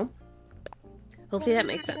saloon, you know? Hopefully that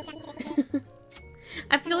makes sense.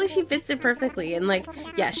 I feel like she fits it perfectly. And like,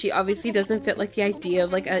 yeah, she obviously doesn't fit like the idea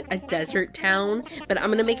of like a desert town, but I'm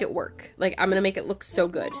gonna make it work. Like, I'm gonna make it look so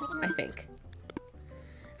good, I think.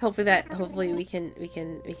 Hopefully we can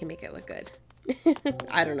make it look good.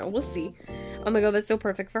 I don't know, we'll see. Oh my god, that's so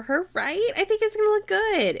perfect for her, right? I think it's gonna look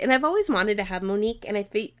good. And I've always wanted to have Monique, and I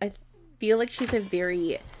feel like she's a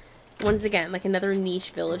very, once again, like another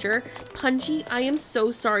niche villager. Punchy, I am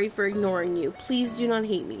so sorry for ignoring you. Please do not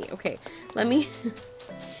hate me. Okay, let me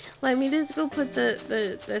just go put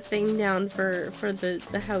the thing down for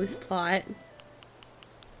the house plot.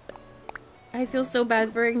 I feel so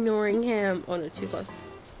bad for ignoring him. Oh no, too close.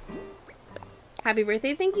 Happy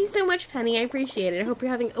birthday. Thank you so much, Penny. I appreciate it. I hope you're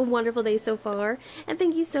having a wonderful day so far. And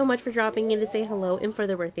thank you so much for dropping in to say hello and for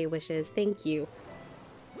the birthday wishes. Thank you.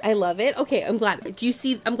 I love it. Okay, I'm glad.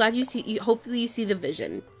 I'm glad you see, hopefully you see the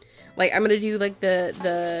vision. Like, I'm gonna do like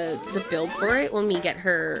the build for it when we get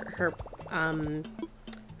her on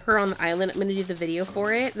the island. I'm gonna do the video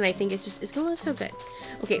for it, and I think it's gonna look so good.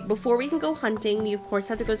 Okay, before we can go hunting, we of course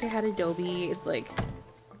have to go say hi to Dobby. It's like,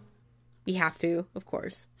 we have to, of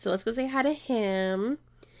course. So let's go say hi to him,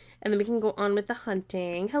 and then we can go on with the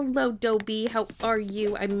hunting. Hello, Dobby. How are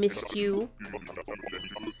you? I missed you.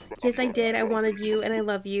 Yes, I did. I wanted you, and I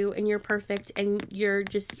love you, and you're perfect, and you're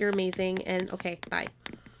amazing, and okay, bye.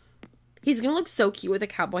 He's gonna look so cute with a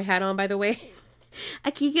cowboy hat on, by the way.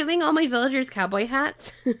 I keep giving all my villagers cowboy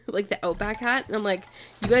hats, like the Outback hat, and I'm like,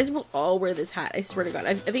 you guys will all wear this hat, I swear to God.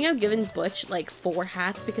 I think I've given Butch like 4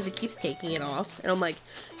 hats because he keeps taking it off, and I'm like,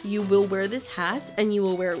 you will wear this hat, and you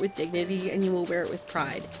will wear it with dignity, and you will wear it with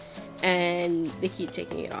pride. And they keep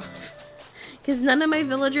taking it off. Because none of my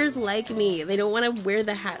villagers like me. They don't want to wear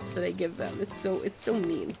the hats that I give them. It's so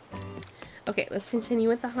mean. Okay, let's continue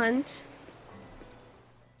with the hunt.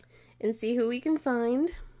 And see who we can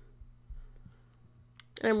find.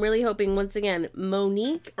 I'm really hoping, once again,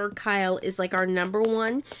 Monique or Kyle is like our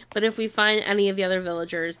 #1. But if we find any of the other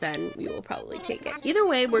villagers, then we will probably take it. Either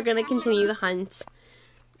way, we're going to continue the hunt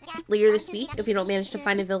later this week if we don't manage to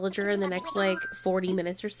find a villager in the next like 40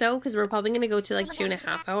 minutes or so, because we're probably going to go to like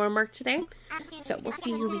 2.5 hour mark today. So we'll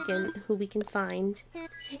see who we can find.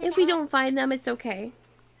 If we don't find them, it's okay.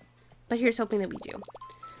 But here's hoping that we do.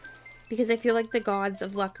 Because I feel like the gods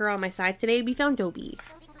of luck are on my side today. We found Dobby.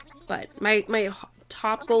 But my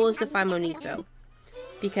top goal is to find Monique, though.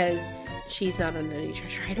 Because she's not on any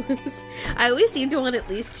treasure islands. I always seem to want at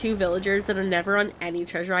least 2 villagers that are never on any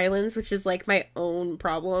treasure islands, which is like my own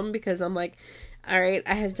problem. Because I'm like, alright,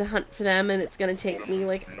 I have to hunt for them, and it's going to take me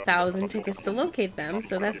like 1,000 tickets to locate them.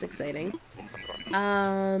 So that's exciting.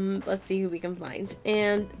 Let's see who we can find.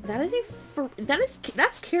 And that's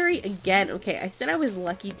Carrie again. Okay, I said I was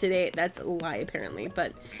lucky today. That's a lie, apparently.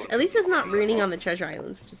 But at least it's not raining on the treasure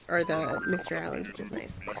islands, or the mystery islands, which is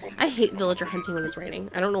nice. I hate villager hunting when it's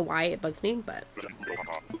raining. I don't know why it bugs me, but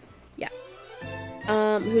yeah.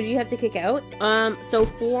 Who do you have to kick out? So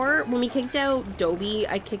when we kicked out Dobby,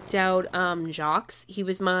 I kicked out, Jacques. He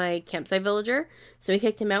was my campsite villager. So we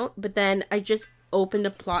kicked him out, but then I just opened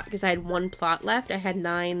a plot because I had 1 plot left. I had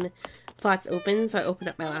 9 plots open, so I opened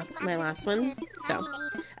up my last one. So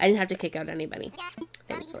I didn't have to kick out anybody,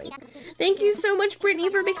 thankfully. Thank you so much, Brittany,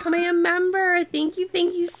 for becoming a member. Thank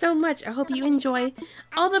you so much. I hope you enjoy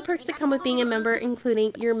all the perks that come with being a member,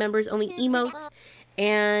 including your members only emotes.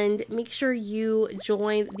 And make sure you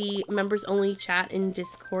join the members only chat in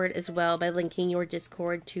Discord as well by linking your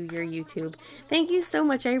Discord to your YouTube. Thank you so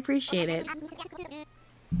much. I appreciate it.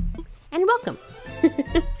 And welcome.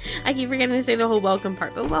 I keep forgetting to say the whole welcome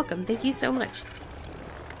part, but welcome. Thank you so much.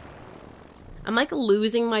 I'm like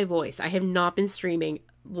losing my voice. I have not been streaming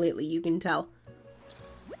lately, you can tell.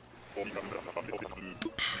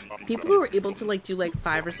 People who are able to like do like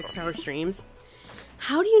 5 or 6 hour streams,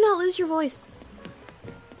 how do you not lose your voice?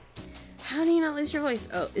 How do you not lose your voice?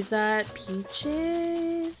 Oh, is that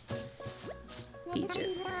Peaches?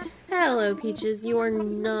 Peaches. Hello, Peaches. You are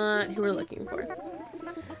not who we're looking for.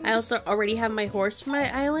 I also already have my horse for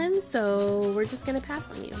my island, so we're just gonna pass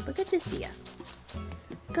on you. But good to see ya.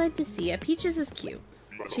 Good to see ya. Peaches is cute.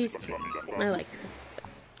 She's cute. I like her.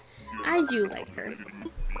 I do like her.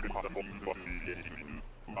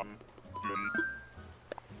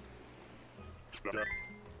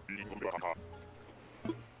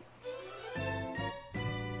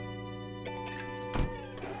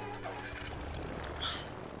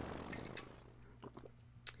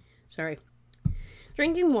 Sorry.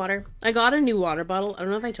 Drinking water. I got a new water bottle. I don't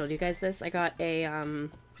know if I told you guys this. I got a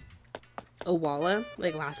Walla,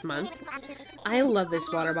 like last month. I love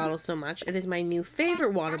this water bottle so much. It is my new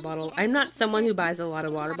favorite water bottle. I'm not someone who buys a lot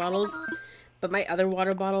of water bottles, But my other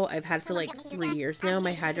water bottle I've had for like 3 years now,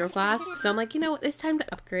 my Hydro Flask. So I'm like, you know what, it's time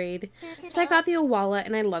to upgrade. So I got the Owala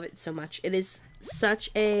and I love it so much. It is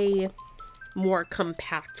such a more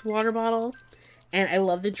compact water bottle. And I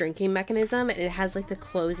love the drinking mechanism. And it has like the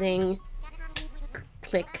closing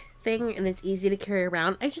click thing. And it's easy to carry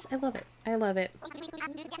around. I love it. I love it.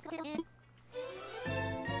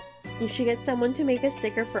 You should get someone to make a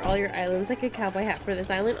sticker for all your islands, like a cowboy hat for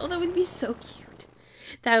this island. Oh, that would be so cute.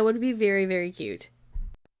 That would be very, very cute.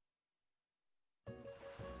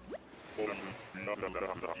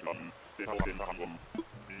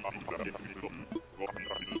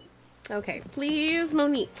 Okay, please,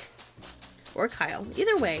 Monique. Or Kyle.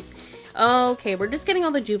 Either way. Okay, we're just getting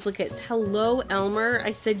all the duplicates. Hello, Elmer.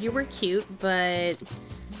 I said you were cute, but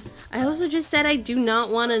I also just said I do not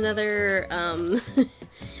want another,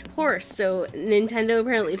 horse. So Nintendo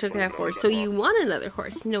apparently took that horse. So you want another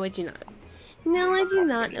horse? No, I do not. No, I do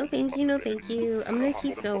not. No, thank you. No, thank you. I'm gonna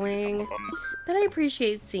keep going. But I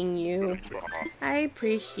appreciate seeing you. I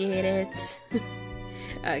appreciate it.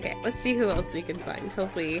 Okay, let's see who else we can find.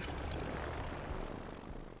 Hopefully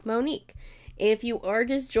Monique. If you are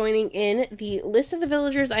just joining in, the list of the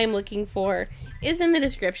villagers I am looking for is in the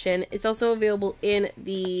description. It's also available in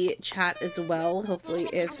the chat as well, hopefully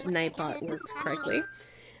if Nightbot works correctly.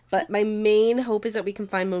 But my main hope is that we can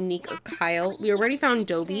find Monique or Kyle. We already found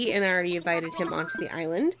Dobie, and I already invited him onto the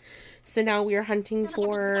island. So now we are hunting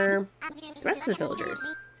for the rest of the villagers.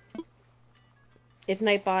 If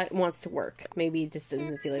Nightbot wants to work. Maybe he just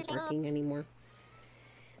doesn't feel like working anymore.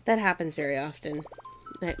 That happens very often.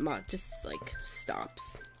 Nightbot just, like,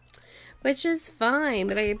 stops. Which is fine,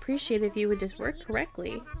 but I appreciate if you would just work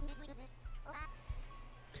correctly.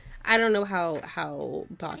 I don't know how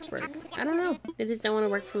bots work. I don't know. They just don't want to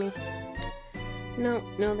work for me. No,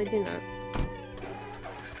 they do not.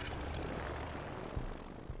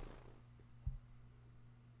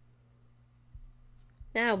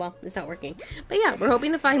 Ah, well, it's not working. But yeah, we're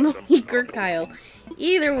hoping to find Monique or Kyle.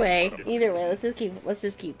 Either way, let's just keep let's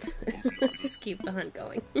just keep the hunt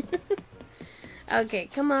going. Okay,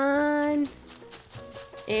 come on.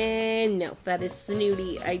 And no, that is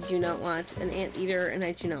Snooty. I do not want an anteater, and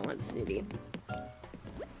I do not want Snooty.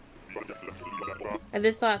 I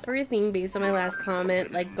just thought for a theme based on my last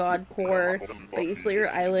comment, like God Core, but you split your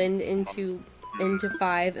island into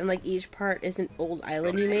 5, and like each part is an old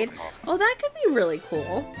island you made. Oh, that could be really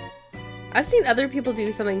cool. I've seen other people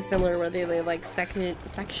do something similar where they like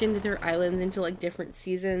sectioned their islands into like different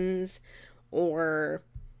seasons or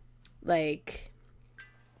like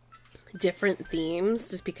different themes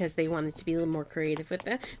just because they wanted to be a little more creative with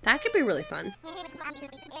it. That could be really fun.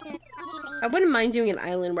 I wouldn't mind doing an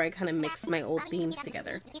island where I kind of mix my old themes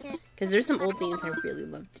together, because there's some old themes I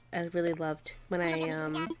really loved when I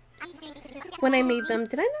made them.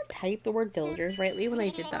 Did I not type the word villagers rightly when I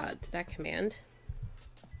did that command?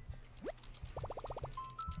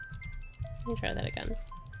 Let me try that again.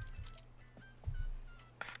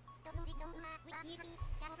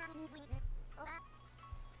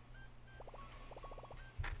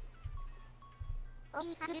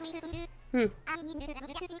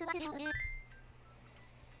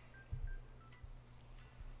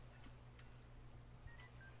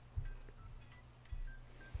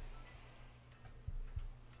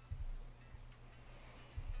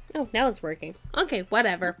 Oh, now it's working. Okay,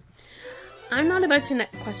 whatever. I'm not about to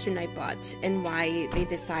question Nightbot and why they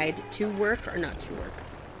decide to work or not to work.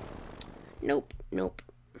 Nope.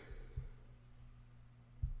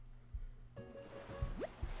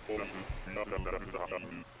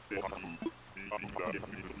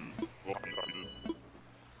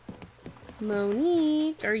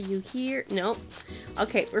 Monique, are you here? Nope.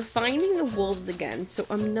 Okay, we're finding the wolves again, so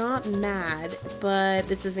I'm not mad, but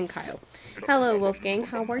this isn't Kyle. Hello, Wolfgang.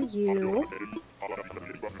 How are you?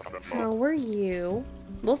 How are you?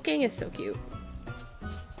 Wolfgang is so cute.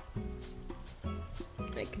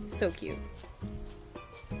 Like, so cute.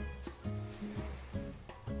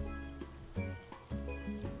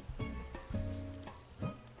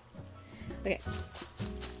 Okay.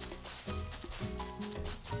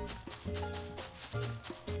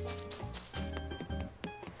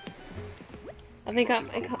 I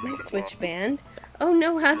got my Switch banned. Oh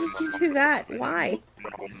no, how did you do that? Why?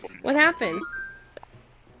 What happened?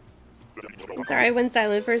 I'm sorry, I went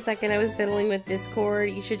silent for a second. I was fiddling with Discord.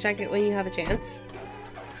 You should check it when you have a chance.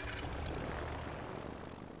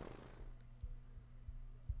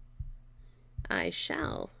 I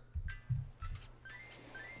shall.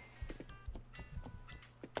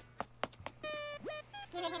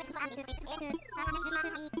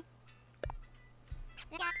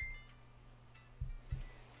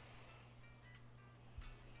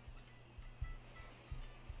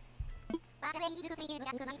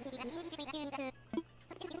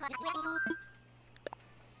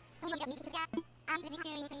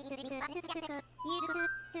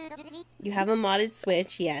 You have a modded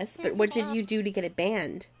Switch, yes, but what did you do to get it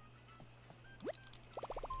banned?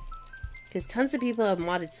 Because tons of people have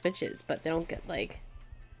modded Switches, but they don't get, like,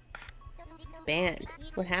 banned.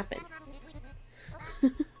 What happened?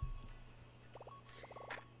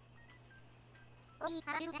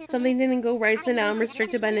 Something didn't go right, so now I'm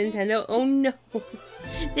restricted by Nintendo. Oh no.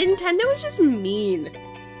 Nintendo is just mean.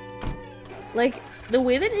 Like, the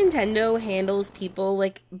way that Nintendo handles people,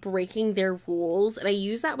 like, breaking their rules, and I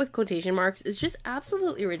use that with quotation marks, is just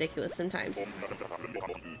absolutely ridiculous sometimes.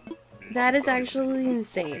 That is actually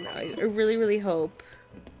insane. I really, really hope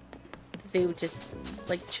that they would just,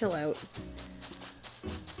 like, chill out.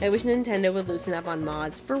 I wish Nintendo would loosen up on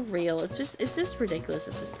mods. For real. It's just ridiculous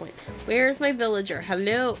at this point. Where's my villager?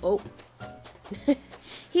 Hello? Oh.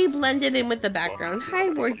 He blended in with the background. Hi,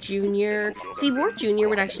 Ward Jr. See, Ward Jr.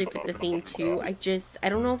 would actually fit the theme too. I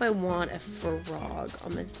don't know if I want a frog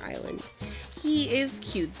on this island. He is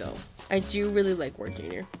cute though. I do really like Ward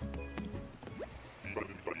Jr.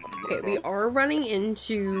 Okay, we are running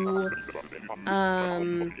into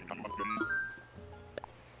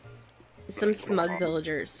some smug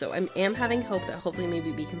villagers, so I am having hope that hopefully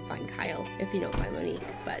maybe we can find Kyle, if you don't find Monique,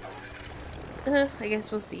 but I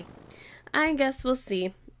guess we'll see. I guess we'll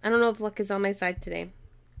see. I don't know if luck is on my side today.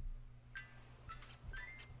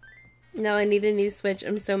 No, I need a new Switch.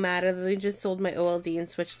 I'm so mad. I just sold my OLD and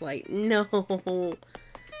Switch Lite. No.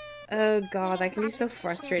 Oh god, that can be so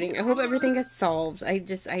frustrating. I hope everything gets solved. I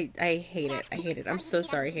hate it. I hate it. I'm so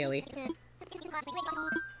sorry, Haley.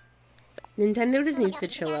 Nintendo just needs to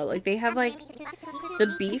chill out. Like, they have, like,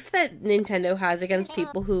 the beef that Nintendo has against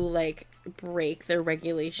people who, like, break their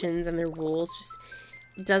regulations and their rules just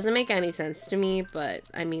doesn't make any sense to me, but,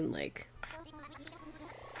 I mean, like,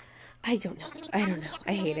 I don't know. I don't know.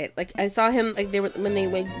 I hate it. Like, I saw him, like, when they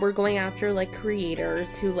were going after, like,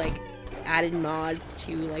 creators who, like, added mods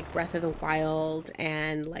to, like, Breath of the Wild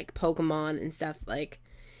and, like, Pokemon and stuff, like,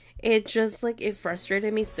 it just, like, it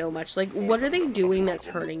frustrated me so much. Like, what are they doing that's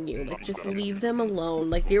hurting you? Like, just leave them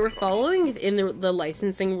alone. Like, they were following in the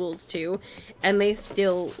licensing rules, too, and they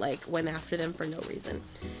still, like, went after them for no reason.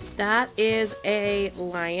 That is a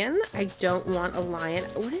lion. I don't want a lion.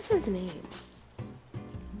 What is his name?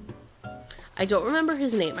 I don't remember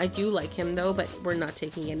his name. I do like him, though, but we're not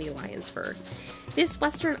taking any lions for this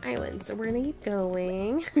western island. So we're gonna keep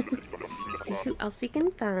going. See who else we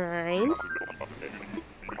can find.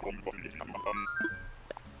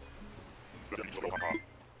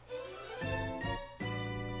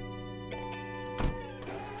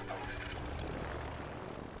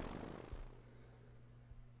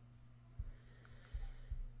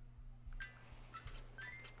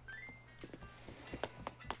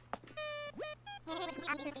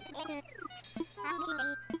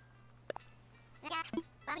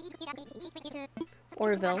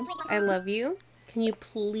 Orville, I love you. Can you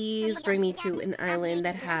please bring me to an island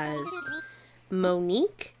that has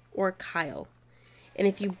Monique or Kyle? And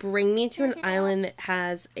if you bring me to an island that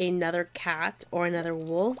has another cat or another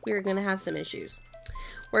wolf, we're gonna have some issues.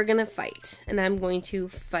 We're gonna fight, and I'm going to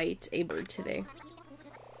fight a bird today.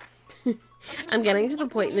 I'm getting to the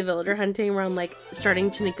point in the villager hunting where I'm, like, starting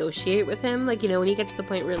to negotiate with him. Like, you know, when you get to the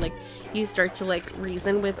point where, like, you start to, like,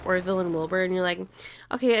 reason with Orville and Wilbur, and you're like,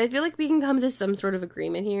 okay, I feel like we can come to some sort of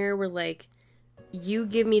agreement here where, like, you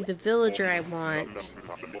give me the villager I want,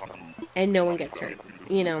 and no one gets hurt,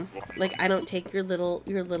 you know? Like, I don't take your little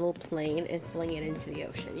plane and fling it into the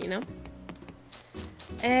ocean, you know?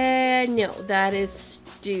 And no, that is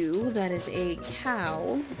stew. That is a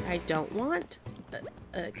cow. I don't want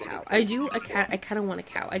a cow. I do a cat. I kind of want a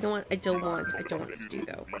cow. I don't want stew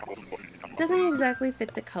though. Doesn't exactly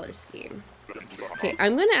fit the color scheme. Okay,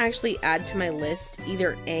 I'm gonna actually add to my list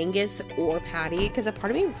either Angus or Patty, because a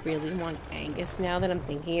part of me really wants Angus now that I'm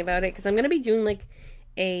thinking about it, because I'm gonna be doing like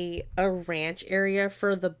a ranch area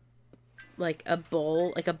for the, like a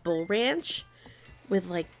bull ranch with,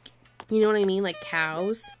 like, you know what I mean, like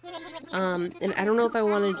cows. And I don't know if I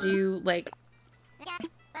want to do like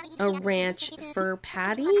a ranch for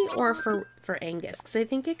Patty or for Angus, because I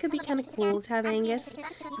think it could be kind of cool to have Angus,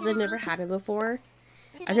 because I've never had him before.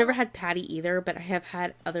 I've never had Patty either, but I have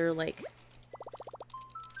had other, like,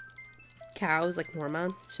 cows, like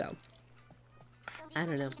Norma, so I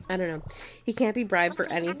don't know. He can't be bribed for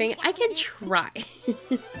anything. I can try.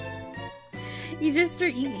 You just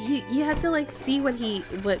start, you have to, like, see what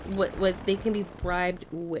they can be bribed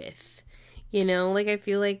with. You know, like, I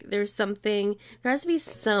feel like there has to be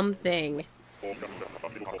something.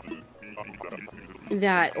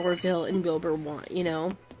 that Orville and Wilbur want, you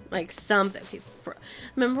know? Like something.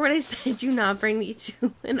 Remember what I said? Do not bring me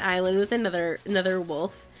to an island with another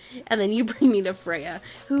wolf. And then you bring me to Freya,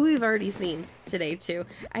 who we've already seen today too.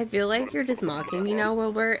 I feel like you're just mocking me now,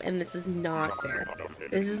 Wilbur, and this is not fair.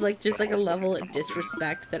 This is like just like a level of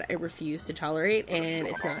disrespect that I refuse to tolerate, and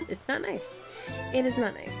it's not nice. It is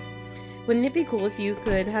not nice. Wouldn't it be cool if you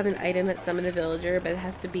could have an item that summon a villager, but it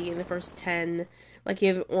has to be in the first 10, like you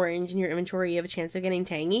have an orange in your inventory, you have a chance of getting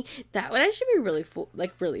tangy? That would actually be really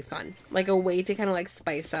really fun. Like a way to kind of like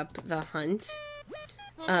spice up the hunt.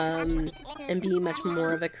 And be much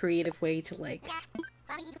more of a creative way to like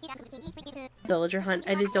villager hunt.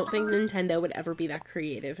 I just don't think Nintendo would ever be that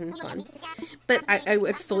creative and fun. But I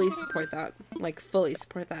would fully support that. Like fully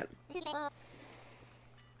support that.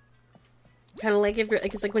 Kind of like if you're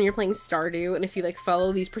like, it's like when you're playing Stardew and if you like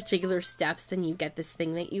follow these particular steps then you get this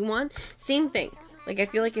thing that you want. Same thing. Like I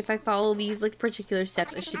feel like if I follow these like particular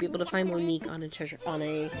steps I should be able to find Monique on a treasure on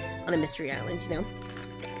a mystery island, you know?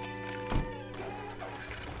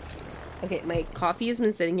 Okay, my coffee has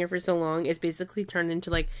been sitting here for so long, it's basically turned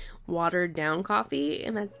into, like, watered down coffee,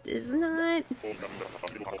 and that is not...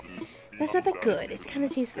 That's not that good. It kind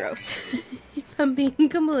of tastes gross, if I'm being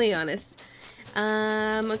completely honest.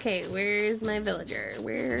 Okay, where's my villager?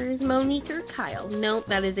 Where's Monique or Kyle? Nope,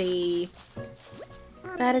 that is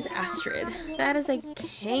Astrid. That is a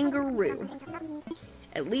kangaroo.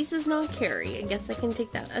 At least it's not Carrie. I guess I can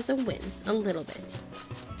take that as a win, a little bit.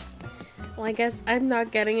 Well, I guess I'm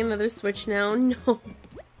not getting another Switch now. No.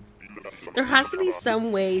 There has to be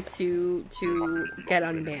some way to get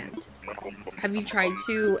unbanned. Have you tried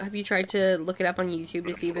to look it up on YouTube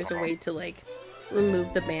to see if there's a way to like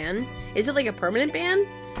remove the ban? Is it like a permanent ban?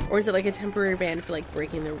 Or is it like a temporary ban for like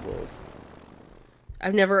breaking the rules?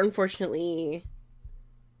 I've never unfortunately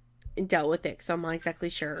dealt with it, so I'm not exactly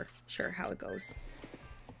sure how it goes.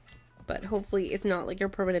 But hopefully it's not like your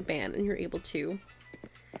permanent ban and you're able to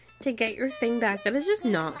get your thing back. That is just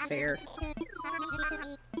not fair.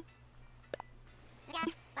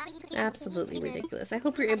 Absolutely ridiculous. I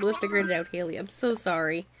hope you're able to figure it out, Haley. I'm so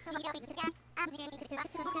sorry.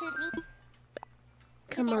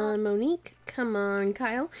 Come on, Monique. Come on,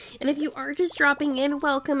 Kyle. And if you are just dropping in,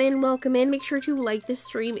 welcome in, welcome in. Make sure to like this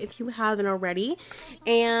stream if you haven't already.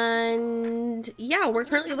 And yeah, we're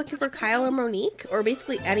currently looking for Kyle or Monique, or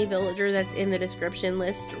basically any villager that's in the description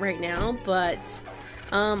list right now, but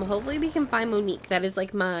hopefully we can find Monique. That is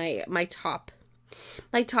like my top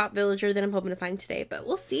villager that I'm hoping to find today, but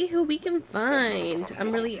we'll see who we can find.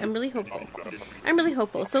 I'm really hopeful. I'm really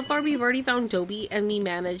hopeful. So far we've already found Dobby and we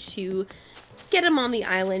managed to get him on the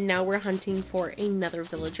island. Now we're hunting for another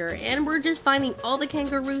villager and we're just finding all the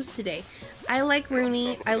kangaroos today. I like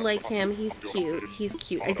Rooney. I like him. He's cute. He's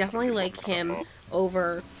cute. I definitely like him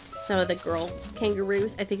over some of the girl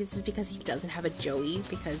kangaroos. I think it's just because he doesn't have a Joey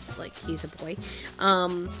because like he's a boy.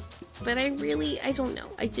 But I don't know.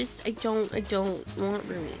 I don't want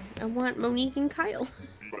Rooney. I want Monique and Kyle.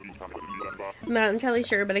 I'm not entirely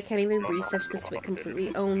sure, but I can't even research the Switch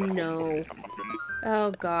completely. Oh no.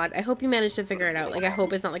 Oh god. I hope you managed to figure it out. Like I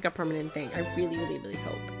hope it's not like a permanent thing. I really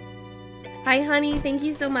hope. Hi, honey. Thank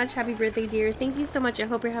you so much. Happy birthday, dear. Thank you so much. I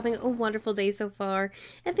hope you're having a wonderful day so far.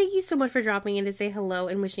 And thank you so much for dropping in to say hello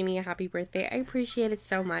and wishing me a happy birthday. I appreciate it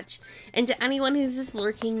so much. And to anyone who's just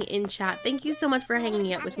lurking in chat, thank you so much for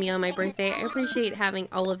hanging out with me on my birthday. I appreciate having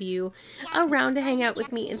all of you around to hang out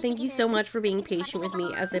with me. And thank you so much for being patient with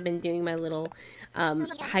me as I've been doing my little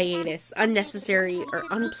hiatus, unnecessary or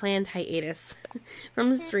unplanned hiatus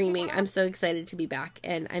from streaming. I'm so excited to be back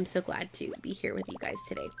and I'm so glad to be here with you guys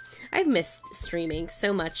today. I've missed streaming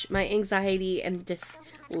so much. My anxiety and just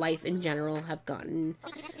life in general have gotten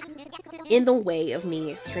in the way of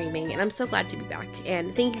me streaming and I'm so glad to be back.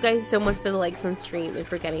 And thank you guys so much for the likes on stream and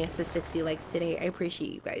for getting us to 60 likes today. I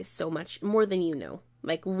appreciate you guys so much, more than you know.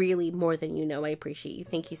 Like really more than you know. I appreciate you.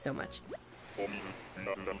 Thank you so much.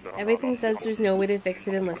 Everything says there's no way to fix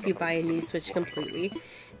it unless you buy a new Switch completely.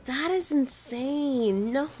 That is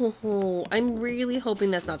insane. No, I'm really hoping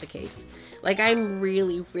that's not the case. Like, I'm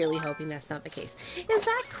really hoping that's not the case. Is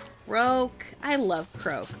that Croak? I love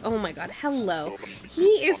Croak. Oh my god, hello.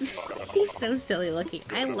 He's so silly looking.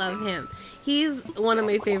 I love him. He's one of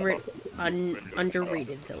my favorite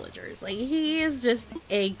underrated villagers. Like, he is just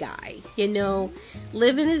a guy, you know,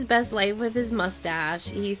 living his best life with his mustache.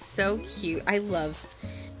 He's so cute. I love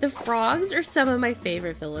the frogs are some of my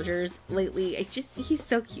favorite villagers lately. He's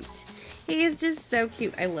so cute. He is just so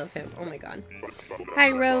cute. I love him. Oh my god. Hi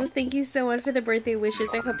Rose, thank you so much for the birthday wishes.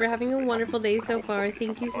 I hope you're having a wonderful day so far.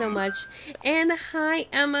 Thank you so much. And hi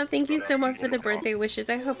Emma, thank you so much for the birthday wishes.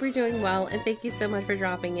 I hope you're doing well and thank you so much for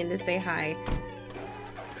dropping in to say hi.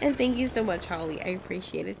 And thank you so much, Holly. I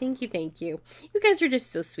appreciate it. Thank you, thank you. You guys are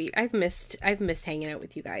just so sweet. I've missed hanging out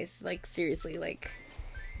with you guys. Like, seriously, like,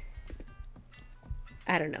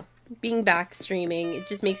 I don't know. Being back streaming, it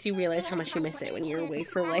just makes you realize how much you miss it when you're away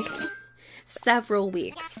for, like, several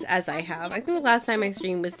weeks, as I have. I think the last time I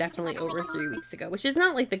streamed was definitely over 3 weeks ago, which is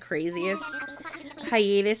not, like, the craziest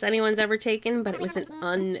hiatus anyone's ever taken, but it was an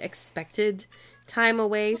unexpected time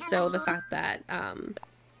away, so the fact that,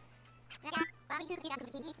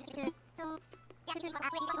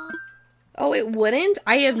 oh, it wouldn't?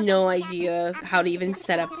 I have no idea how to even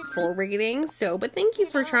set up for raiding, so, but thank you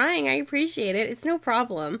for trying. I appreciate it. It's no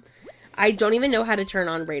problem. I don't even know how to turn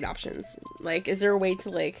on raid options. Like, is there a way to,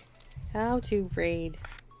 like, how to raid?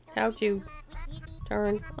 How to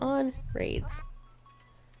turn on raids?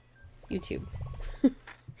 YouTube.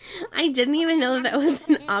 I didn't even know that was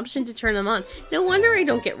an option to turn them on. No wonder I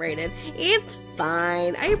don't get raided. It's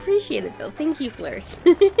fine. I appreciate it, though. Thank you, Flares.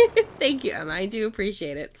 Thank you, Emma. I do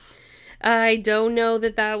appreciate it. I don't know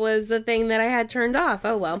that that was the thing that I had turned off.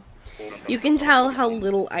 Oh, well. You can tell how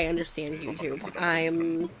little I understand YouTube.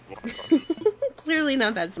 I'm clearly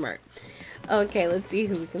not that smart. Okay, let's see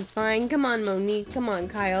who we can find. Come on, Monique. Come on,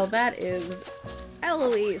 Kyle. That is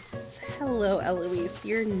Eloise. Hello, Eloise.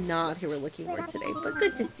 You're not who we're looking for today, but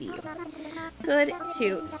good to see you. Good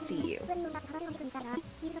to see you.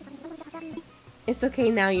 It's okay,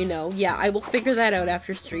 now you know. Yeah, I will figure that out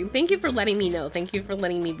after stream. Thank you for letting me know. Thank you for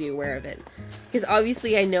letting me be aware of it. Because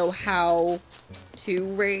obviously I know how to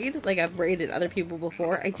raid. Like, I've raided other people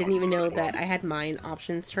before. I didn't even know that I had mine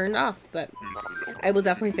options turned off. But I will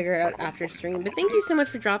definitely figure it out after stream. But thank you so much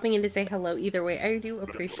for dropping in to say hello either way. I do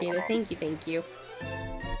appreciate it. Thank you, thank you.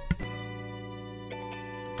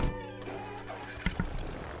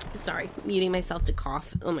 Sorry, muting myself to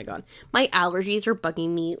cough. Oh my god. My allergies are bugging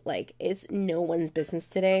me like it's no one's business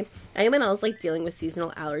today. Anyone else like dealing with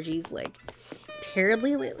seasonal allergies like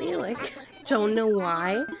terribly lately? Like, don't know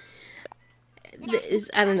why.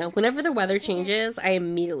 I don't know. Whenever the weather changes, I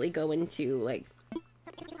immediately go into like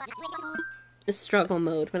a struggle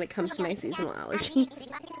mode when it comes to my seasonal allergies.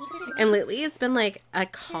 And lately it's been like a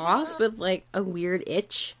cough with like a weird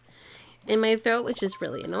itch in my throat, which is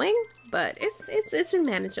really annoying. But it's been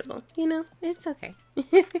manageable, you know? It's okay.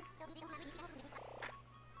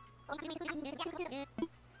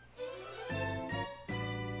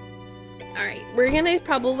 Alright, we're gonna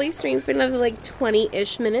probably stream for another like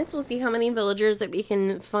 20-ish minutes. We'll see how many villagers that we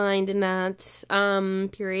can find in that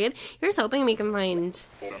period. Here's hoping we can find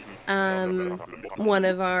one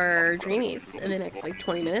of our dreamies in the next like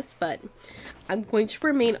 20 minutes, but I'm going to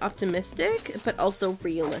remain optimistic, but also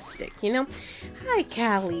realistic, you know? Hi,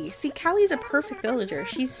 Callie. See, Callie's a perfect villager.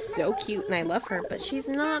 She's so cute, and I love her, but she's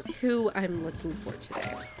not who I'm looking for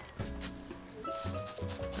today.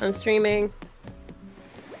 I'm streaming.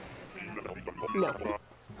 No.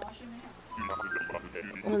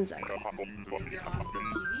 1 second.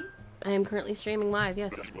 I am currently streaming live,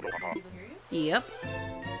 yes. Yep.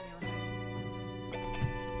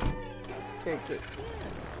 Very cute.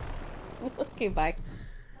 Okay, bye.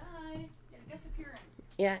 Bye. Disappearance.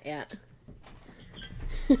 Yeah, yeah.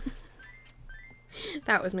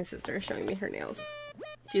 That was my sister showing me her nails.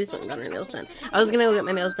 She just went and got her nails done. I was gonna go get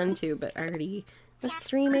my nails done too, but I already was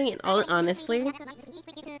streaming, and honestly,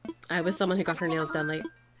 I was someone who got her nails done like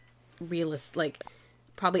like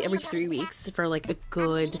probably every 3 weeks for like a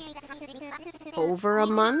good over a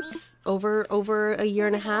month, over a year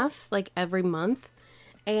and a half, like every month.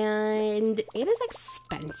 And it is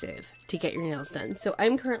expensive to get your nails done. So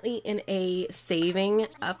I'm currently in a saving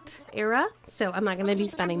up era, so I'm not going to be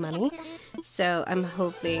spending money. So I'm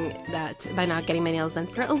hoping that by not getting my nails done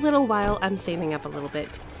for a little while, I'm saving up a little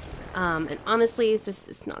bit. And honestly,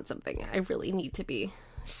 it's not something I really need to be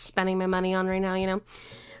spending my money on right now, you know.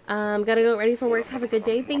 Gotta go ready for work. Have a good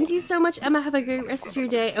day. Thank you so much, Emma. Have a great rest of your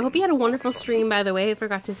day. I hope you had a wonderful stream, by the way. I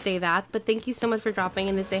forgot to say that. But thank you so much for dropping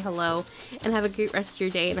in to say hello. And have a great rest of your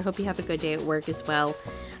day. And I hope you have a good day at work as well.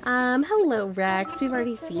 Hello, Rex. We've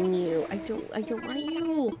already seen you. I don't want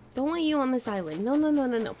you. Don't want you on this island.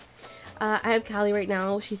 No. I have Callie right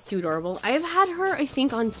now. She's too adorable. I've had her, I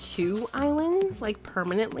think, on 2 islands, like,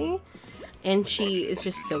 permanently. And she is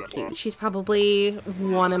just so cute. She's probably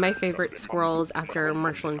one of my favorite squirrels after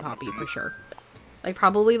Marshall and Poppy, for sure. Like,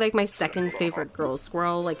 probably, like, my second favorite girl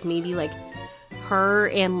squirrel. Like, maybe, like, her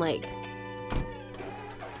and, like...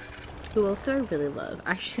 Who else do I really love?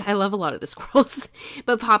 Actually, I love a lot of the squirrels.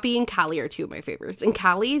 But Poppy and Callie are 2 of my favorites. And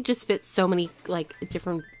Callie just fits so many, like,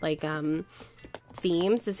 different, like,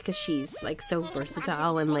 themes. Just because she's, like, so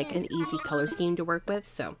versatile and, like, an easy color scheme to work with.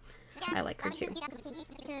 So, I like her, too.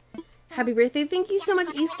 Happy birthday. Thank you so much,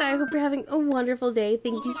 Easta. I hope you're having a wonderful day.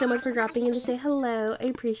 Thank you so much for dropping in to say hello. I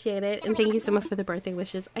appreciate it. And thank you so much for the birthday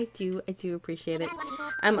wishes. I do appreciate it.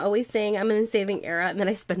 I'm always saying I'm in the saving era and then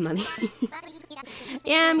I spend money.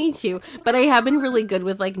 Yeah, me too. But I have been really good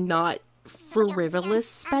with like not frivolous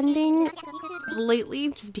spending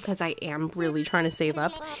lately, just because I am really trying to save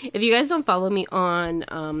up. If you guys don't follow me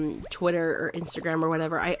on Twitter or Instagram or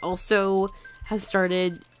whatever, I also have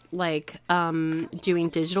started like doing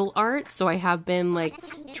digital art, so I have been like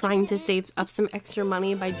trying to save up some extra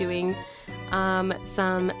money by doing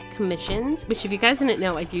some commissions, which if you guys didn't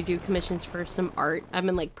know, I do commissions for some art. I've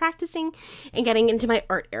been like practicing and getting into my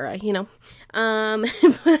art era, you know.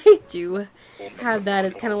 But I do have that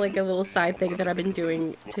as kind of like a little side thing that I've been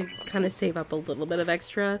doing to kind of save up a little bit of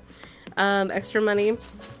extra money.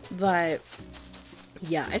 But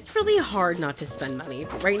yeah, it's really hard not to spend money.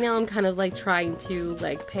 Right now I'm kind of like trying to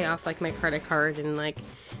like pay off like my credit card and like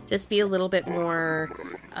just be a little bit more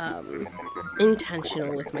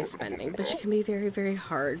intentional with my spending, which can be very, very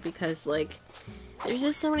hard because like there's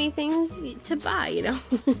just so many things to buy, you know.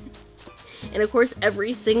 And of course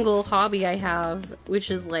every single hobby I have, which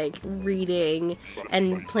is like reading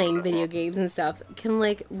and playing video games and stuff, can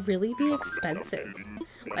like really be expensive.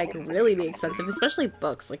 Like really be expensive, especially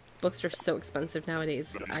books. Like books are so expensive nowadays.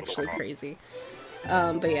 It's actually crazy.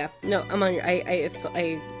 But yeah, no, I'm on your, I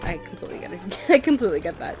completely get it. I completely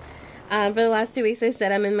get that. For the last 2 weeks I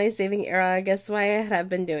said I'm in my saving era. Guess what I have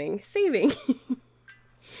been doing? Saving.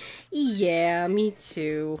 Yeah, me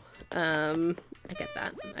too. I get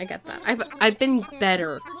that. I get that. I've been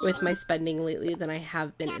better with my spending lately than I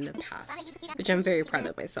have been in the past, which I'm very proud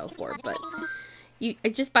of myself for, but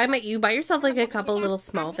you buy yourself like a couple little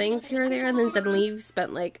small things here or there, and then suddenly you've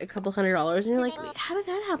spent like a couple $100s, and you're like, wait, how did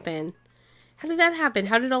that happen? How did that happen?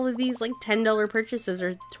 How did all of these like $10 purchases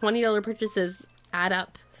or $20 purchases add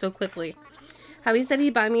up so quickly? Howie said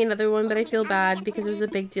he'd buy me another one, but I feel bad because it was a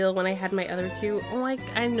big deal when I had my other two. Oh,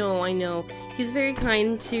 I know. He's very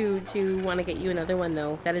kind to want to get you another one,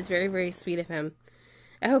 though. That is very, very sweet of him.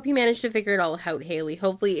 I hope you managed to figure it all out, Haley.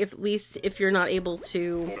 Hopefully, at least if you're not able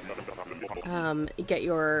to get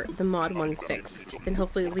the mod one fixed, then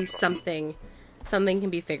hopefully at least something can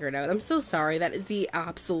be figured out. I'm so sorry. That is the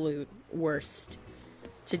absolute worst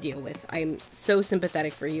to deal with. I'm so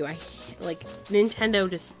sympathetic for you. Like Nintendo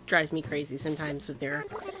just drives me crazy sometimes with their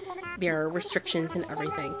restrictions and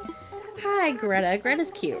everything. Hi, Greta.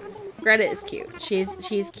 Greta's cute. Greta is cute.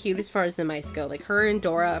 She's cute as far as the mice go. Like her and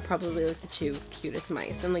Dora are probably like the two cutest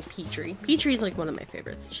mice, and like Petrie. Petrie's like one of my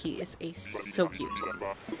favorites. She is so cute.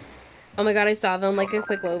 Oh my god, I saw them like a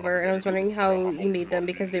quick over, and I was wondering how you made them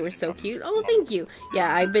because they were so cute. Oh, thank you.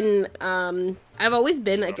 Yeah, I've always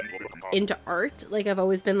been like into art. Like I've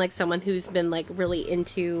always been like someone who's been like really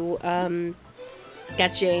into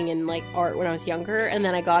sketching and like art when I was younger, and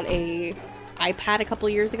then I got a iPad a couple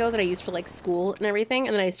years ago that I used for like school and everything,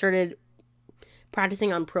 and then I started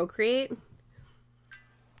practicing on Procreate.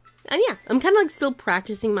 And yeah, I'm kind of like still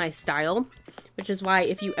practicing my style, which is why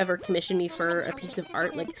if you ever commission me for a piece of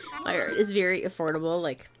art, like my art is very affordable.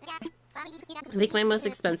 Like I think my most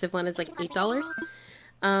expensive one is like $8.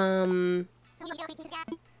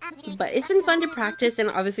 But it's been fun to practice,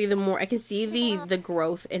 and obviously the more I can see the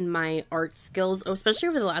growth in my art skills, especially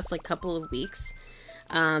over the last like couple of weeks.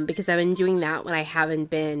 Because I've been doing that when I haven't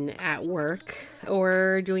been at work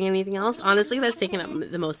or doing anything else. Honestly, that's taken up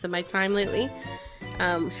the most of my time lately.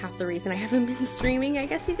 Half the reason I haven't been streaming, I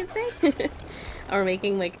guess you could say. Or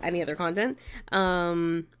making, like, any other content.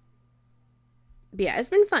 But yeah, it's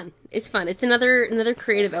been fun. It's fun. It's another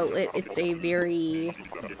creative outlet. It's a very,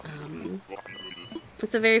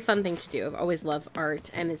 it's a very fun thing to do. I've always loved art,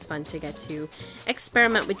 and it's fun to get to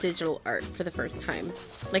experiment with digital art for the first time.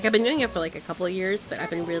 Like, I've been doing it for, like, a couple of years, but I've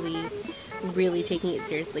been really, really taking it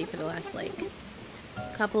seriously for the last, like,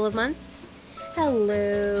 couple of months.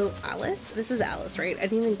 Hello, Alice? This was Alice, right? I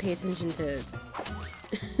didn't even pay attention to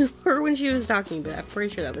her when she was talking, but I'm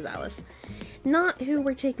pretty sure that was Alice. Not who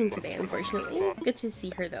we're taking today, unfortunately. Good to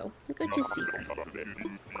see her, though. Good to see her.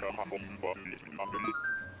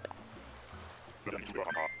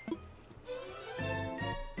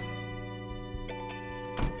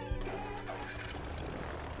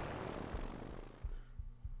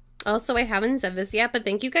 Also, I haven't said this yet, but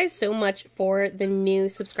thank you guys so much for the new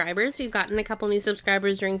subscribers. We've gotten a couple new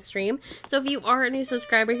subscribers during stream. So if you are a new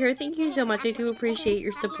subscriber here, thank you so much. I do appreciate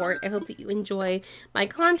your support. I hope that you enjoy my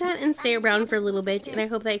content and stay around for a little bit. And I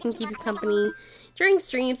hope that I can keep you company during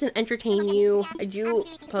streams and entertain you. I do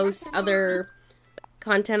post other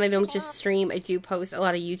content. I don't just stream. I do post a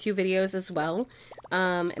lot of YouTube videos as well.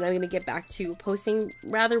 And I'm going to get back to posting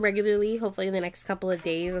rather regularly, hopefully in the next couple of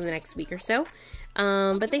days or the next week or so.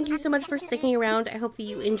 But thank you so much for sticking around. I hope that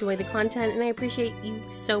you enjoy the content, and I appreciate you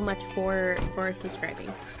so much for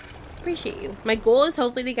subscribing. Appreciate you. My goal is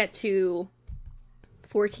hopefully to get to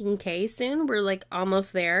 14K soon. We're like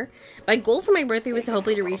almost there. My goal for my birthday was to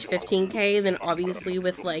hopefully to reach 15K, and then obviously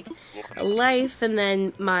with like life and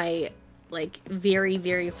then my like very,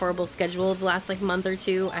 very horrible schedule of the last like month or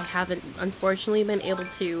two, I haven't unfortunately been able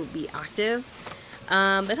to be active.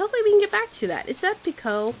 But hopefully we can get back to that. Is that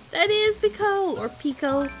Pico? That is Pico! Or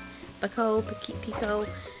Pico. Pico.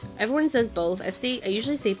 Everyone says both. I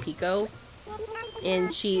usually say Pico.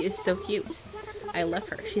 And she is so cute. I love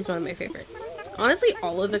her. She's one of my favorites. Honestly,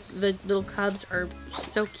 all of the little cubs are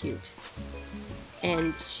so cute.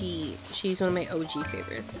 And she's one of my OG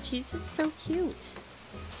favorites. She's just so cute.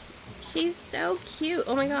 She's so cute.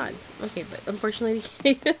 Oh my god. Okay, but unfortunately,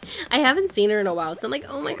 I haven't seen her in a while, so I'm like,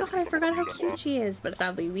 oh my god, I forgot how cute she is. But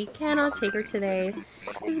sadly, we cannot take her today.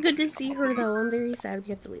 It was good to see her, though. I'm very sad we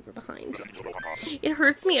have to leave her behind. It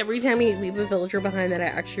hurts me every time we leave a villager behind that I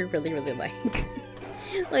actually really, really like.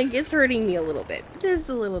 Like, it's hurting me a little bit. Just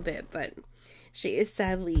a little bit, but she is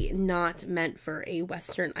sadly not meant for a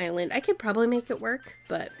Western island. I could probably make it work,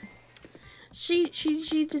 but she'll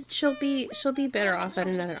be better off at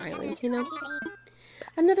another island, you know?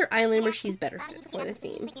 Another island where she's better fit for the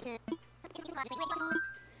theme.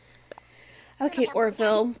 Okay,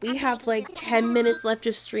 Orville, we have like 10 minutes left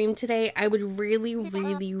of stream today. I would really,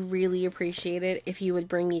 really, really appreciate it if you would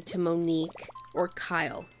bring me to Monique or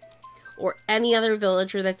Kyle or any other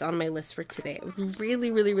villager that's on my list for today. I would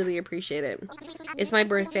really, really, really appreciate it. It's my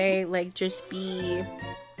birthday. Like, just be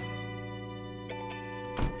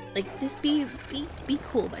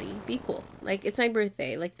cool, buddy. Be cool. Like, it's my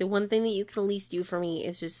birthday. Like, the one thing that you can at least do for me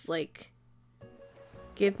is just, like,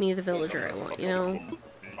 give me the villager I want, you know?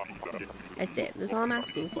 That's it. That's all I'm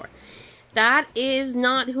asking for. That is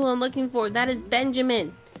not who I'm looking for. That is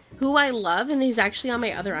Benjamin, who I love, and he's actually on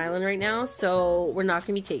my other island right now, so we're not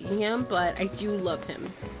going to be taking him, but I do love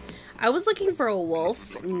him. I was looking for a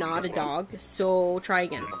wolf, not a dog, so try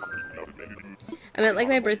again. I meant, like,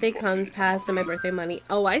 my birthday comes past and my birthday money.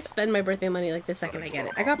 Oh, I spend my birthday money, like, the second I get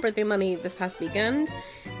it. I got birthday money this past weekend,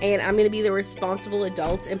 and I'm gonna be the responsible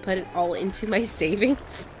adult and put it all into my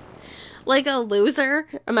savings. Like a loser.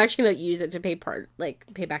 I'm actually gonna use it to pay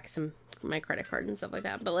back my credit card and stuff like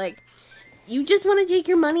that. But, like, you just want to take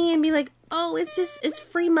your money and be like, oh, it's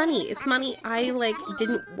free money. It's money I, like,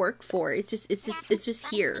 didn't work for. It's just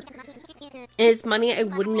here. And it's money I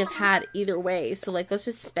wouldn't have had either way. So, like, let's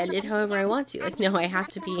just spend it however I want to. Like, no, I have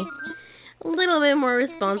to be a little bit more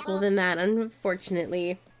responsible than that,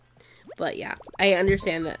 unfortunately. But, yeah, I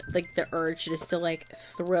understand that, like, the urge just to, like,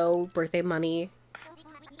 throw birthday money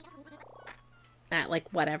at, like,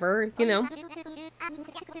 whatever, you know?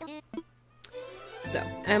 So,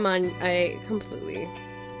 I completely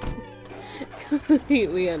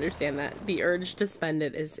understand that. The urge to spend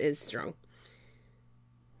it is strong.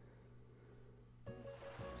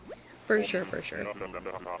 For sure, for sure.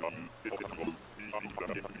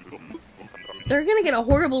 They're gonna get a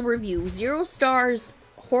horrible review. 0 stars,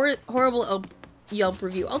 horrible Yelp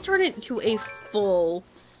review. I'll turn it to a full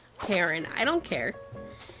Karen. I don't care.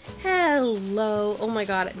 Hello. Oh my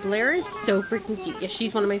god. Blair is so freaking cute. Yeah,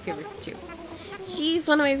 she's one of my favorites too. She's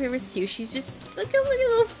one of my favorites too. She's just, look at her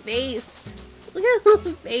little face. Look at her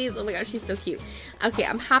little face. Oh my gosh, she's so cute. Okay,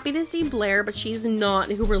 I'm happy to see Blair, but she's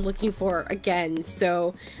not who we're looking for again.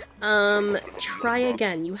 So, try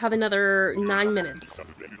again. You have another 9 minutes.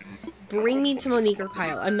 Bring me to Monique or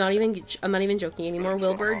Kyle. I'm not even joking anymore.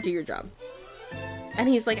 Wilbur, do your job. And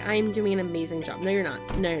he's like, I'm doing an amazing job. No, you're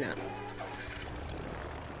not. No, you're not.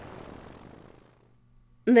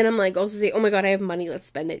 And then I'm like, also say, oh my god, I have money, let's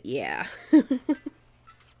spend it. Yeah.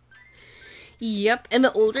 Yep. And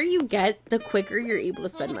the older you get, the quicker you're able to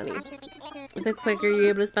spend money. The quicker you're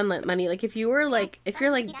able to spend money. Like, if you're like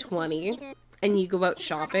 20 and you go out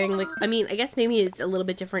shopping, like, I mean, I guess maybe it's a little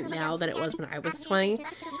bit different now than it was when I was 20.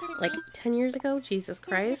 Like, 10 years ago? Jesus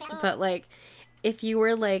Christ. But, like, if you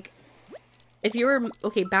were,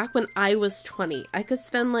 okay, back when I was 20, I could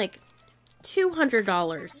spend, like,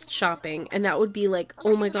 $200 shopping, and that would be like,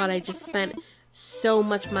 oh my god, I just spent so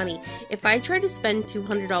much money. If I try to spend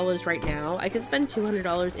 $200 right now, I could spend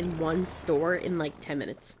 $200 in one store in like 10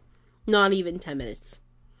 minutes. Not even 10 minutes.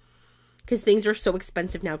 Because things are so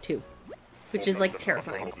expensive now too. Which is like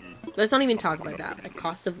terrifying. Let's not even talk about that. The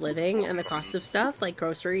cost of living and the cost of stuff, like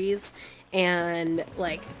groceries and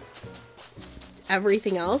like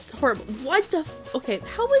everything else. Horrible. What the okay,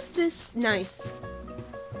 how is this nice?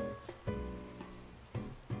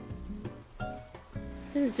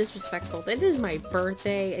 This is disrespectful. It is my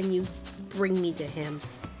birthday and you bring me to him.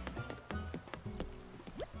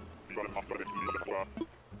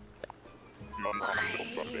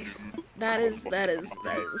 That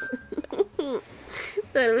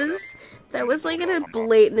was like a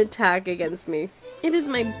blatant attack against me. It is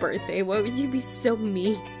my birthday. Why would you be so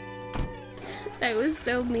mean? That was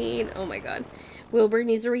so mean. Oh my god. Wilbur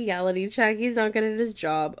needs a reality check. He's not good at his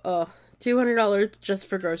job. Ugh. $200 just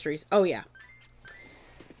for groceries. Oh yeah.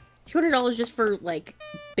 $200 just for, like,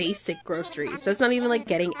 basic groceries. That's not even, like,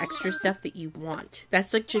 getting extra stuff that you want.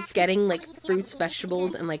 That's, like, just getting, like, fruits,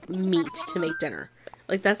 vegetables, and, like, meat to make dinner.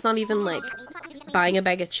 Like, that's not even, like, buying a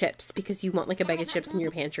bag of chips because you want, like, a bag of chips in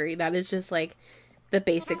your pantry. That is just, like, the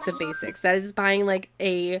basics of basics. That is buying, like,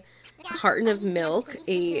 a carton of milk,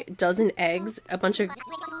 a dozen eggs, a bunch of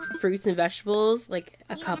fruits and vegetables, like,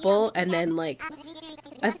 a couple, and then, like,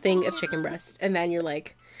 a thing of chicken breast. And then you're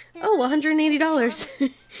like, oh,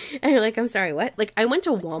 $180. And you're like, I'm sorry, what? Like, I went to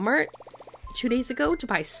Walmart 2 days ago to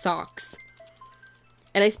buy socks.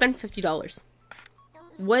 And I spent $50.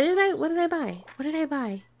 What did I buy? What did I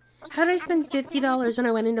buy? How did I spend $50 when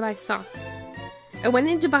I went in to buy socks? I went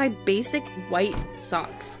in to buy basic white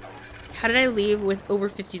socks. How did I leave with over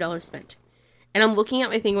 $50 spent? And I'm looking at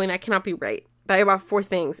my thing going, that cannot be right. But I bought 4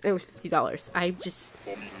 things and it was $50. I just,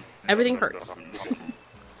 everything hurts.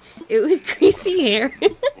 It was greasy hair.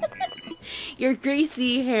 Your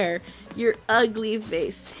greasy hair. Your ugly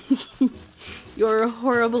face. Your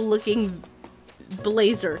horrible looking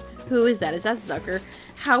blazer. Who is that? Is that Zucker?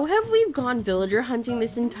 How have we gone villager hunting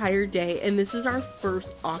this entire day and this is our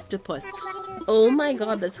first octopus? Oh my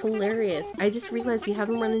god, that's hilarious. I just realized we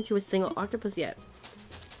haven't run into a single octopus yet.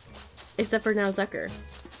 Except for now Zucker.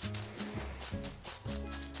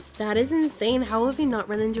 That is insane. How have we not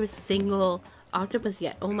run into a single octopus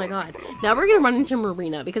yet? Oh my god. Now we're gonna run into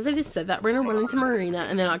Marina, because I just said that. We're gonna run into Marina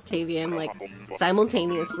and then Octavian, like,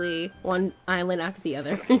 simultaneously, one island after the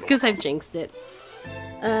other, because I've jinxed it.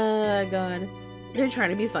 God. They're trying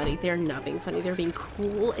to be funny. They're not being funny. They're being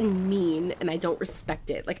cruel and mean, and I don't respect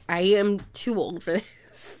it. Like, I am too old for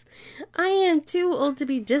this. I am too old to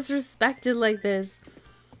be disrespected like this.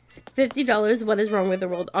 $50, what is wrong with the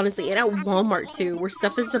world? Honestly, and at Walmart, too, where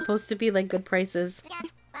stuff is supposed to be, like, good prices.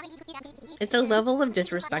 It's a level of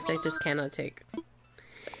disrespect I just cannot take.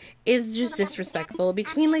 It's just disrespectful.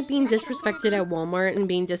 Between, like, being disrespected at Walmart and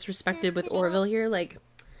being disrespected with Orville here, like,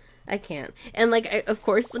 I can't. And, like, of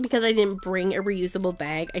course, because I didn't bring a reusable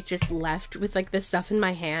bag, I just left with, like, the stuff in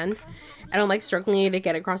my hand. And I'm, like, struggling to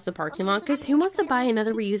get across the parking lot, because who wants to buy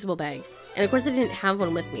another reusable bag? And, of course, I didn't have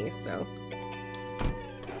one with me, so.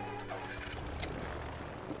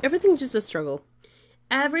 Everything's just a struggle.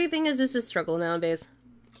 Everything is just a struggle nowadays.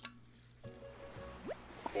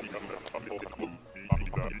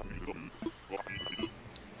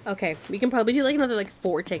 Okay, we can probably do, like, another, like,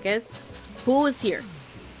 4 tickets. Who is here?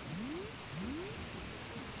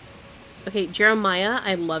 Okay, Jeremiah,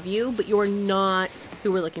 I love you, but you are not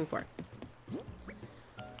who we're looking for.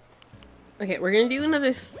 Okay, we're gonna do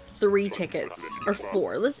another 3 tickets. Or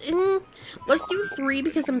 4. Let's do 3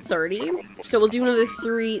 because I'm 30. So we'll do another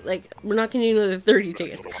 3, like, we're not gonna do another 30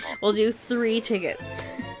 tickets. We'll do 3 tickets.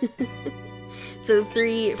 So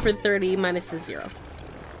 3 for 30 minus the 0.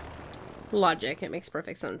 Logic, it makes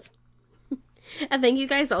perfect sense. And thank you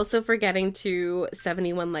guys also for getting to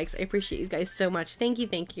 71 likes. I appreciate you guys so much. Thank you,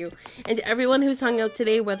 thank you. And to everyone who's hung out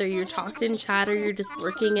today, whether you're talked in chat or you're just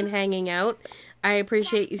lurking and hanging out, I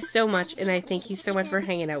appreciate you so much, and I thank you so much for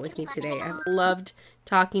hanging out with me today. I've loved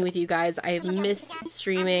talking with you guys. I have missed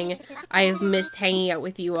streaming. I have missed hanging out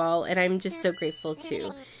with you all, and I'm just so grateful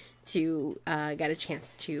to get a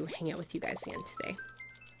chance to hang out with you guys again today.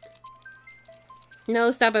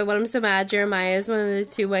 No, stop it. What I'm so mad. Jeremiah is one of the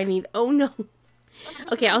 2 I need. Oh, no.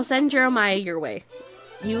 Okay, I'll send Jeremiah your way.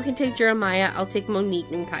 You can take Jeremiah. I'll take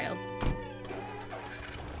Monique and Kyle.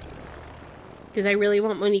 Because I really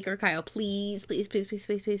want Monique or Kyle. Please, please, please, please,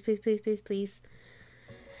 please, please, please, please, please, please.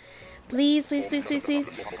 Please, please, please, please,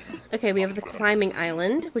 please. Okay, we have the climbing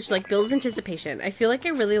island, which, like, builds anticipation. I feel like I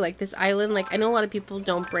really like this island. Like, I know a lot of people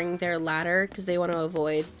don't bring their ladder because they want to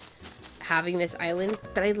avoid having this island,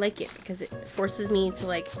 but I like it because it forces me to,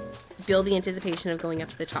 like, build the anticipation of going up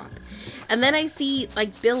to the top. And then I see,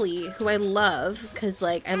 like, Billy, who I love, because,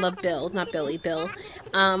 like, I love Bill, not Billy, Bill,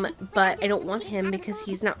 but I don't want him because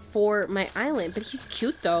he's not for my island, but he's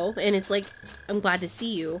cute, though, and it's like, I'm glad to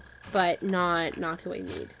see you, but not who I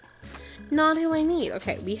need. Not who I need.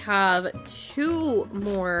 Okay, we have 2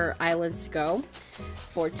 more islands to go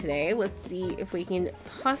for today. Let's see if we can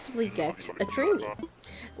possibly get a dreamy.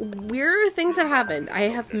 Weird things have happened. I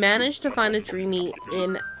have managed to find a dreamy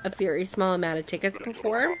in a very small amount of tickets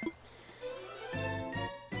before.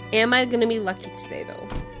 Am I gonna be lucky today though?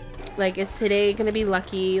 Like, is today gonna be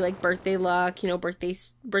lucky? Like birthday luck, you know, birthday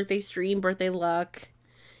stream, birthday luck.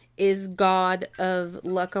 Is God of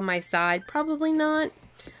luck on my side? Probably not.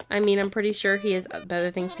 I mean, I'm pretty sure he has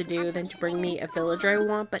better things to do than to bring me a villager I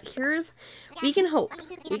want, but we can hope.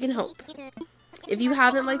 We can hope. If you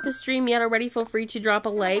haven't liked the stream yet already, feel free to drop a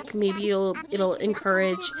like. Maybe it'll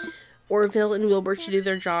encourage Orville and Wilbur to do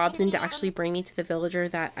their jobs and to actually bring me to the villager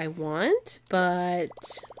that I want, but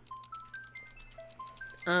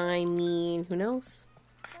I mean, who knows?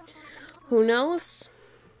 Who knows?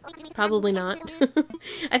 Probably not.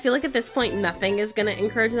 I feel like at this point nothing is gonna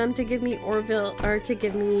encourage them to give me Orville or to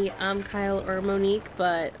give me Kyle or Monique,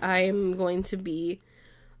 but I'm going to be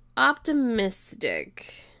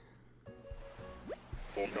optimistic.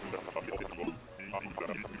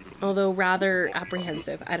 Although rather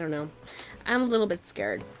apprehensive. I don't know. I'm a little bit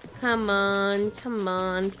scared. Come on, come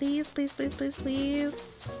on. Please, please, please, please, please.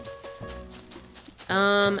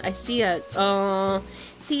 I see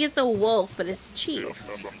see, it's a wolf, but it's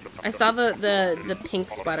Chief. I saw the pink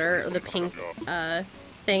sweater, or the pink,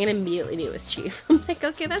 thing, and immediately knew it was Chief. I'm like,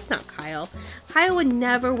 okay, that's not Kyle. Kyle would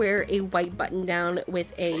never wear a white button-down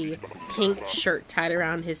with a pink shirt tied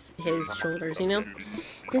around his shoulders, you know?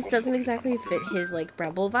 Just doesn't exactly fit his, like,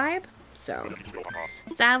 rebel vibe. So,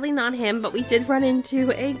 sadly not him, but we did run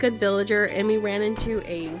into a good villager, and we ran into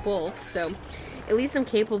a wolf, so at least I'm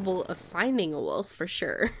capable of finding a wolf, for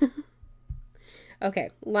sure.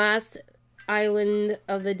 Okay, last island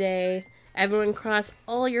of the day. Everyone cross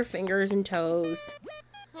all your fingers and toes.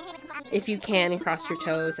 If you can, and cross your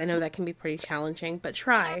toes. I know that can be pretty challenging, but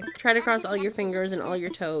try. Try to cross all your fingers and all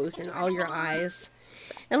your toes and all your eyes.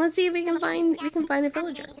 And let's see if we can find a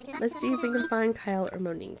villager. Let's see if we can find Kyle or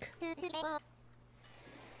Monique.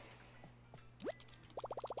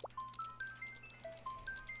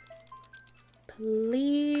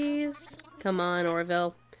 Please. Come on,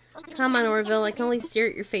 Orville. Come on, Orville. I can only stare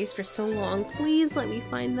at your face for so long. Please let me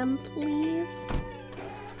find them, please.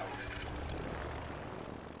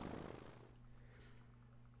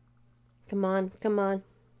 Come on, come on.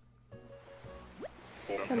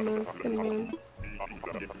 Come on, come on.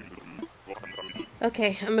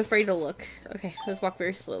 Okay, I'm afraid to look. Okay, let's walk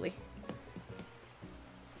very slowly.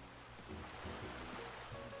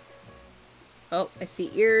 Oh, I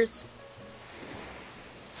see ears.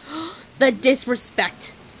 The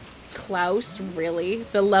disrespect. Klaus, really?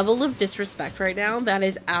 The level of disrespect right now, that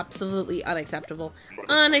is absolutely unacceptable.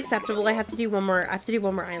 Unacceptable. I have to do one more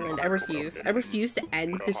island. I refuse. I refuse to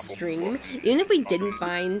end the stream. Even if we didn't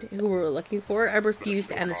find who we were looking for, I refuse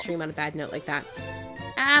to end the stream on a bad note like that.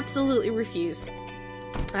 Absolutely refuse.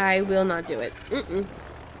 I will not do it.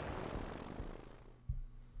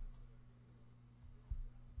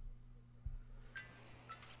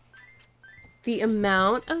 The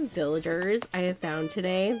amount of villagers I have found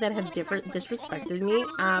today that have disrespected me,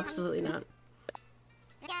 absolutely not.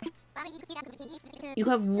 You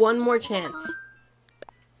have one more chance.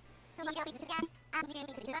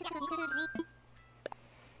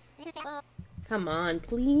 Come on,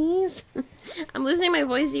 please. I'm losing my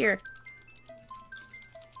voice here.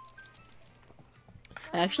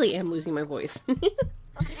 I actually am losing my voice.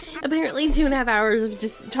 Apparently 2.5 hours of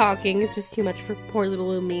just talking is just too much for poor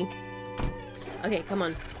little me. Okay, come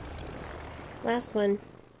on. Last one.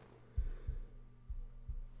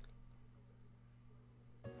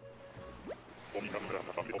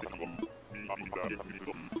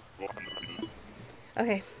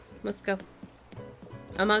 Okay, let's go.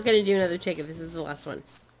 I'm not gonna do another check if this is the last one.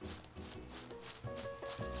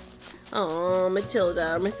 Oh,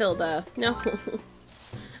 Matilda. No.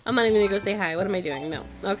 I'm not even gonna go say hi. What am I doing? No.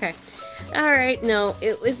 Okay. Alright, no.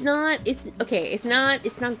 It's not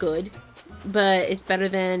good. But it's better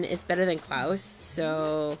than Klaus,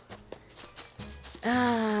 so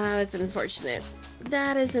it's unfortunate.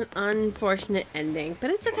 That is an unfortunate ending, but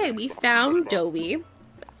it's okay. We found Dobie,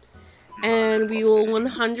 and we will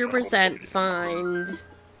 100% find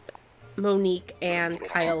Monique and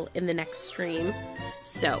Kyle in the next stream.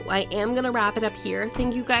 So I am gonna wrap it up here.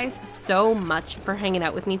 Thank you guys so much for hanging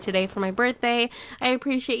out with me today for my birthday. I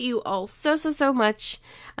appreciate you all so much.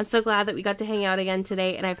 I'm so glad that we got to hang out again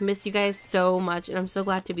today, and I've missed you guys so much, and I'm so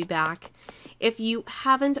glad to be back. If you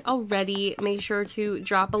haven't already, make sure to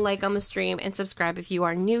drop a like on the stream and subscribe if you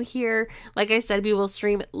are new here. Like I said, we will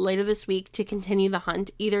stream later this week to continue the hunt,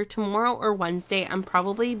 either tomorrow or Wednesday. I'm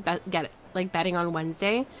probably like betting on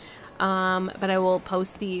Wednesday. But I will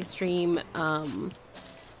post the stream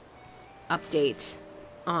update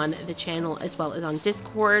on the channel as well as on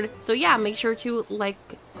Discord. So yeah, make sure to like,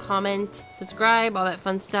 comment, subscribe, all that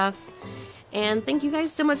fun stuff. And thank you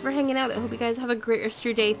guys so much for hanging out. I hope you guys have a great rest of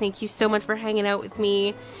your day. Thank you so much for hanging out with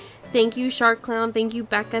me. Thank you, Shark Clown. Thank you,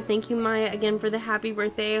 Becca. Thank you, Maya, again for the happy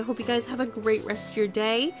birthday. I hope you guys have a great rest of your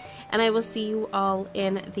day. And I will see you all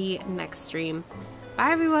in the next stream.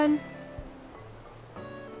 Bye, everyone.